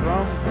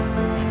from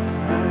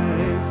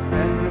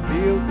and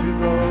revealed to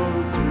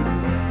those who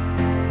learn.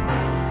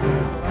 I'm so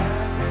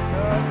glad He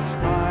touched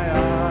my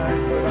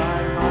eyes that I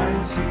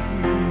might see.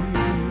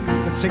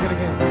 Let's sing it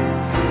again.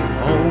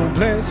 Oh,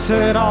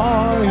 blessed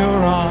are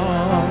your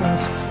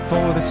eyes,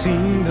 for they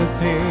see the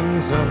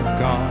things of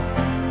God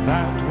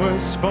that were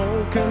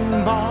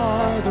spoken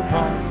by the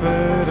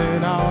prophet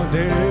in our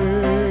day.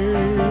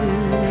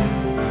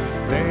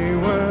 They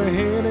were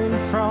hidden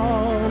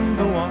from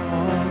the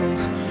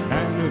wise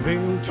and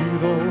revealed to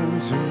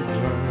those who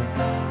learn.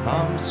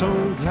 I'm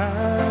so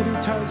glad He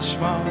touched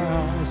my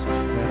eyes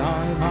that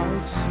I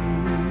might see.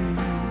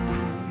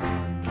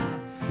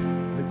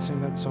 Let's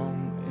sing that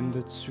song, "In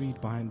the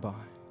Sweet By and By." In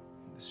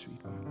the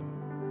sweet by and by.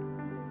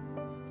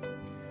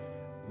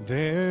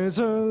 There's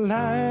a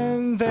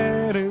land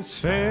that is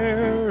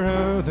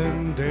fairer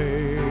than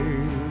day,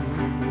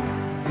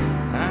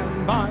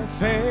 and by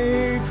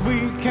faith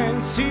we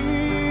can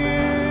see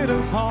it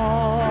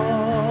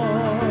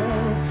afar.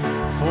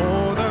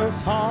 For the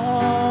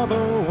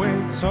Father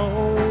waits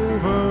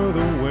over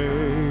the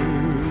way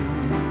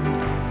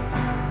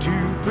to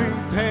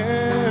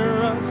prepare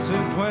us a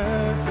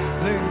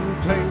dwelling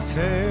place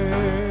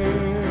there.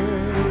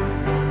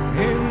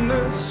 In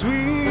the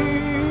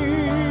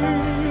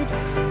sweet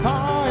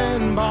by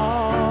and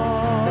by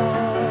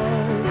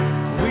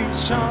we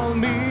shall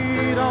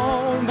meet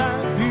on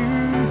that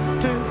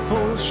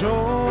beautiful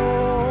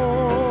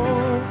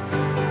shore.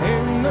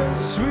 In the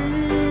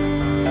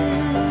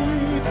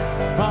sweet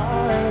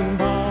by and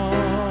by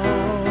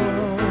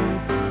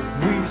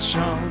we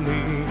shall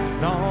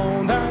meet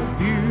on that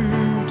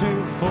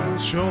beautiful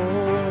shore.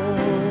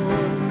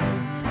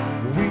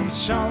 We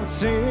shall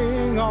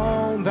sing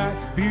on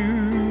that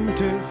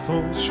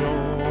beautiful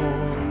shore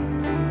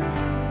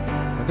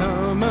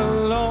the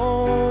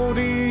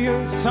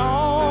melodious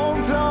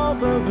songs of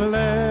the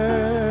blessed.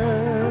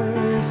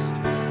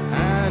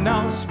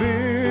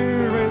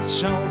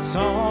 shall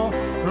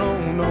sorrow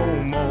no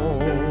more.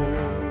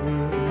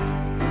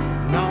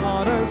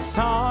 Not a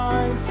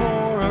sign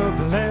for a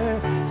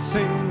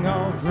blessing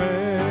of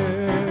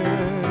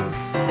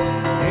rest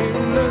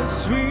in the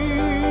sweet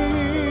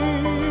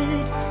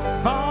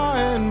by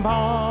and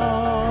by.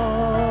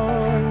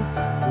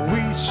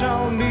 We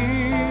shall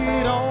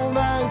meet on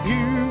that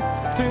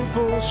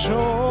beautiful shore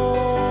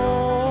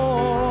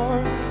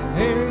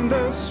in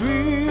the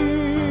sweet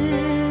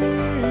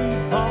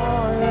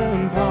by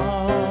and by.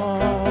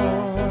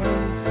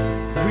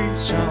 We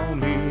shall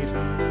meet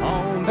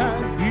on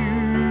that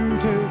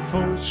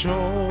beautiful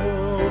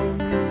shore.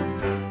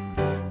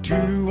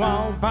 To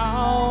our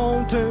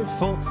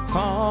bountiful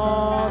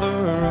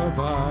Father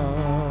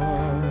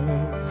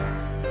above,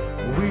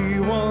 we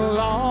will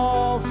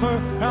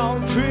offer our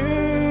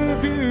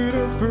tribute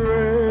of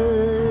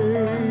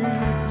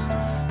praise,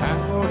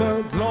 and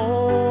the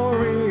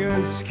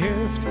glorious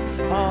gift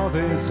of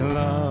His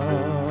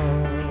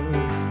love,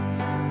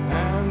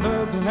 and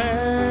the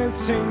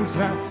blessings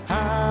that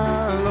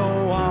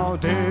hallow our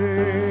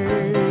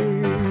days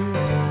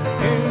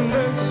in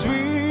the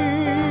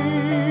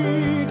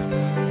sweet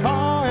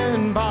by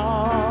and by.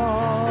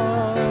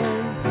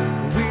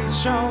 We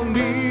shall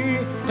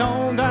meet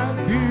on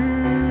that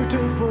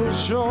beautiful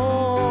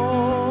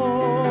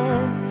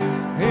shore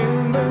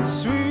in the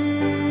sweet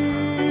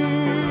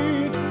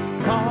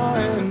by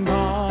and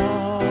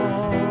by.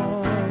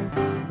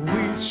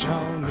 We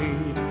shall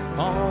meet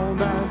on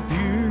that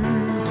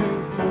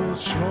beautiful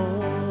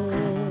shore.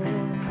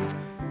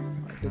 All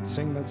right, let's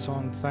sing that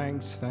song,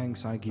 Thanks,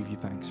 Thanks, I Give You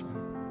Thanks.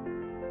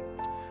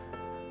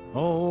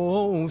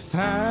 Oh,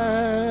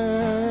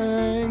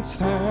 thanks,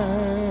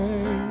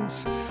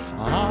 thanks,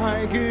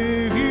 I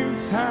give you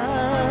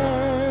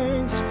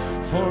thanks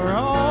for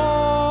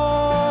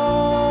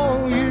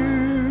all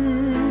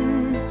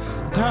you've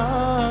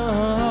done.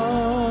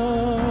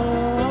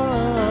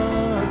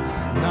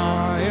 And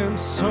I am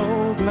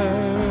so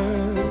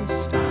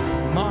blessed,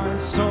 my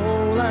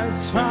soul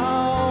has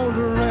found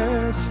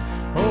rest.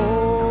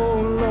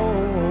 Oh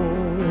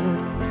Lord,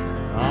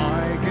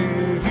 I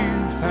give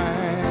you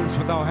thanks.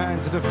 With our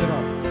hands lifted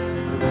up,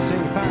 let's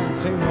sing thanks,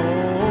 sing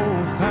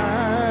oh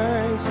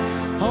thanks,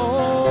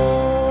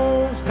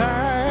 oh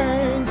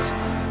thanks,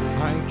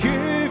 I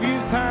give you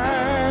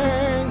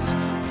thanks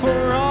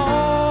for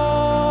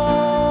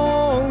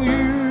all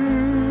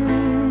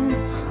you've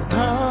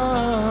done.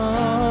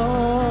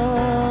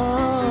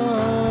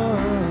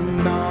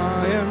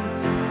 I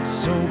am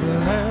so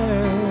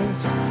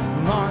blessed,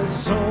 my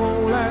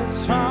soul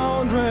has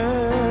found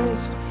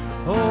rest.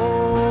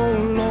 Oh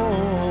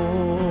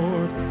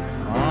Lord,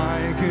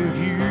 I give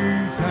you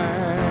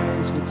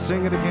thanks. Let's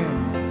sing it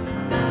again.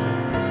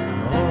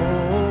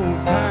 Oh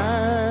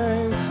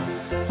thanks,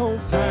 oh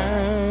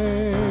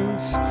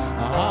thanks,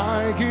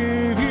 I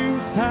give you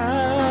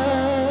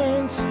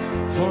thanks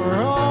for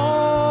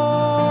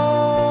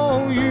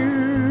all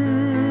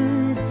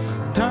you've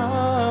done.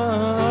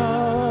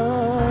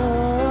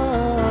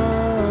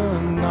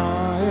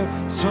 I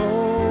am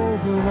so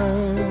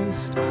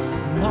blessed,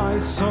 my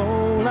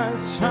soul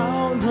has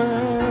found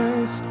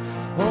rest.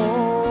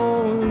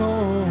 Oh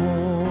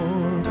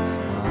Lord,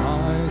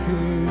 I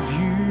give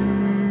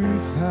you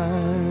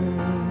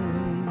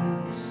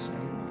thanks.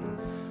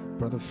 Amen.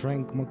 Brother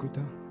Frank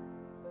Makuta,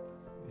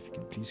 if you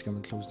can please come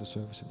and close the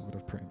service in a word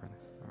of prayer, brother.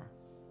 All right.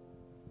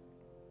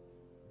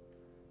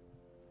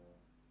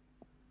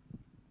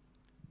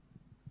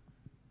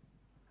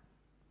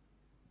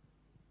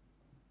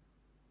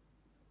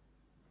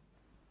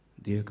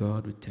 Dear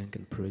God, we thank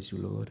and praise you,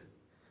 Lord.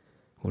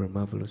 What a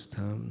marvelous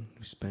time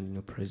we spend in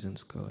your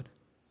presence, God.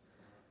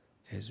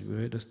 As we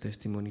heard this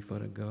testimony,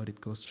 Father God, it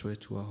goes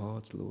straight to our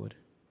hearts, Lord.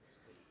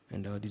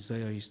 And our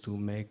desire is to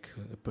make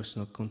a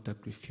personal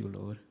contact with you,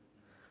 Lord,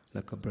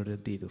 like our brother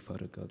did, oh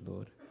Father God,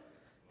 Lord.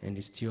 And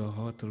it's still our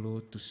heart, oh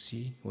Lord, to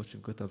see what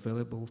you've got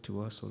available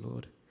to us, oh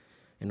Lord,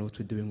 and what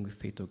we're doing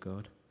with it, oh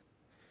God.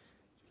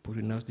 Put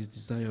in us this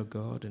desire,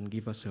 God, and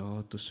give us a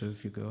heart to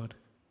serve you, God,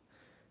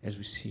 as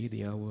we see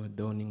the hour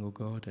dawning, oh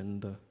God,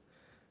 and the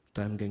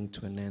time getting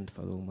to an end,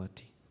 Father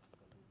Almighty.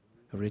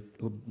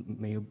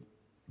 May you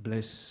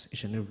bless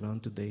each and every one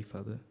today,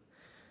 Father.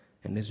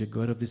 And as we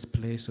go out of this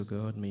place, oh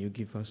God, may you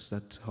give us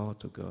that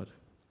heart, oh God.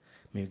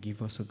 May you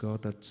give us, oh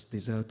God, that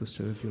desire to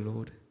serve you,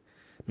 Lord.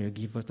 May you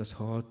give us that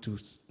heart to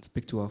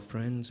speak to our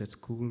friends at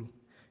school,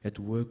 at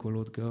work, oh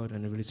Lord God,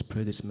 and really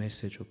spread this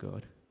message, oh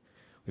God.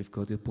 We've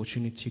got the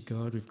opportunity,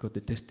 God. We've got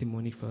the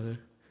testimony, Father.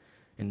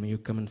 And may you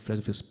come and flood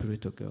with your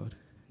Spirit, oh God.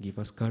 Give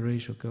us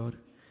courage, oh God.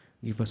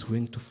 Give us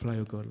wings to fly,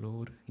 oh God,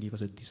 Lord. Give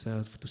us a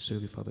desire to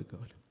serve you, Father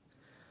God.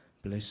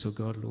 Bless, oh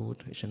God,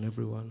 Lord, each and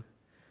every one.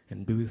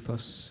 And be with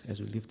us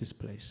as we leave this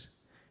place.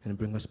 And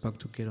bring us back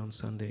together on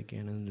Sunday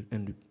again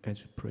and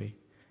as we pray.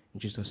 In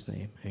Jesus'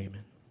 name,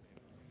 amen.